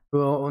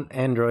who own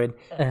Android.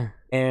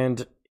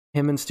 And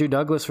him and Stu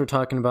Douglas were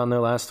talking about in their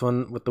last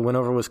one with the win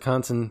over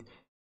Wisconsin.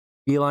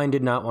 Beeline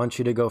did not want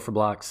you to go for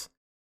blocks.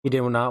 He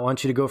did not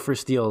want you to go for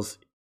steals.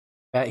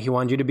 He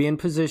wanted you to be in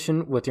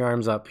position with your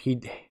arms up.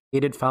 He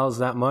hated fouls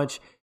that much.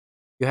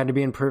 You had to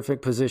be in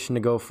perfect position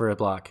to go for a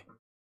block.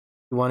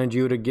 He wanted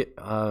you to get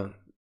out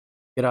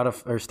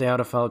of or stay out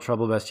of foul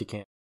trouble best you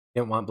can. He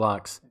didn't want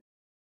blocks.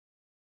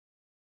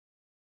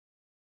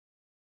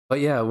 But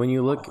yeah, when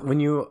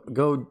you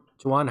go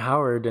Juwan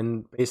Howard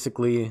and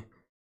basically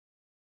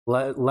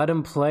let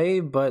him play,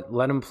 but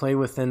let him play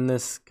within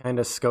this kind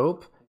of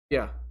scope.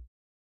 Yeah.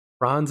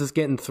 Franz is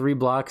getting 3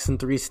 blocks and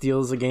 3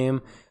 steals a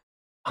game.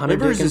 Hunter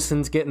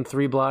Dickinson's getting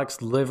 3 blocks.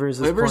 Livers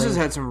has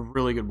had some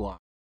really good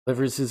blocks.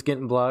 Livers is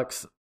getting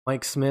blocks.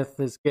 Mike Smith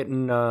is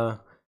getting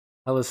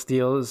hella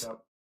steals. Yep.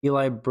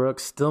 Eli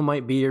Brooks still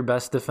might be your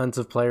best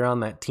defensive player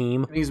on that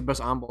team. And he's the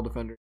best on-ball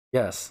defender.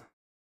 Yes.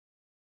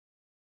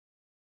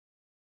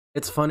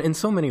 It's fun in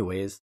so many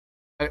ways.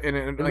 And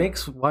It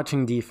makes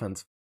watching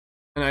defense.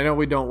 And I know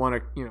we don't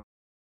want to,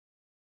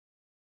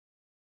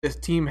 this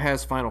team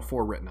has Final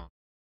Four written on.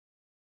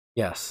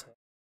 Yes.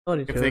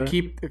 If they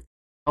keep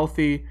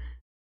healthy,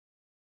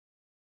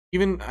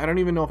 I don't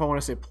even know if I want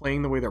to say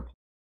playing the way they're playing.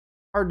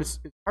 It's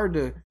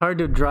hard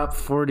to drop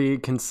 40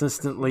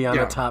 consistently on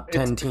a top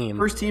 10 it's team.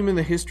 First team in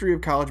the history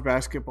of college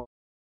basketball,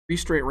 3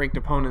 straight ranked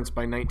opponents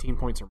by 19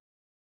 points or more.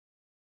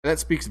 That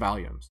speaks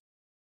volumes.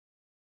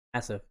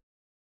 Massive.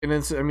 And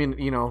it's, if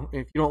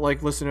you don't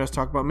like listening to us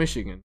talk about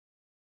Michigan,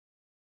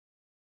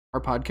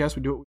 our podcast,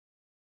 we do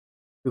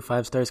it. 2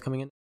 5-stars coming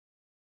in.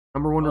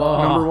 Number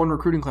one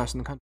recruiting class in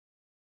the country.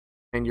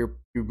 And you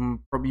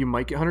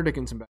might get Hunter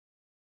Dickinson back.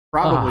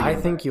 Probably. I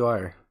think you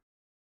are.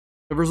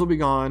 Rivers will be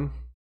gone.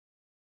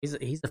 He's the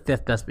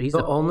 5th best. He's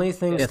the only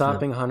thing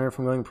stopping Hunter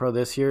from going pro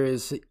this year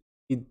is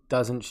he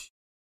doesn't shoot.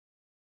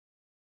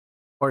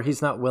 Or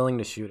he's not willing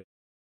to shoot it.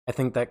 I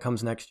think that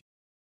comes next year.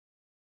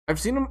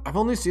 I've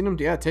only seen him,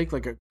 take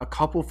like a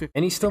couple 15,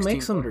 and he still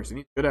makes them. And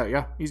he's good at it.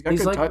 Yeah, he's got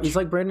good touch. He's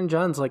like Brandon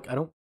Johns. Like,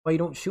 why you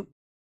don't shoot?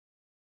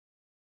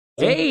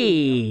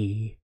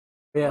 Hey,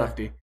 yeah,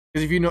 lefty.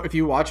 Because if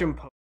you watch him,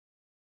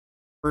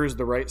 prefers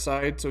the right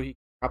side, so he can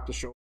drop the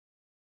shoulder.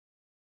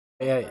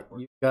 Yeah,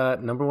 you've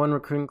got number 1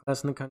 recruiting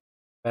class in the country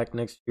back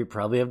next year. You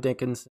probably have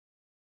Dickinson,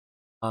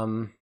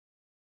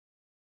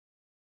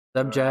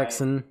 Zeb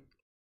Jackson.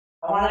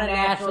 I want a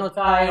national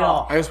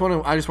title. I just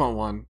want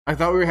one. I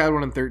thought we had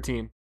one in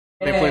 13.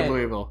 They played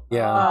Louisville.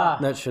 Yeah,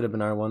 that should have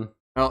been our one.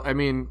 Well,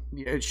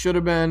 it should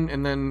have been,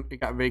 and then it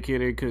got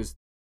vacated because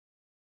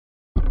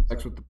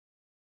sex with the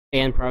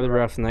and probably the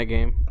refs in that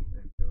game.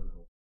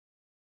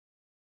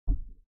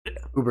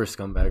 Uber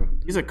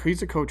scumbag. He's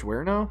a coach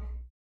where now?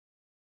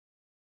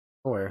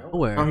 Where?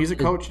 Oh, he's a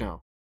coach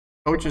now.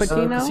 Coach is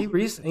he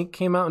recently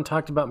came out and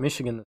talked about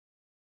Michigan.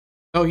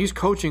 Oh, he's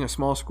coaching a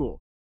small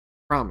school.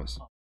 Promise.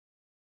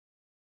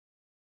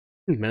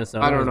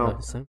 Minnesota. I don't know.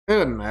 It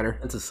doesn't matter.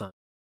 It's his son.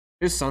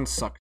 His son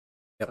sucks.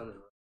 Yep.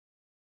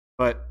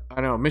 But I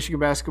don't know.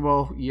 Michigan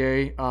basketball,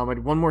 yay. I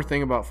had one more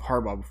thing about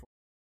Harbaugh before.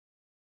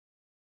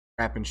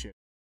 Crap and shit.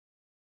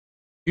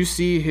 You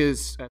see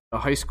at the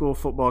high school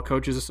football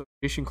coaches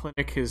association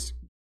clinic, his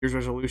year's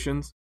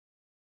resolutions.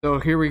 So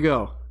here we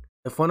go.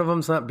 If one of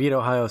them's not beat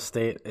Ohio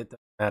State, it doesn't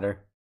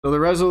matter. So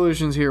the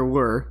resolutions here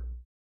were: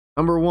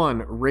 number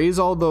 1, raise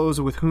all those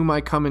with whom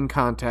I come in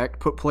contact,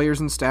 put players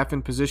and staff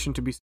in position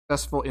to be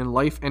successful in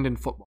life and in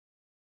football.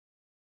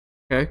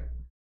 Okay?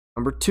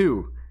 Number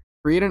 2,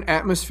 create an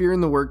atmosphere in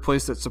the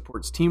workplace that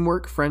supports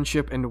teamwork,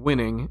 friendship, and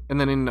winning.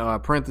 And then in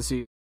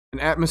parentheses, an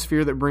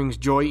atmosphere that brings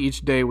joy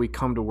each day we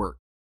come to work.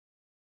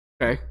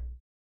 Okay?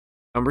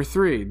 Number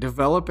 3,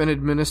 develop and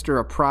administer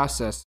a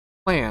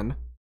plan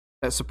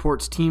that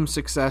supports team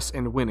success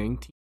and winning.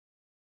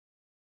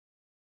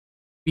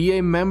 Be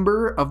a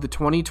member of the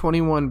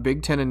 2021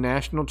 Big Ten and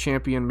national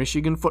champion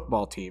Michigan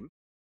football team.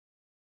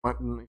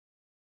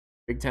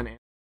 Big Ten.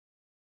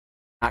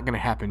 Not going to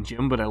happen,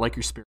 Jim, but I like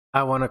your spirit.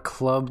 I want to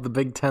club the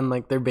Big Ten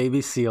like they're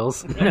baby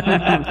seals.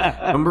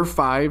 Number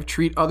 5,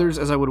 treat others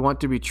as I would want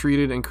to be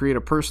treated and create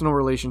a personal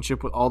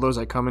relationship with all those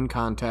I come in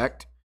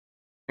contact.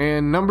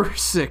 And number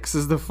 6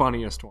 is the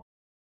funniest one.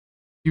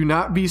 Do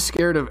not be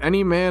scared of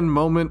any man,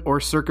 moment, or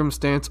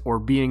circumstance or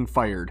being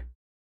fired.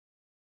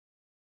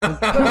 It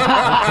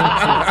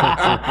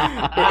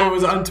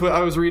was on Twitter.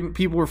 I was reading.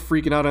 People were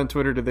freaking out on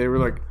Twitter today. They were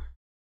like,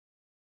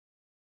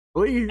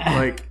 "Really?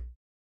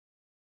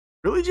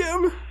 Really,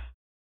 Jim?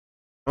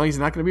 Well, he's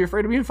not going to be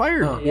afraid of being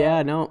fired." Oh.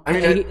 Yeah, no. I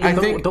mean, I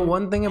think the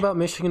one thing about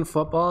Michigan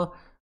football,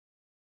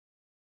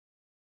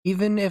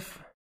 even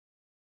if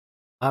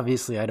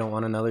obviously I don't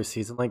want another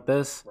season like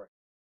this,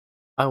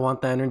 I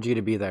want the energy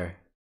to be there.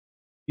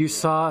 You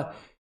saw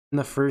in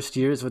the first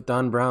years with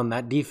Don Brown,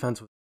 that defense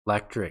was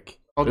electric.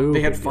 Oh,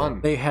 they had fun.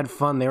 They had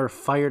fun. They were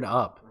fired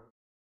up.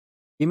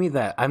 Give me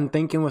that. I'm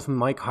thinking with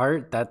Mike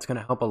Hart, that's going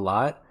to help a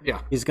lot. Yeah.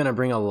 He's going to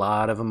bring a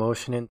lot of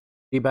emotion and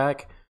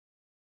feedback.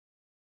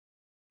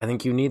 I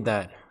think you need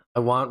that. I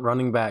want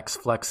running backs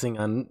flexing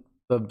on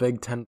the Big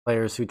Ten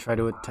players who try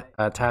to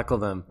tackle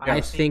them.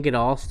 I think it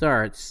all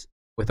starts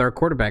with our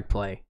quarterback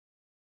play.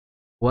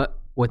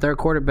 With our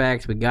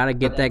quarterbacks, we got to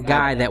get that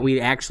guy that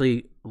we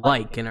actually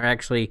like and are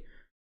actually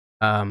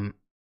that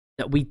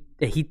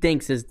he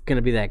thinks is going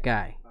to be that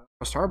guy.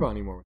 Trust Harbaugh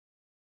anymore.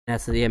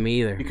 That's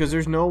me either. Because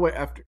there's no way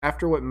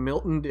after what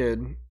Milton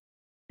did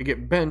to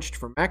get benched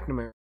for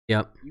McNamara.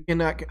 Yep. You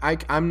cannot.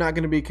 I'm not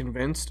going to be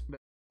convinced that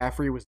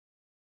McCaffrey was.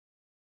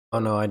 Oh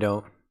no, I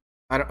don't.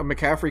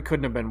 McCaffrey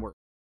couldn't have been worse.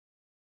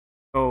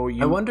 So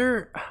I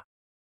wonder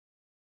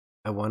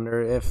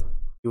if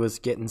he was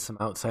getting some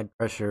outside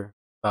pressure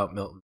about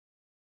Milton.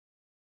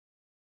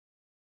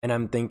 And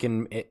I'm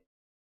thinking,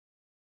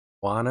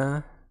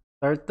 wanna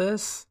start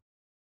this?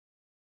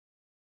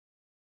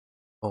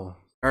 Oh,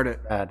 start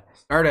it. Bad.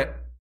 Start it.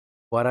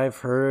 What I've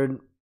heard,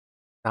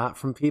 not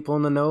from people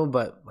in the know,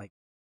 but like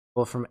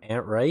people from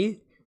Ant Wright,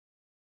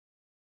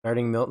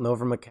 starting Milton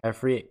over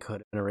McCaffrey, it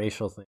could have been a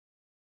racial thing.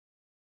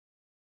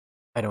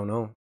 I don't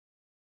know.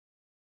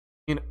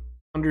 I mean,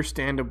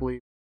 understandably,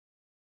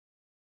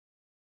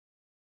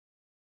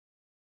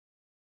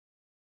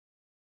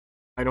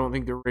 I don't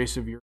think the race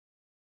of your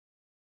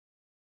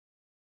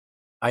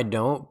I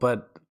don't,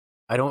 but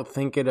I don't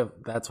think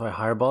that's why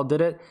Harbaugh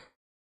did it.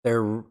 I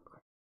don't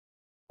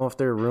know if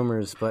they're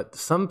rumors, but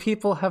some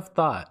people have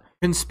thought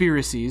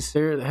conspiracies.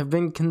 there have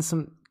been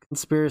some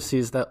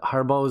conspiracies that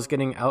Harbaugh was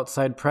getting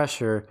outside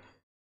pressure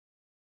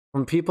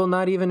from people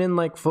not even in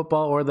like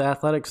football or the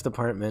athletics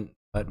department,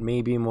 but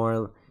maybe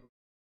more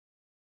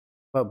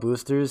about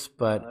boosters,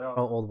 but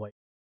old white.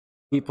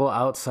 people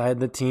outside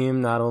the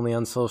team, not only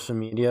on social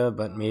media,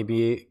 but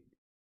maybe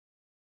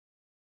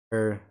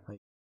like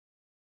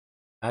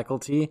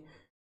faculty.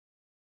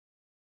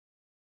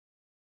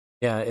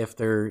 Yeah, if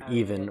they're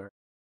even. Or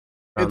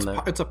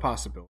It's a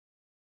possibility.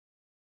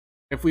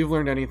 If we've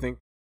learned anything,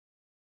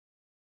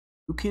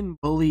 you can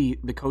bully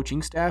the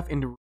coaching staff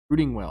into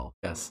recruiting well.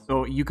 Yes.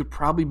 So you could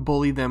probably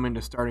bully them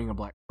into starting a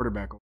black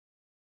quarterback. I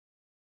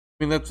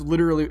mean, that's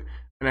literally,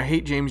 and I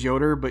hate James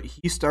Yoder, but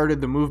he started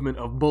the movement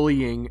of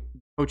bullying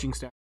coaching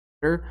staff.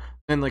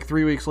 Then, like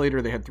 3 weeks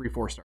later, they had 3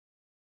 4-stars.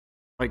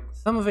 Like,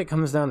 some of it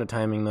comes down to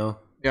timing, though.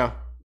 yeah.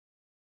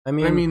 I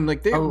mean,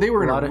 like they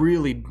were in a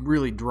really,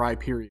 really dry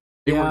period.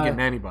 They weren't getting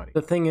anybody.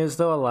 The thing is,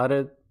 though, a lot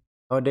of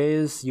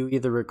nowadays you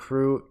either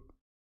recruit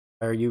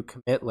or you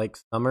commit like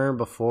summer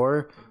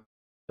before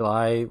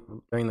July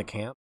during the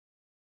camp,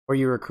 or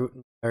you recruit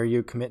or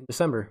you commit in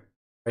December,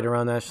 right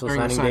around National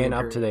During the Signing Day and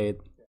signing up to date.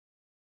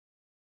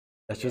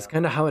 That's just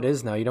kind of how it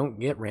is now. You don't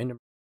get random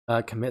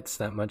commits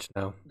that much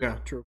now. Yeah,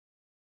 true.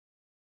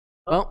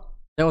 Well,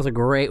 that was a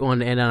great one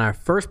to end on our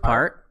first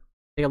part.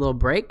 Take a little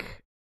break.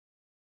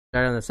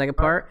 Start on the second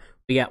part.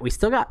 We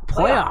still got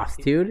playoffs,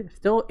 dude.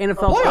 Still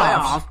NFL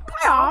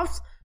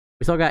playoffs.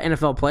 We still got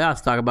NFL playoffs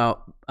to talk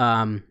about.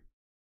 I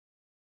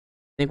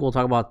think we'll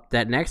talk about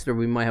that next, or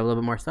we might have a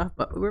little bit more stuff.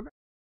 But we're back.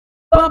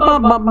 All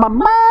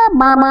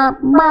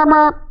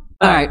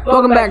right,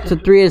 welcome back to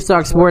 3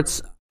 Talk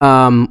Sports.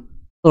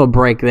 Little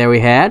break there we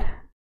had.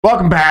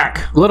 Welcome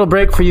back. Little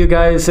break for you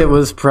guys. It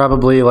was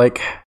probably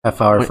like half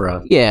hour for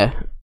us. Yeah,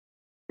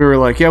 We were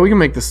like, yeah, we can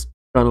make this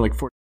done in like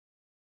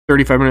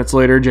 35 minutes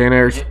later. Jay and I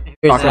are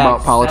talking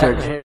about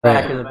politics.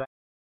 Right.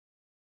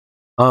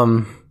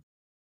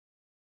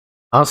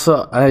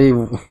 Also, I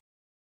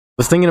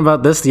was thinking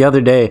about this the other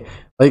day.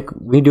 Like,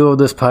 we do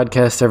this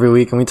podcast every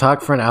week, and we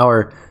talk for an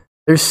hour.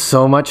 There's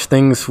so much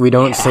things we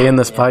don't say in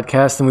this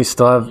podcast, and we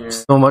still have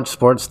so much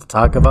sports to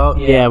talk about.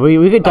 Yeah,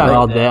 we could talk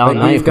all day, all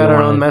night. We've got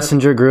our own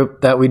messenger group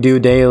that we do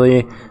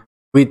daily.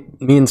 Me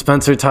and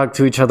Spencer talk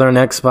to each other on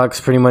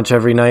Xbox pretty much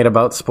every night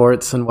about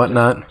sports and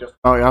whatnot.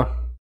 Oh, yeah.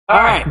 All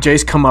right.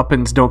 Jay's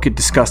comeuppance don't get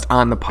discussed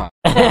on the pod.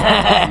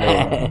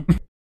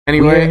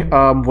 Anyway,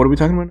 what are we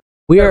talking about?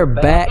 We are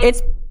back.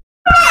 It's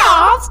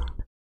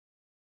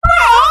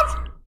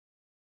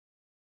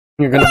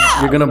You're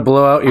gonna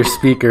blow out your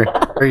speaker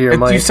or your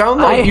mic. You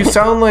sound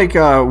like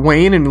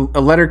Wayne and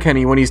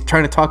Letterkenny when he's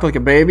trying to talk like a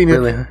baby.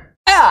 Really?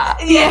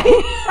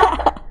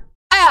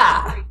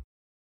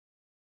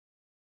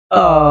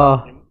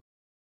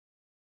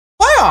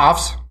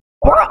 Playoffs?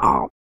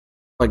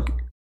 Like,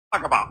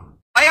 Talk about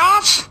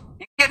playoffs?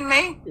 You kidding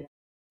me?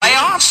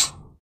 Playoffs?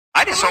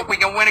 I just hope we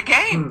can win a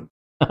game.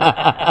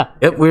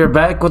 Yep, we're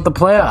back with the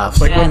playoffs.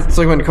 it's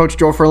like when Coach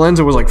Joe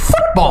Ferlenza was like,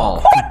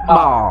 football.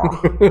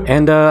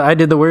 And I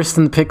did the worst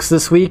in the picks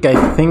this week.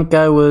 I think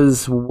I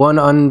was one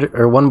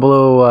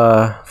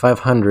below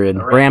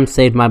 500. Rams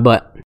saved my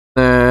butt.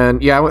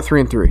 And yeah, I went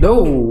 3-3.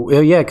 No,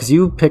 yeah, because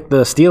you picked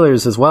the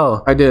Steelers as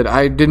well. I did.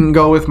 I didn't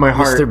go with my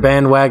heart. Mr.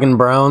 Bandwagon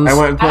Browns. I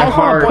went with my I just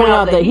want heart. to point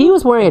out that he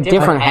was wearing a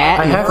different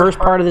hat in the first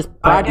part of this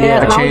podcast.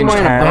 yeah, and I I was changed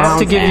wearing a hats. I have Browns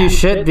to give you hat.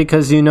 shit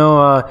because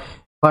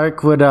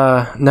Clark would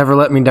never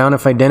let me down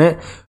if I didn't.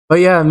 But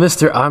yeah,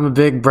 I'm a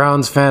big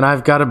Browns fan.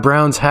 I've got a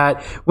Browns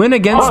hat. Win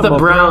against the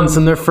Browns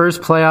in their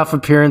first playoff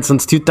appearance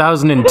since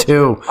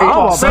 2002.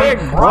 I'm a big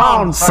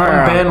Browns Some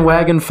fan.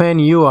 bandwagon fan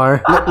you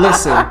are.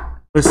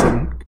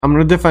 Listen. I'm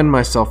going to defend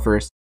myself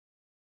first.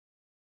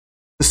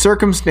 The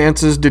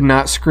circumstances did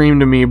not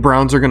scream to me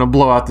Browns are going to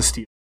blow out the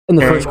Steelers. In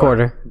the Okay. first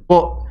quarter.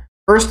 Well,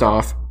 first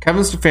off,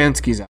 Kevin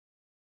Stefanski's out.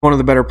 One of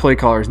the better play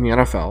callers in the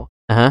NFL.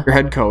 Uh-huh. Your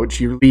head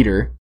coach, your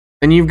leader.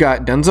 Then you've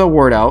got Denzel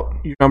Ward out,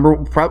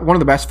 one of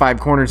the best 5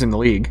 corners in the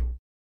league.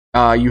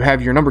 You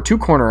have your number 2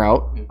 corner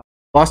out.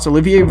 Lost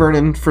Olivier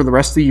Vernon for the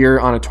rest of the year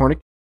on a torn. If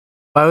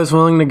I was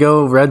willing to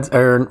go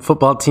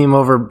football team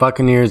over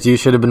Buccaneers, you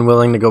should have been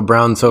willing to go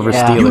Browns over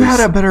Yeah. Steelers. You had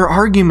a better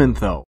argument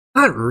though.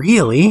 Not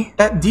really.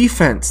 That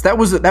defense, that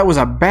was a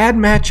bad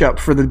matchup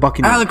for the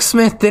Buccaneers. Alex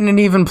Smith didn't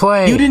even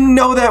play. You didn't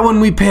know that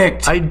when we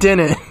picked. I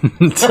didn't.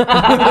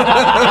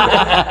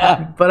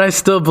 But I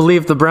still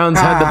believe the Browns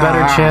had the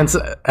better chance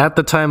at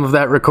the time of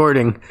that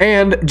recording.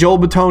 And Joel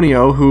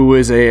Bitonio, who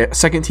is a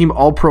second-team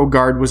All-Pro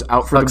guard, was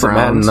out for Sucks the at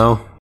Madden,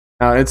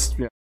 Browns.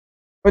 though.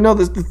 But no,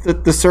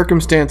 the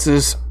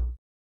circumstances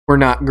were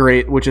not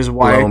great, which is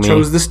why Blow I me.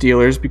 chose the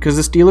Steelers because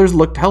the Steelers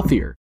looked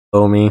healthier.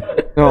 Oh me.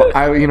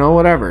 No,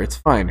 whatever. It's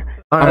fine.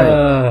 All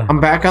right. I'm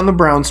back on the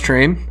Browns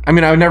train. I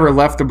mean, I never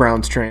left the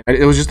Browns train.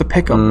 It was just a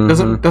pickup.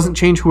 It doesn't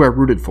change who I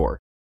rooted for.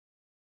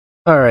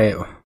 All right.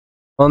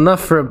 Well,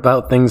 enough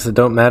about things that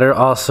don't matter.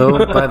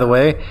 Also, by the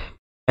way,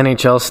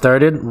 NHL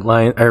started.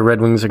 Our Red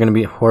Wings are going to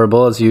be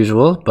horrible as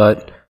usual,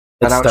 but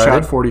it Got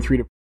outshot started.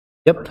 43-.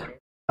 Yep.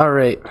 All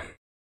right.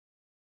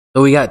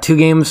 So we got 2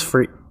 games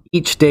for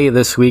each day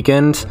this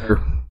weekend.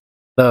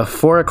 The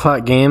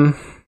 4:00 game.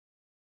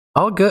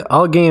 All good.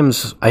 All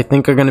games I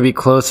think are going to be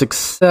close,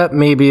 except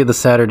maybe the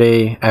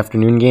Saturday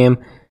afternoon game.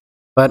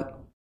 But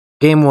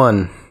game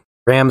 1,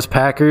 Rams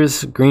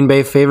Packers. Green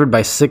Bay favored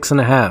by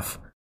 6.5.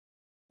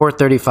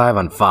 4:35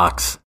 on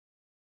Fox.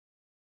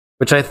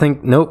 Which I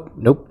think,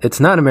 nope, it's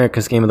not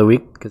America's game of the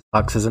week because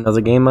Fox has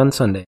another game on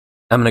Sunday.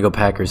 I'm going to go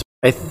Packers.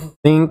 I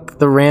think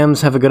the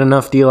Rams have a good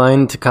enough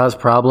D-line to cause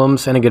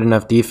problems and a good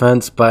enough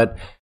defense, but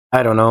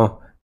I don't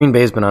know. Green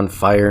Bay's been on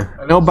fire.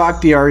 I know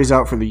Bakhtiari's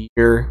out for the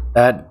year.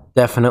 That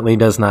definitely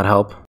does not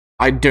help.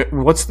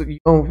 What's the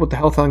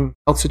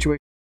health situation?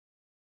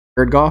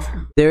 Jared Goff?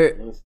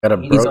 He's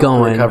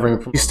going. Recovering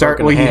from He's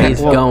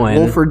going.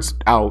 Wolford's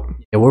out.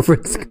 Yeah,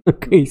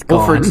 he's gone.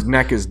 Wolford's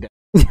neck is dead.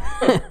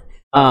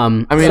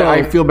 I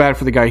I feel bad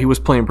for the guy. He was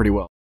playing pretty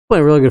well.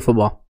 Playing really good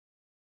football.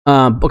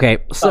 Okay,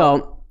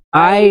 so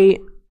I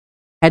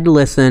had to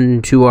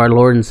listen to our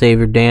Lord and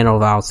Savior Dan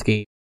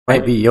Olowski.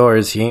 Might be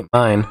yours, he ain't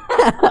mine.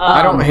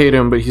 I don't hate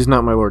him, but he's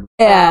not my Lord.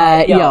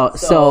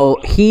 So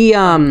he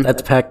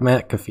That's Pat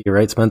McAfee,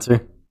 right,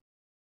 Spencer?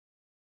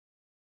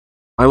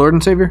 My Lord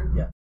and Savior?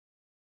 Yeah.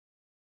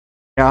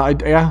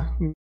 Yeah.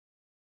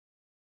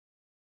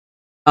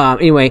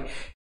 Anyway,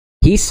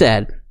 he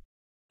said,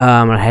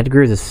 I had to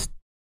agree with this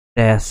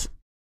ass.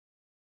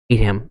 Hate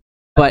him.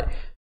 But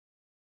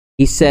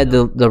he said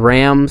the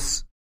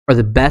Rams are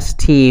the best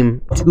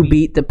team to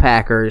beat the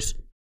Packers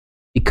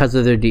because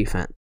of their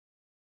defense.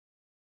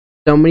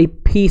 So many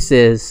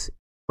pieces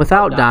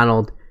without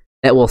Donald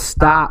that will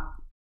stop.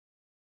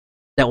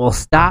 You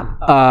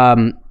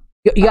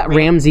got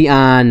Ramsey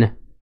on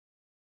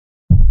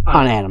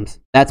Adams.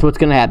 That's what's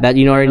going to happen.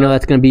 You already know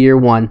that's going to be your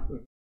one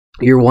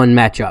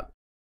matchup.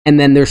 And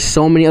then there's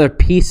so many other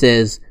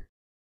pieces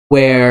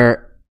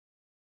where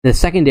the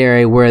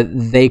secondary where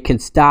they can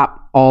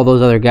stop all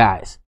those other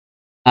guys.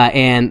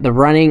 And the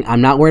running,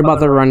 I'm not worried about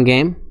the run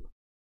game.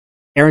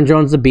 Aaron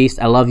Jones is a beast.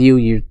 I love you.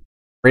 You're the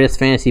greatest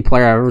fantasy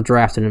player I've ever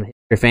drafted in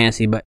your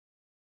fantasy. But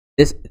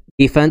this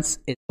defense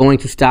is going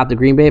to stop the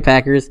Green Bay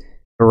Packers.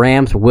 The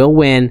Rams will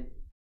win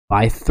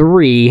by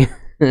 3.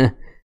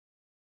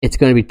 It's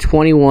going to be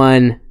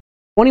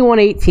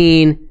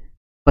 21-18,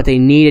 but they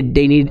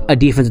need a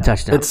defensive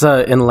touchdown. It's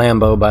in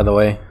Lambeau, by the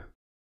way.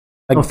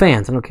 No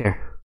fans, I don't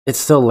care. It's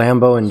still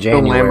Lambeau in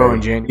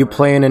January. You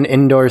play in an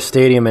indoor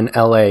stadium in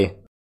L.A.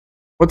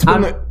 What's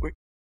been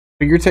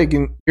you're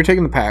taking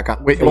the pack?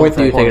 Wait, Both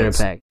of you taking a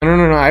pack.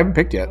 No, I haven't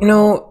picked yet.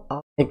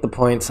 I'll take the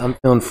points. I'm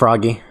feeling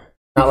froggy.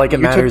 Not like it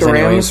matters took the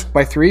anyways. Rams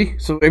by 3?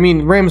 So,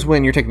 Rams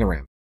win, you're taking the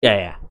Rams.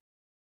 Yeah.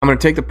 I'm going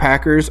to take the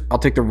Packers. I'll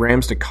take the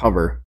Rams to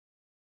cover.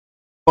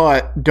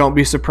 But don't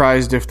be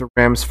surprised if the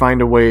Rams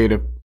find a way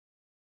to...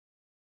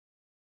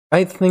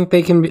 I think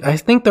they can. I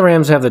think the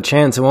Rams have the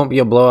chance. It won't be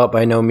a blowout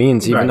by no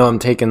means, even though I'm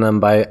taking them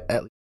by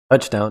at least a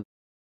touchdown.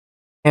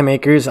 Cam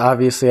Akers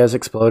obviously has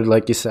exploded,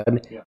 like you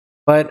said. Yeah.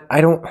 But I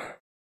don't...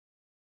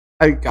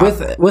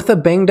 With a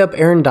banged-up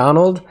Aaron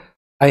Donald,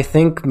 I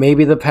think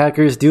maybe the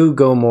Packers do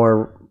go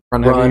more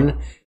run,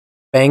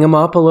 bang him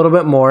up a little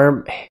bit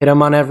more, hit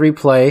him on every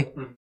play,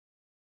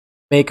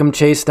 make him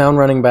chase down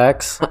running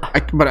backs. I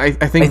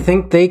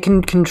think they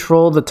can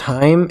control the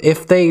time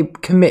if they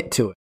commit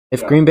to it.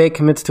 If Green Bay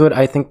commits to it,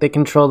 I think they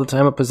control the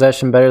time of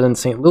possession better than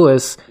St.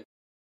 Louis.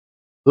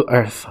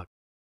 The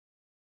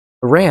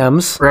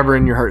Rams. Forever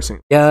in your heart, St.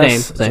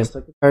 Yes, same. Just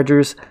like the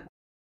Chargers,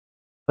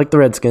 like the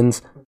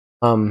Redskins.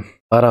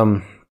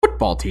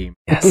 Football team.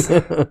 Yes.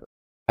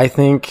 I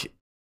think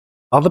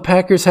all the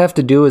Packers have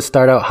to do is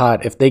start out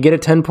hot. If they get a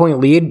 10-point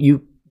lead,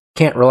 you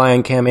can't rely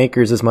on Cam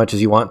Akers as much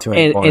as you want to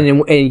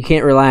anymore. And you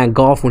can't rely on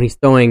Goff when he's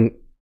throwing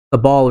the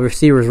ball. The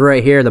receiver's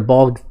right here. The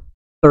ball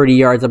 30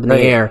 yards up in the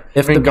air.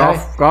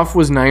 Goff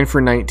was 9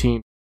 for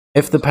 19.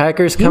 If the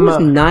Packers he was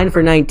 9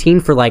 for 19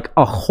 for like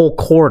a whole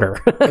quarter.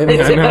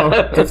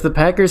 If the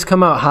Packers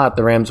come out hot,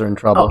 the Rams are in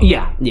trouble. Oh,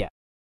 yeah.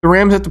 The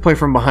Rams have to play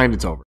from behind.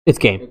 It's over. It's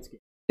game.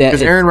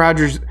 Because Aaron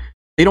Rodgers,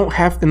 they don't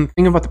have. And the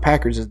thing about the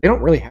Packers is they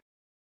don't really have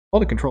all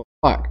the control of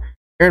the clock.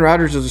 Aaron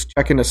Rodgers is just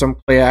checking to some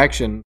play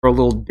action for a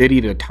little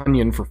ditty to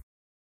Tunyon for.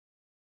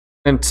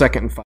 Then 2nd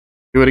and 5.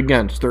 Do it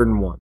again. It's 3rd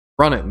and 1.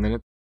 Run it, and then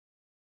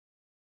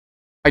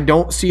I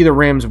don't see the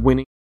Rams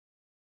winning,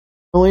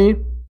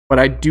 but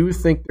I do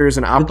think there's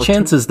an opportunity. The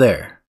chance is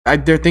there. I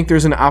think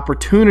there's an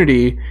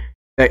opportunity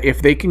that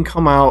if they can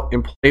come out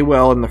and play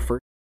well in the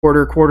first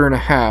quarter and a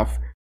half,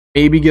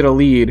 maybe get a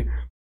lead.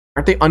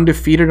 Aren't they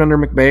undefeated under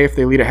McVay if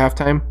they lead at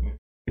halftime?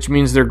 Which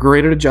means they're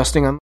great at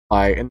adjusting on the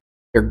fly and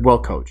they're well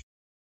coached.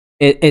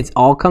 It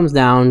all comes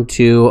down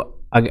to,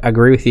 I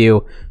agree with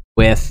you,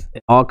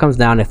 it all comes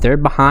down, if they're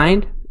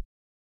behind,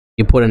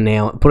 You put a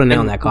nail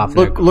in that coffin.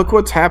 Look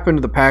what's happened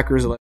to the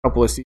Packers the last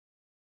couple of seasons.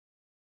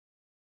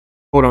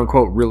 "Quote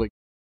unquote," really.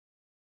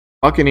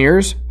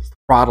 Buccaneers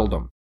throttled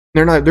them.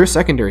 Their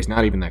secondary's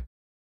not even that good.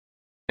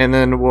 And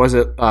then was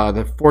it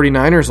the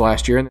 49ers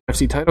last year in the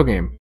NFC title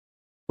game?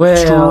 Well,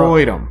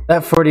 Destroyed them.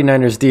 That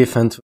 49ers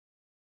defense,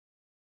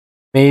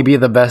 maybe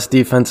the best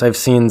defense I've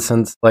seen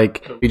since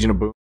Legion of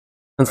Boom.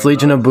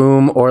 Legion of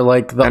Boom, or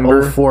the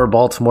Denver. 04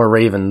 Baltimore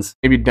Ravens.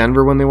 Maybe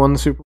Denver when they won the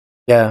Super Bowl.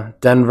 Yeah,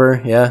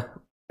 Denver, yeah.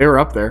 They were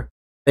up there.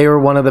 They were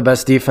one of the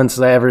best defenses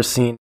I ever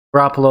seen.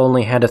 Garoppolo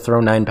only had to throw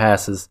 9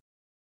 passes.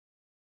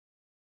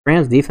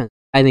 Rams defense,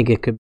 I think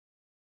it could.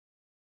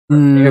 They've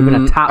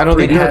been a top. I don't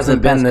think three it defense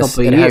hasn't the been past this-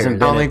 couple it of years. hasn't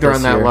I don't been think they're this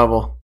on that year.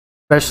 level.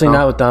 Especially No.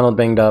 not with Donald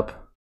banged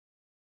up.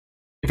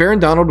 If Aaron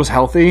Donald was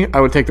healthy, I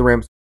would take the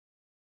Rams.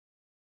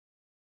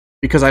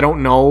 Because I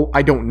don't know.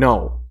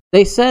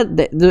 They said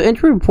that the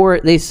injury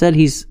report. They said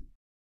he's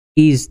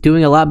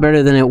doing a lot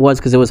better than it was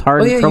because it was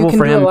hard Oh yeah, trouble you can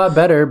for do him. a lot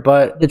better,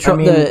 but The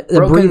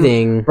broken,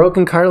 breathing.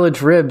 broken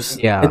cartilage ribs.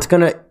 Yeah. It's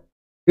gonna.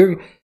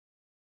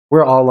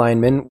 We're all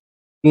linemen.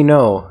 You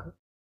know,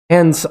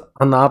 hands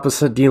on the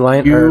opposite D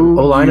line or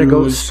O line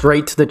go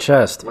straight to the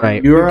chest.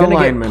 Right. You're You're a gonna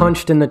lineman. get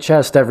punched in the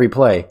chest every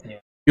play.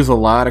 Use a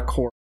lot of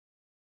core.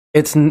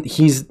 I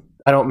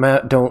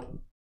don't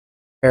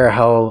care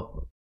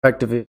how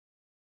effective it's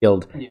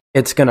field. Yeah.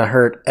 It's gonna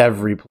hurt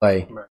every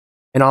play. Right.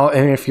 And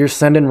if you're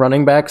sending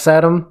running backs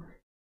at him,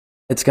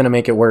 it's gonna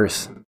make it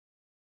worse.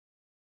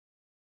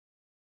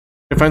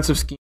 Defensive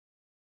scheme,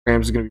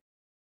 Rams is gonna be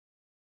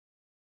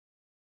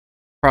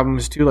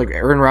problems too.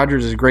 Aaron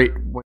Rodgers is great.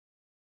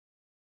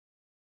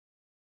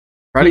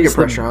 Try to get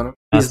pressure on him.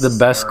 He's the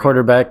best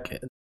quarterback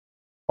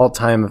all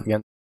time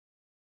against.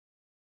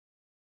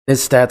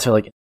 His stats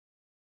are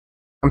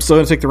I'm still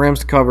going to take the Rams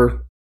to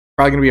cover.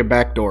 Probably going to be a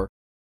backdoor.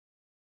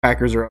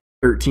 Packers are up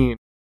 13.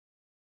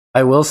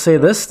 I will say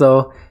this,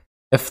 though.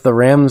 If the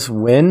Rams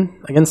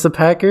win against the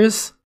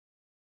Packers,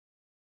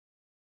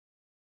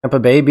 Tampa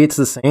Bay beats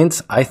the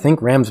Saints, I think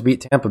Rams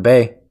beat Tampa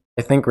Bay.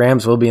 I think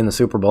Rams will be in the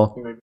Super Bowl.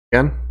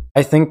 Again?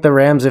 I think the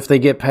Rams, if they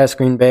get past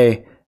Green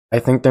Bay, I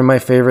think they're my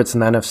favorites in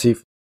the NFC.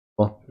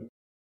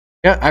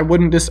 Yeah, I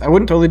wouldn't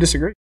totally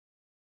disagree.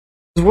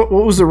 What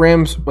was the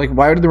Rams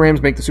why did the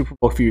Rams make the Super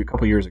Bowl a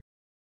couple years ago?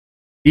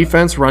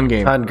 Defense, run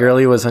game. Todd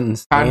Gurley was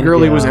insane. Todd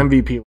Gurley was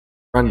MVP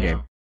run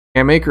game.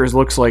 Cam Akers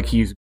looks like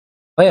he's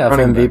playoff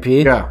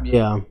MVP.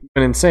 Yeah,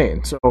 been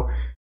insane. So,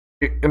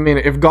 I mean,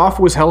 if Goff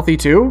was healthy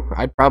too,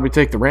 I'd probably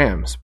take the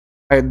Rams.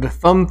 The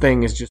thumb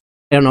thing is just.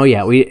 I don't know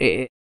yet.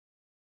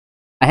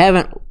 I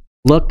haven't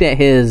looked at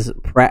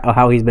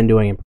how he's been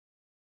doing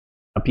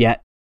up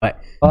yet, but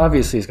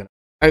obviously he's gonna.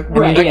 I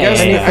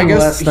guess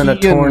less than a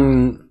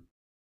torn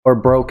or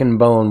broken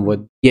bone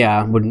would.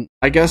 Yeah, wouldn't.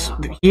 I guess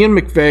he and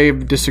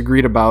McVay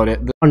disagreed about it.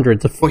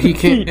 Hundreds of. Well, he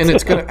can't, and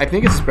it's gonna. I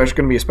think it's going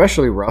to be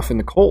especially rough in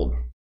the cold.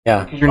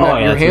 Yeah, your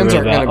hands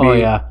aren't going to be. Oh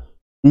yeah.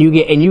 And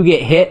you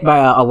get hit by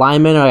a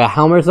lineman or a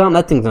helmet or something.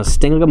 That thing's gonna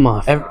sting like a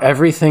muff.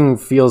 Everything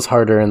feels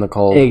harder in the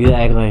cold.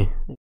 Exactly.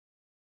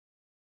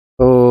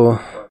 So,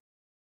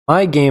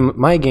 my game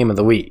of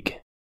the week.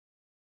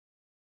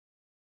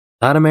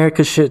 Not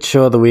America's shit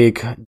show of the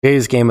week.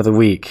 Jay's game of the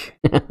week,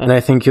 and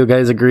I think you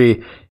guys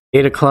agree.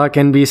 8:00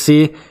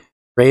 NBC.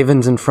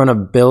 Ravens in front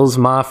of Bills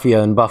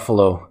Mafia in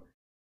Buffalo.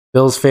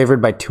 Bills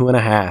favored by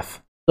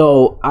 2.5.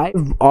 So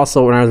I've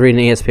also, when I was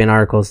reading ESPN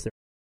articles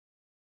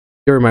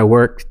during my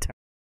work,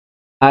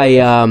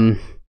 there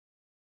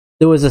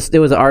was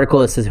an article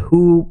that says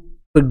who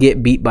could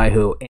get beat by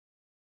who.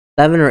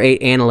 7 or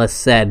 8 analysts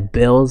said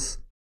Bills.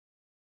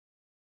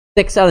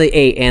 6 out of the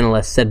 8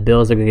 analysts said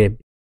Bills are going to get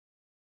beat.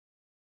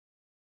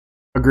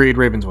 Agreed,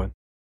 Ravens win.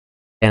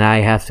 And I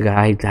have to go.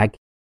 I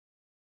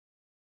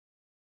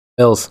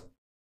Bills.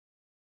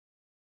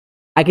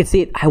 I can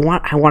see it. I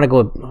want to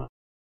go.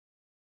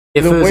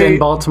 If it was in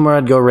Baltimore,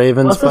 I'd go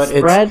Ravens. But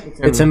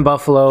it's in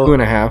Buffalo.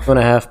 2.5.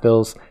 2.5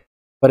 Bills.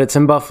 But it's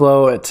in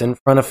Buffalo. It's in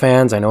front of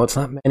fans. I know it's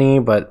not many,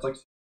 but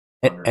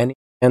any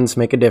fans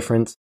make a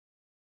difference.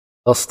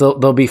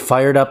 They'll be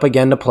fired up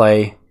again to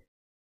play.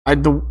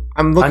 I'm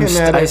looking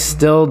at it. I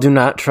still do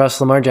not trust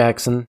Lamar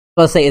Jackson.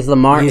 Let's say He's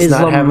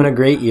not having a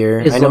great year.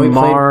 I know he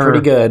played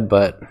pretty good,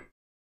 but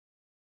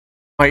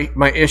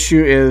my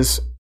issue is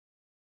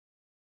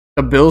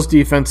the Bills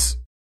defense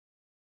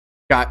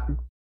got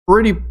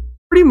pretty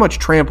much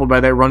trampled by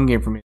that run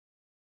game for me.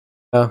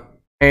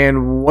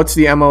 And what's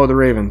the MO of the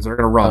Ravens? They're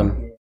going to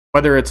run.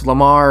 Whether it's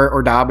Lamar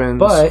or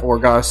Dobbins or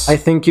Gus. I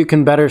think you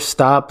can better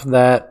stop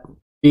that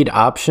read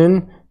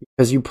option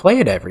because you play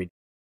it every day.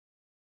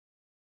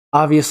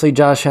 Obviously,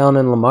 Josh Allen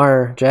and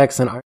Lamar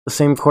Jackson aren't the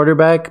same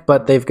quarterback,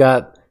 but they've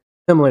got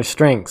similar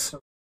strengths. So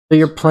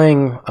you're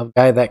playing a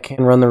guy that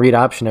can run the read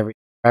option every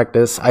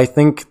practice. I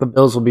think the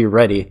Bills will be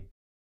ready.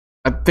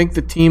 I think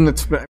the team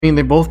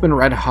they've both been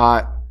red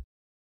hot.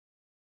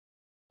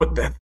 What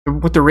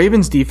the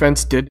Ravens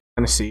defense did in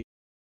Tennessee,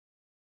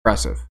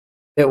 impressive.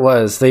 It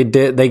was. They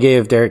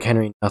gave Derrick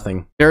Henry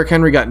nothing. Derrick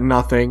Henry got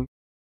nothing.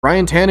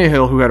 Ryan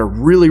Tannehill, who had a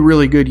really,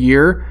 really good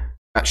year,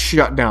 got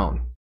shut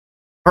down.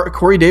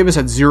 Corey Davis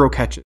had 0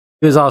 catches.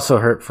 He was also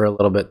hurt for a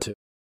little bit too.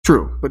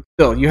 True, but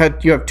still, you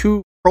have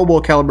 2 Pro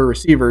Bowl caliber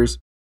receivers.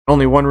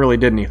 Only one really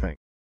did anything.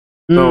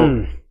 So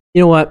you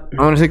know what?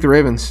 I want to take the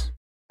Ravens.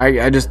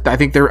 I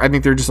think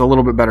they're just a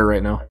little bit better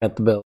right now. At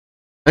the Bills.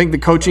 I think the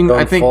coaching. Going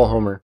I think full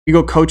homer. you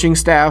go coaching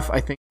staff.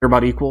 I think they're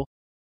about equal.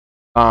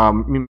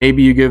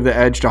 Maybe you give the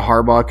edge to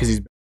Harbaugh because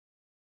he's.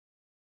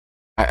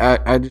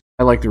 I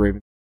like the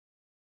Ravens.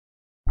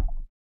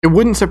 It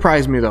wouldn't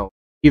surprise me though.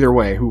 Either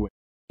way, who wins?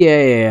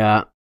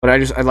 Yeah. But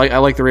I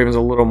like the Ravens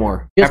a little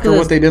more Just after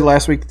what they did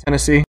last week to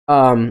Tennessee.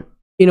 You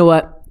know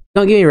what?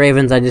 Don't give me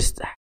Ravens. I think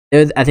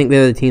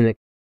they're the team that.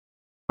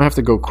 I have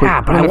to go quick.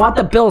 But I want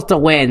the Bills to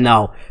win,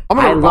 though.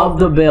 I love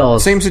the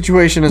Bills. Same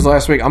situation as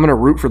last week. I'm gonna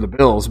root for the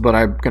Bills, but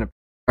I'm gonna.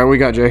 All right, we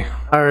got Jay.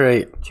 All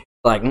right.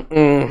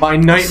 My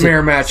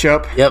nightmare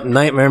matchup. Yep,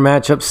 nightmare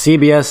matchup.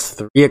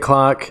 CBS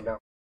 3:00.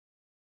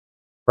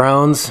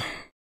 Browns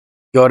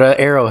go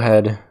to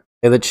Arrowhead.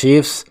 They're the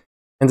Chiefs.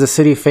 Kansas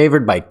City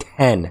favored by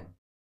 10.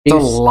 It's a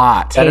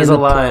lot. That is a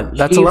lot.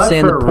 That's a lot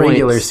for a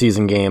regular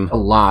season game. A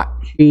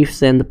lot.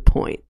 Chiefs and the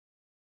point.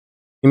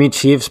 Give me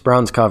Chiefs.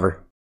 Browns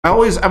cover. I've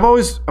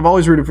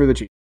always rooted for the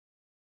Chiefs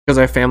because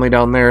I have family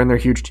down there and they're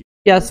huge Chiefs.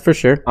 Yes, for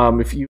sure.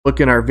 If you look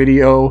in our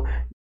video,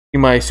 see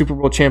my Super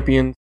Bowl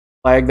champion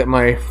flag that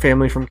my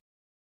family from.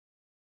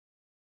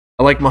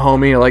 I like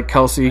Mahomes. I like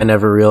Kelsey. I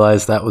never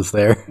realized that was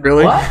there.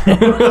 Really? What?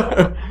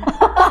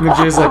 And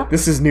Jay's like,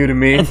 this is new to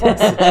me.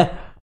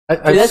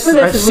 I've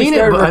seen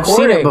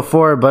it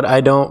before, but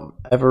I don't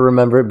ever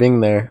remember it being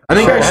there. I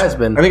think it has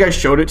been. I think I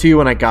showed it to you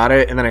when I got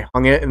it, and then I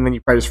hung it, and then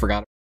you probably just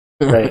forgot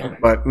it.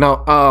 Right. But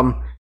no,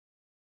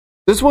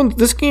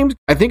 this game,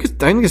 I think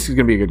this is going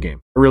to be a good game.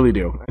 I really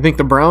do. I think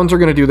the Browns are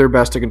going to do their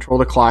best to control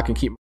the clock and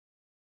keep.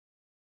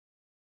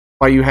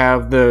 While you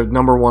have the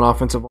number 1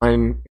 offensive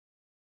line,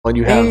 and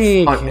you have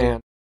Hunt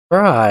and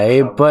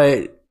try,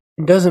 but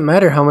it doesn't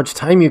matter how much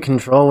time you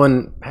control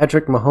when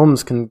Patrick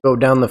Mahomes can go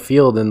down the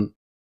field and.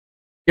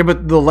 Yeah,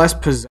 but the less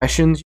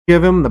possessions you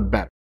give him, the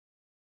better.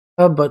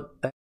 But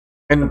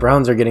the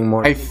Browns are getting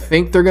more. I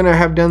think they're going to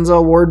have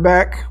Denzel Ward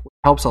back, which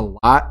helps a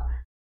lot.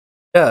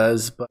 It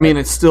does, but I mean,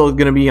 it's still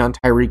going to be on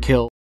Tyreek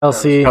Hill.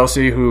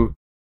 Kelsey, who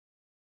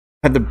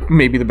had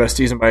maybe the best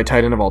season by a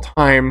tight end of all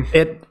time.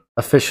 It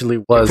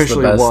officially was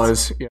the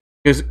best. Yeah.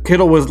 Because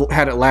Kittle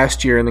had it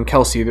last year, and then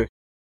Kelsey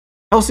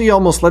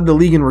almost led the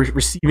league in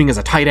receiving as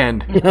a tight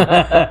end.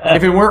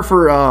 If it weren't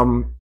for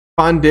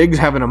Von Diggs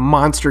having a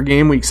monster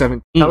game week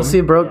 17. Kelsey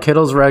broke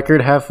Kittle's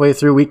record halfway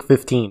through week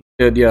 15.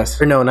 Did,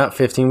 yes. Or no, not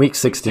 15, week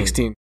 16.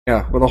 16,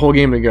 yeah, with a whole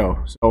game to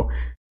go. So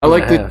I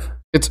like that.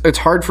 It's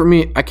hard for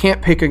me.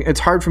 It's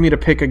hard for me to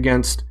pick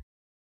against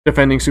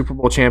defending Super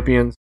Bowl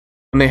champions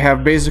when they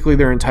have basically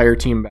their entire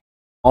team back,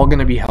 all going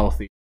to be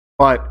healthy.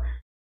 But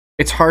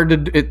it's hard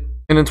to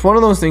and it's one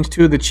of those things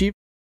too. The Chiefs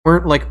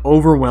weren't like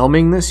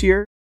overwhelming this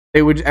year.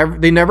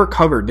 They never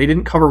covered. They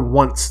didn't cover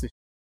once.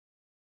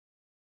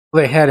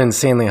 They had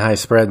insanely high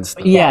spreads.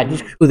 Yeah,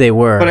 just who they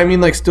were. But I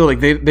mean, like, still, like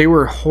they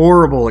were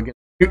horrible against.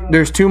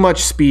 There's too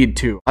much speed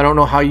too. I don't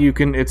know how you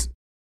can. It's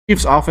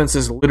Chiefs' offense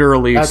is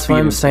literally. That's speed what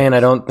I'm saying. I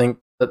don't think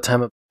the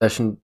time of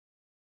possession.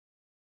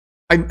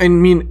 I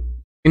mean,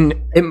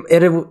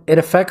 it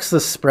affects the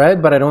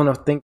spread, but I don't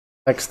think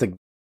it affects the.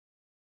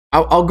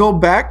 I'll go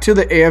back to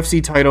the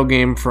AFC title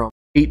game from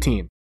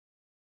 18.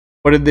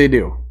 What did they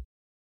do?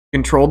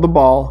 Controlled the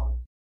ball.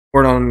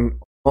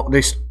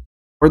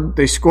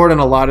 They scored on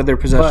a lot of their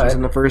possessions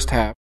in the first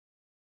half.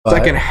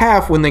 Second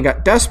half, when they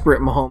got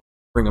desperate, Mahomes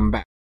bring them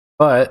back.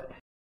 But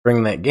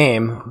during that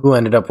game, who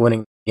ended up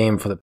winning the game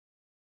for the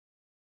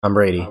Tom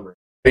Brady?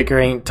 Baker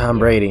ain't Tom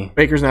Brady.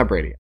 Baker's not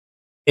Brady.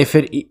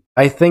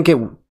 I think it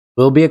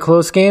will be a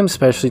close game,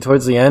 especially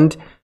towards the end.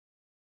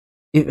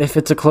 If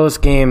it's a close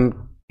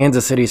game,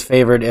 Kansas City's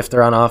favored if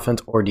they're on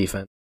offense or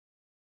defense.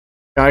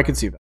 Yeah, I can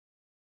see that.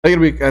 I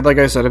think it'll be, like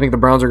I said, I think the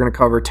Browns are going to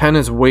cover. 10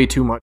 is way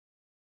too much.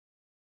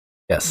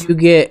 Yes. You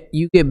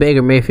get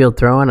Baker Mayfield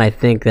throwing, I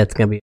think that's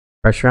going to be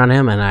pressure on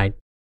him, and I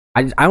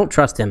don't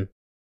trust him.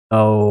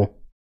 So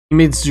he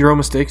made 0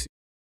 mistakes.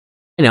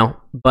 I know,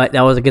 but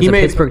that was against a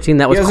Pittsburgh team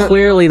that was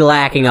clearly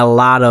lacking a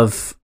lot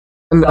of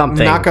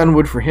something. Knock on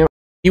wood for him.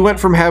 He went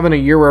from having a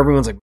year where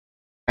everyone's like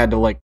had to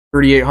like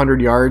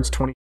 3,800 yards,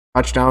 20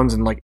 touchdowns,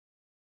 and like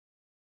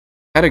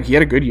he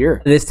had a good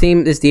year. This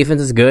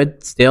defense is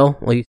good still.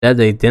 Like you said,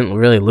 they didn't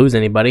really lose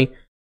anybody,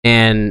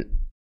 and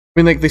I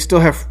mean, like they still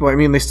have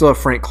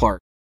Frank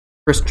Clark,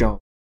 Chris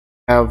Jones,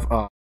 have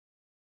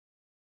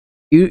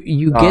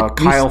you get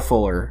Kyle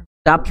Fuller.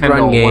 Stop the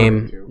run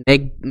game.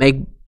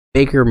 Make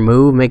Baker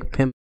move. Make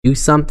him do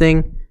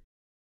something.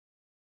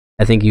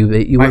 I think you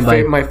win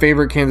by my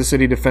favorite Kansas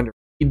City defender,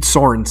 Reed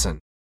Sorensen.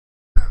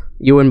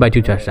 You win by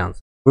 2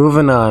 touchdowns.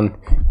 Moving on.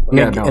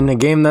 In a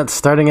game that's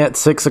starting at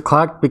 6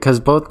 o'clock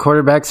because both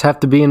quarterbacks have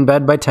to be in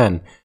bed by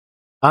 10.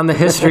 On the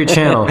History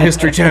Channel.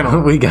 History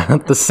Channel. We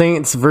got the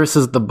Saints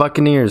versus the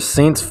Buccaneers.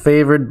 Saints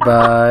favored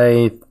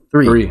by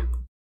 3.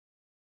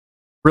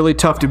 Really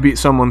tough to beat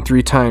someone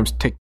 3 times.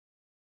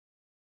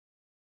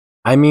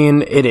 I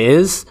mean, it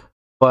is,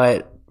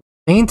 but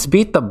Saints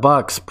beat the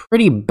Bucs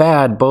pretty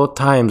bad both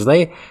times.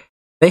 They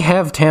They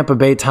have Tampa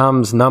Bay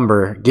Tom's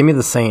number. Give me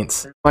the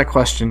Saints. My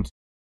question: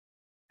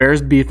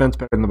 Bears defense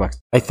better than the Bucs?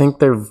 I think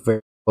they're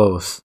very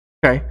close.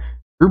 Okay,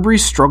 Drew Brees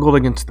struggled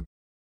against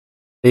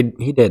the,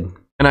 He did.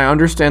 and I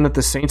understand that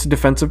the Saints'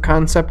 defensive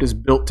concept is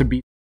built to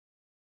beat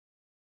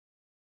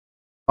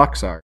the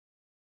Bucs are.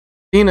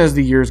 Seen as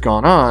the years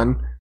gone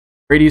on,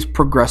 Brady's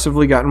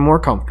progressively gotten more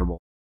comfortable.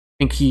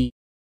 I think he's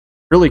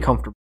really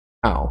comfortable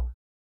now.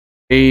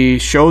 They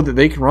showed that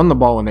they can run the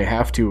ball when they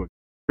have to.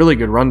 Really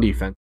good run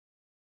defense.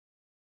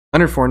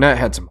 Leonard Fournette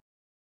had some.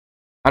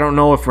 I don't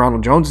know if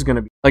Ronald Jones is going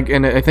to be like,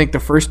 and I think the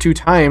first 2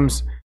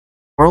 times,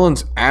 New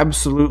Orleans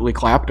absolutely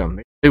clapped them.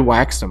 They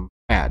waxed them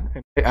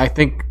bad. And I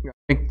think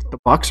the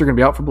Bucs are going to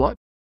be out for blood.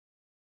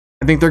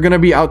 I think they're going to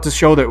be out to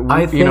show that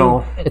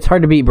It's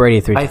hard to beat Brady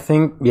 3 times. I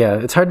think, yeah,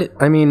 it's hard to.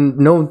 I mean,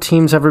 no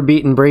team's ever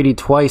beaten Brady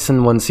twice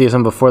in one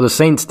season before the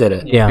Saints did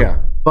it.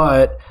 Yeah.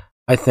 But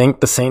I think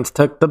the Saints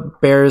took the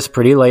Bears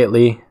pretty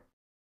lightly.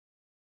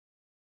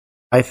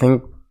 I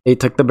think they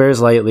took the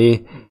Bears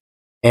lightly.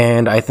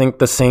 And I think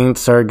the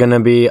Saints are going to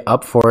be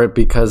up for it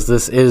because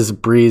this is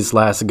Brees'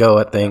 last go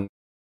at things.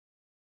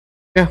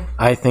 Yeah.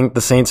 I think the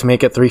Saints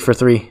make it 3 for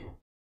 3.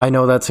 I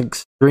know that's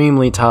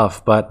extremely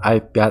tough, but I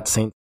got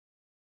Saints.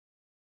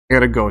 I got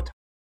to go.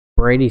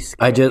 Brady's.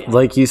 I just,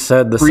 like you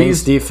said, the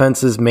Saints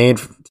defense is made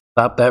to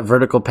stop that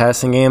vertical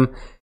passing game.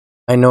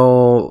 I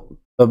know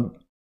the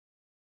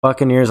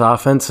Buccaneers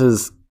offense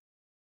has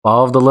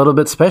evolved a little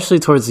bit, especially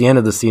towards the end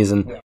of the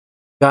season.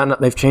 Yeah.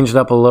 They've changed it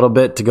up a little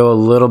bit to go a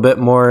little bit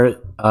more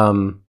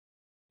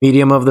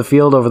medium of the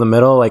field over the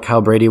middle, like how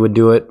Brady would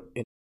do it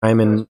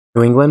in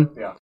New England,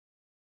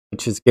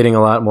 which is getting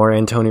a lot more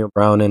Antonio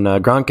Brown and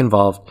Gronk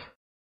involved.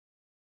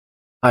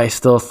 I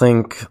still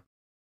think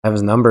I have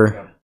his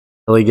number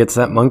until he gets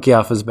that monkey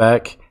off his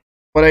back.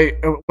 What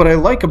I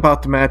like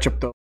about the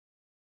matchup, though,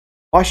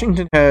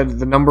 Washington had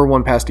the number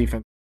 1 pass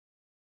defense.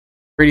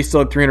 Brady still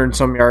had 300 and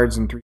some yards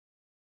and 3.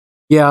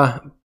 Yeah.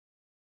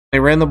 They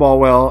ran the ball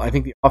well. I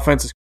think the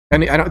offense is.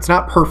 And I know it's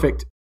not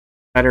perfect,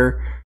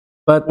 better.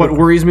 But what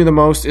worries me the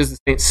most is the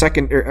Saints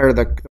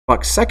the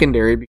Bucs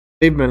secondary because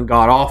they've been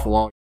god awful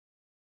all.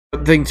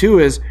 But the thing too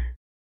is,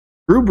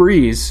 Drew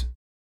Brees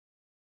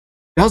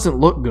doesn't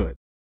look good.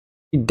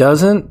 He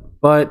doesn't,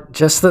 but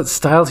just the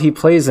style he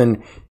plays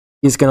in,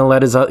 he's gonna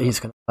let his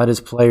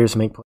players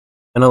make plays.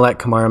 He's gonna let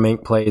Kamara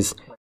make plays.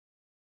 He's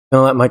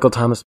gonna let Michael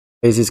Thomas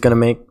make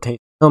plays.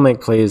 He'll make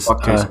plays.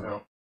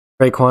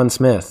 Raekwon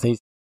Smith.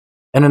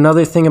 And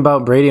another thing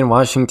about Brady and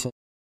Washington,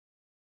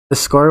 the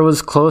score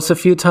was close a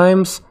few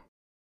times.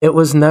 It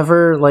was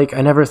never like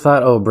I never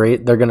thought,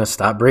 they're gonna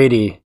stop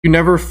Brady. You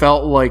never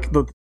felt like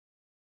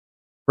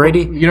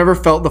Brady. You never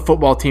felt the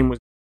football team was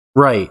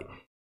right.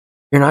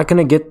 You're not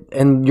gonna get,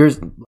 and your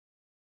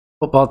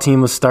football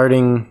team was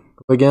starting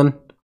again.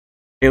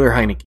 Taylor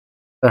Heineke.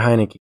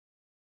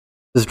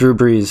 This is Drew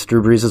Brees.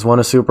 Drew Brees has won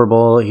a Super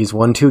Bowl. He's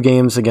won 2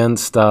 games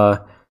against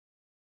Tom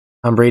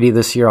Brady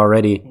this year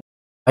already.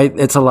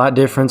 It's a lot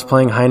different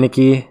playing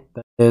Heineke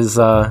than is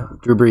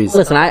Drew Brees.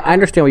 Listen, I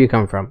understand where you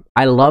come from.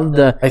 I love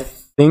I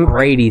think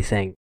Brady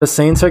thing. The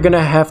Saints are going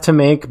to have to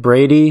make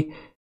Brady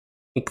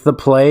make the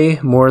play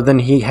more than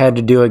he had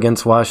to do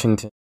against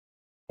Washington.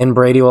 And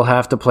Brady will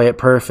have to play it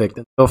perfect.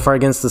 And so far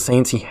against the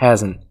Saints, he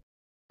hasn't.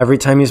 Every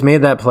time he's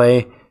made that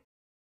play,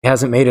 he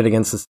hasn't made it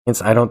against the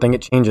Saints. I don't think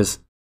it changes.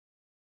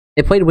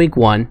 They played week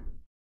 1,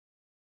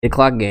 8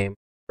 o'clock game.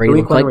 Brady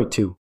week 1 or week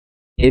 2?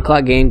 8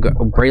 o'clock game.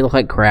 Brady looked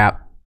like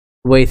crap.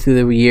 Way through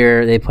the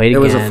year, they played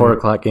again. It was a 4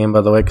 o'clock game, by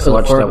the way, because I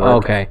watched that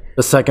work. Okay.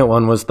 The second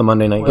one was the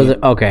Monday night game.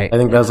 Okay. I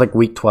think that was like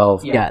week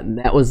 12. Yeah,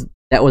 that was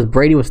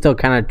Brady was still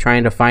kind of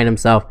trying to find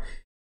himself.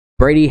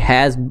 Brady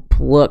has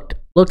looked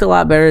a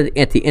lot better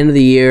at the end of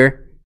the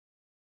year.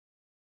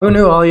 Who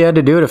knew all you had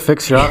to do to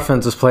fix your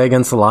offense was play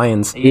against the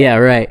Lions? Yeah,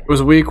 right. It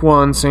was week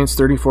 1, Saints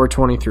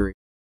 34-23.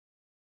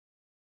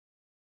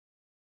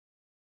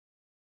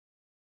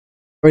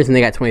 Reason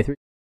they got 23.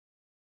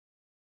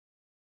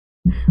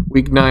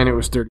 Week 9, it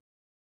was 30.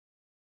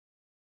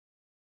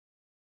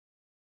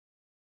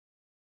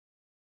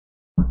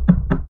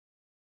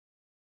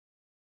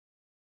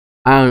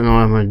 I don't know what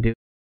I'm going to do.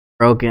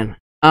 Broken.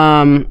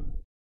 I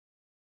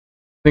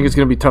think it's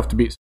going to be tough to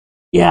beat.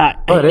 Yeah,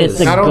 it's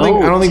I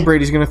don't think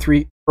Brady's going to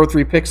throw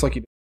 3 picks like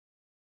he did.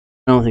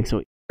 I don't think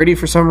so. Brady,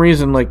 for some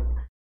reason,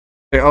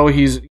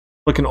 he's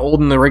looking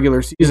old in the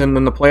regular season,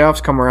 then the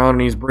playoffs come around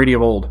and he's Brady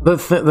of old.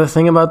 The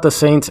thing about the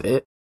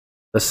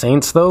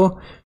Saints,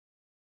 though,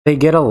 they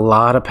get a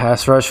lot of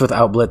pass rush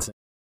without blitzing.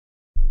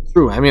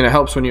 True. I mean, it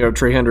helps when you have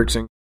Trey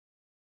Hendrickson.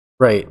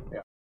 Right.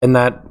 Yeah. And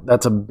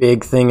that's a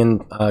big thing,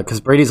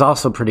 because Brady's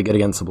also pretty good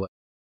against the blitz.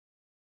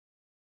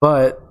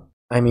 But,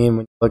 I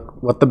mean,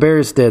 look what the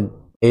Bears did.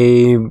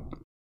 They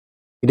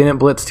didn't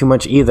blitz too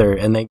much either,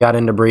 and they got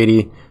into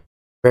Brady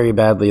very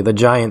badly. The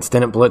Giants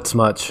didn't blitz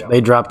much. Yeah.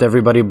 They dropped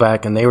everybody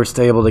back, and they were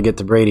still able to get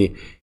to Brady.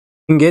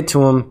 You can get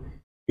to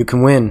him, you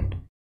can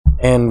win.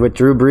 And with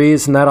Drew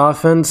Brees in that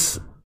offense,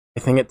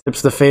 I think it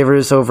tips the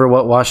favors over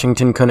what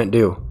Washington couldn't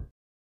do.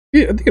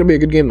 Yeah, I think it'll be a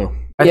good game, though.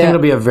 I think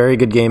it'll be a very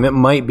good game. It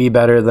might be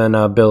better than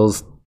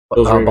Bills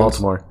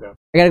Baltimore. Yeah.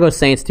 I gotta go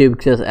Saints too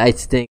because I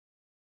think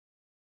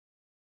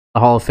the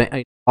Hall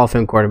of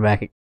Fame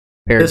quarterback.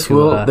 This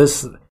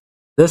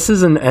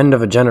is an end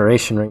of a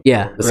generation, right?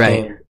 Yeah,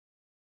 right. Game.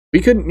 We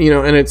could,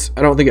 and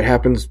I don't think it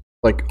happens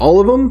like all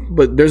of them,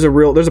 but there's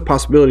a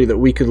possibility that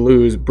we could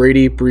lose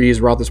Brady, Breeze,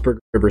 Roethlisberger,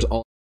 Rivers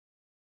all.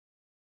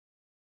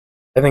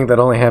 I think that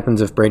only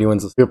happens if Brady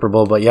wins the Super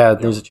Bowl, but yeah,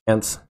 there's a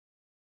chance.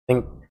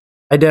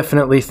 I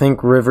definitely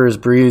think Rivers,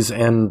 Breeze,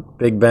 and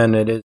Big Ben.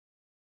 It is.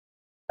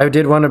 I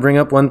did want to bring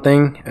up one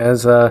thing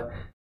as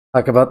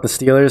talk about the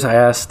Steelers. I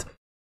asked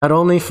not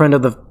only friend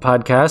of the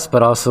podcast,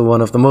 but also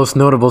one of the most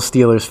notable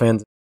Steelers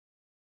fans,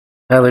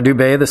 Tyler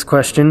Dubé, this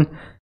question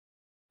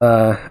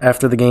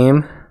after the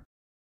game,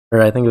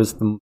 or I think it was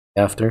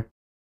after,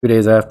 2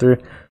 days after.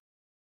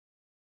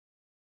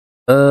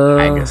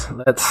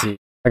 Let's see.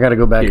 I gotta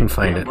go back and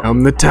find it.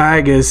 I'm the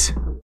Tigers.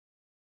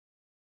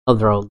 I'll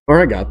throw.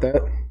 Or I got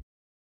that.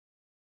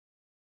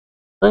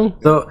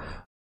 So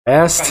I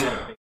asked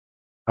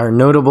our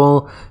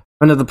notable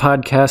friend of the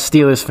podcast,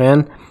 Steelers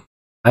fan.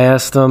 I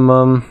asked him,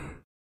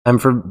 time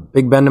for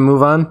Big Ben to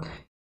move on.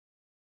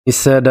 He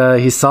said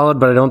he's solid,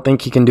 but I don't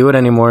think he can do it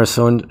anymore.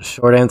 So in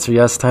short answer,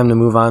 yes, time to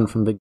move on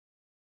from Big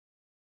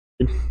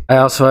Ben. I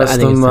also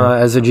asked him,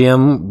 as a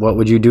GM, what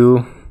would you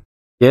do?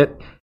 That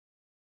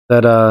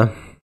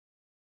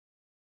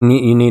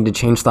you need to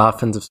change the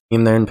offensive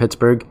scheme there in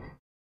Pittsburgh.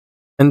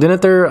 And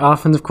didn't their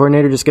offensive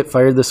coordinator just get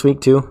fired this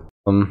week too?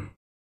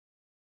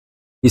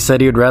 He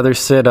said he would rather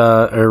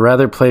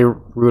rather play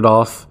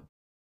Rudolph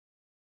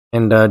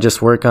and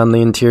just work on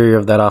the interior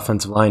of that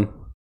offensive line.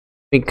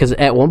 Because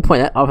at one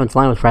point, that offensive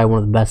line was probably one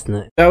of the best in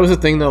it. That was the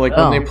thing though, like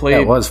when they played.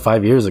 That was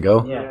 5 years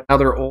ago. Yeah. Now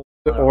they're old,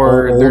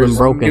 or old there's and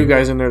broken. New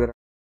guys in there that are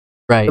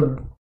Right.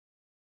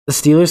 The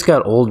Steelers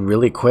got old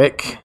really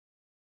quick,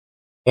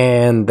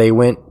 and they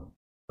went,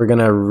 we're going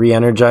to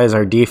re-energize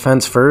our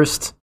defense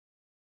first.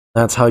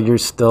 That's why your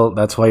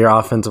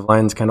offensive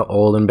line's kind of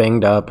old and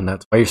banged up, and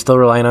that's why you're still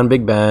relying on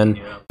Big Ben.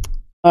 Yeah.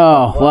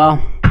 Oh,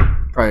 well.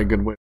 Probably a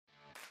good way.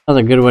 That was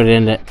a good way to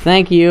end it.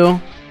 Thank you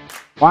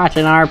for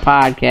watching our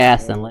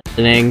podcast and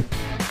listening.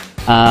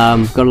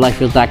 Go to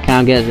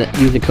lifefields.com,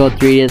 use the code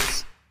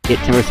 3idiots, get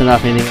 10%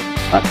 off anything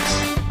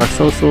our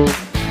social.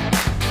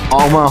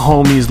 All my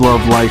homies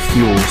love Life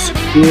Fuels.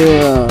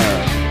 Yeah.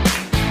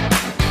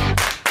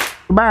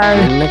 Bye.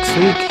 Next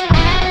week.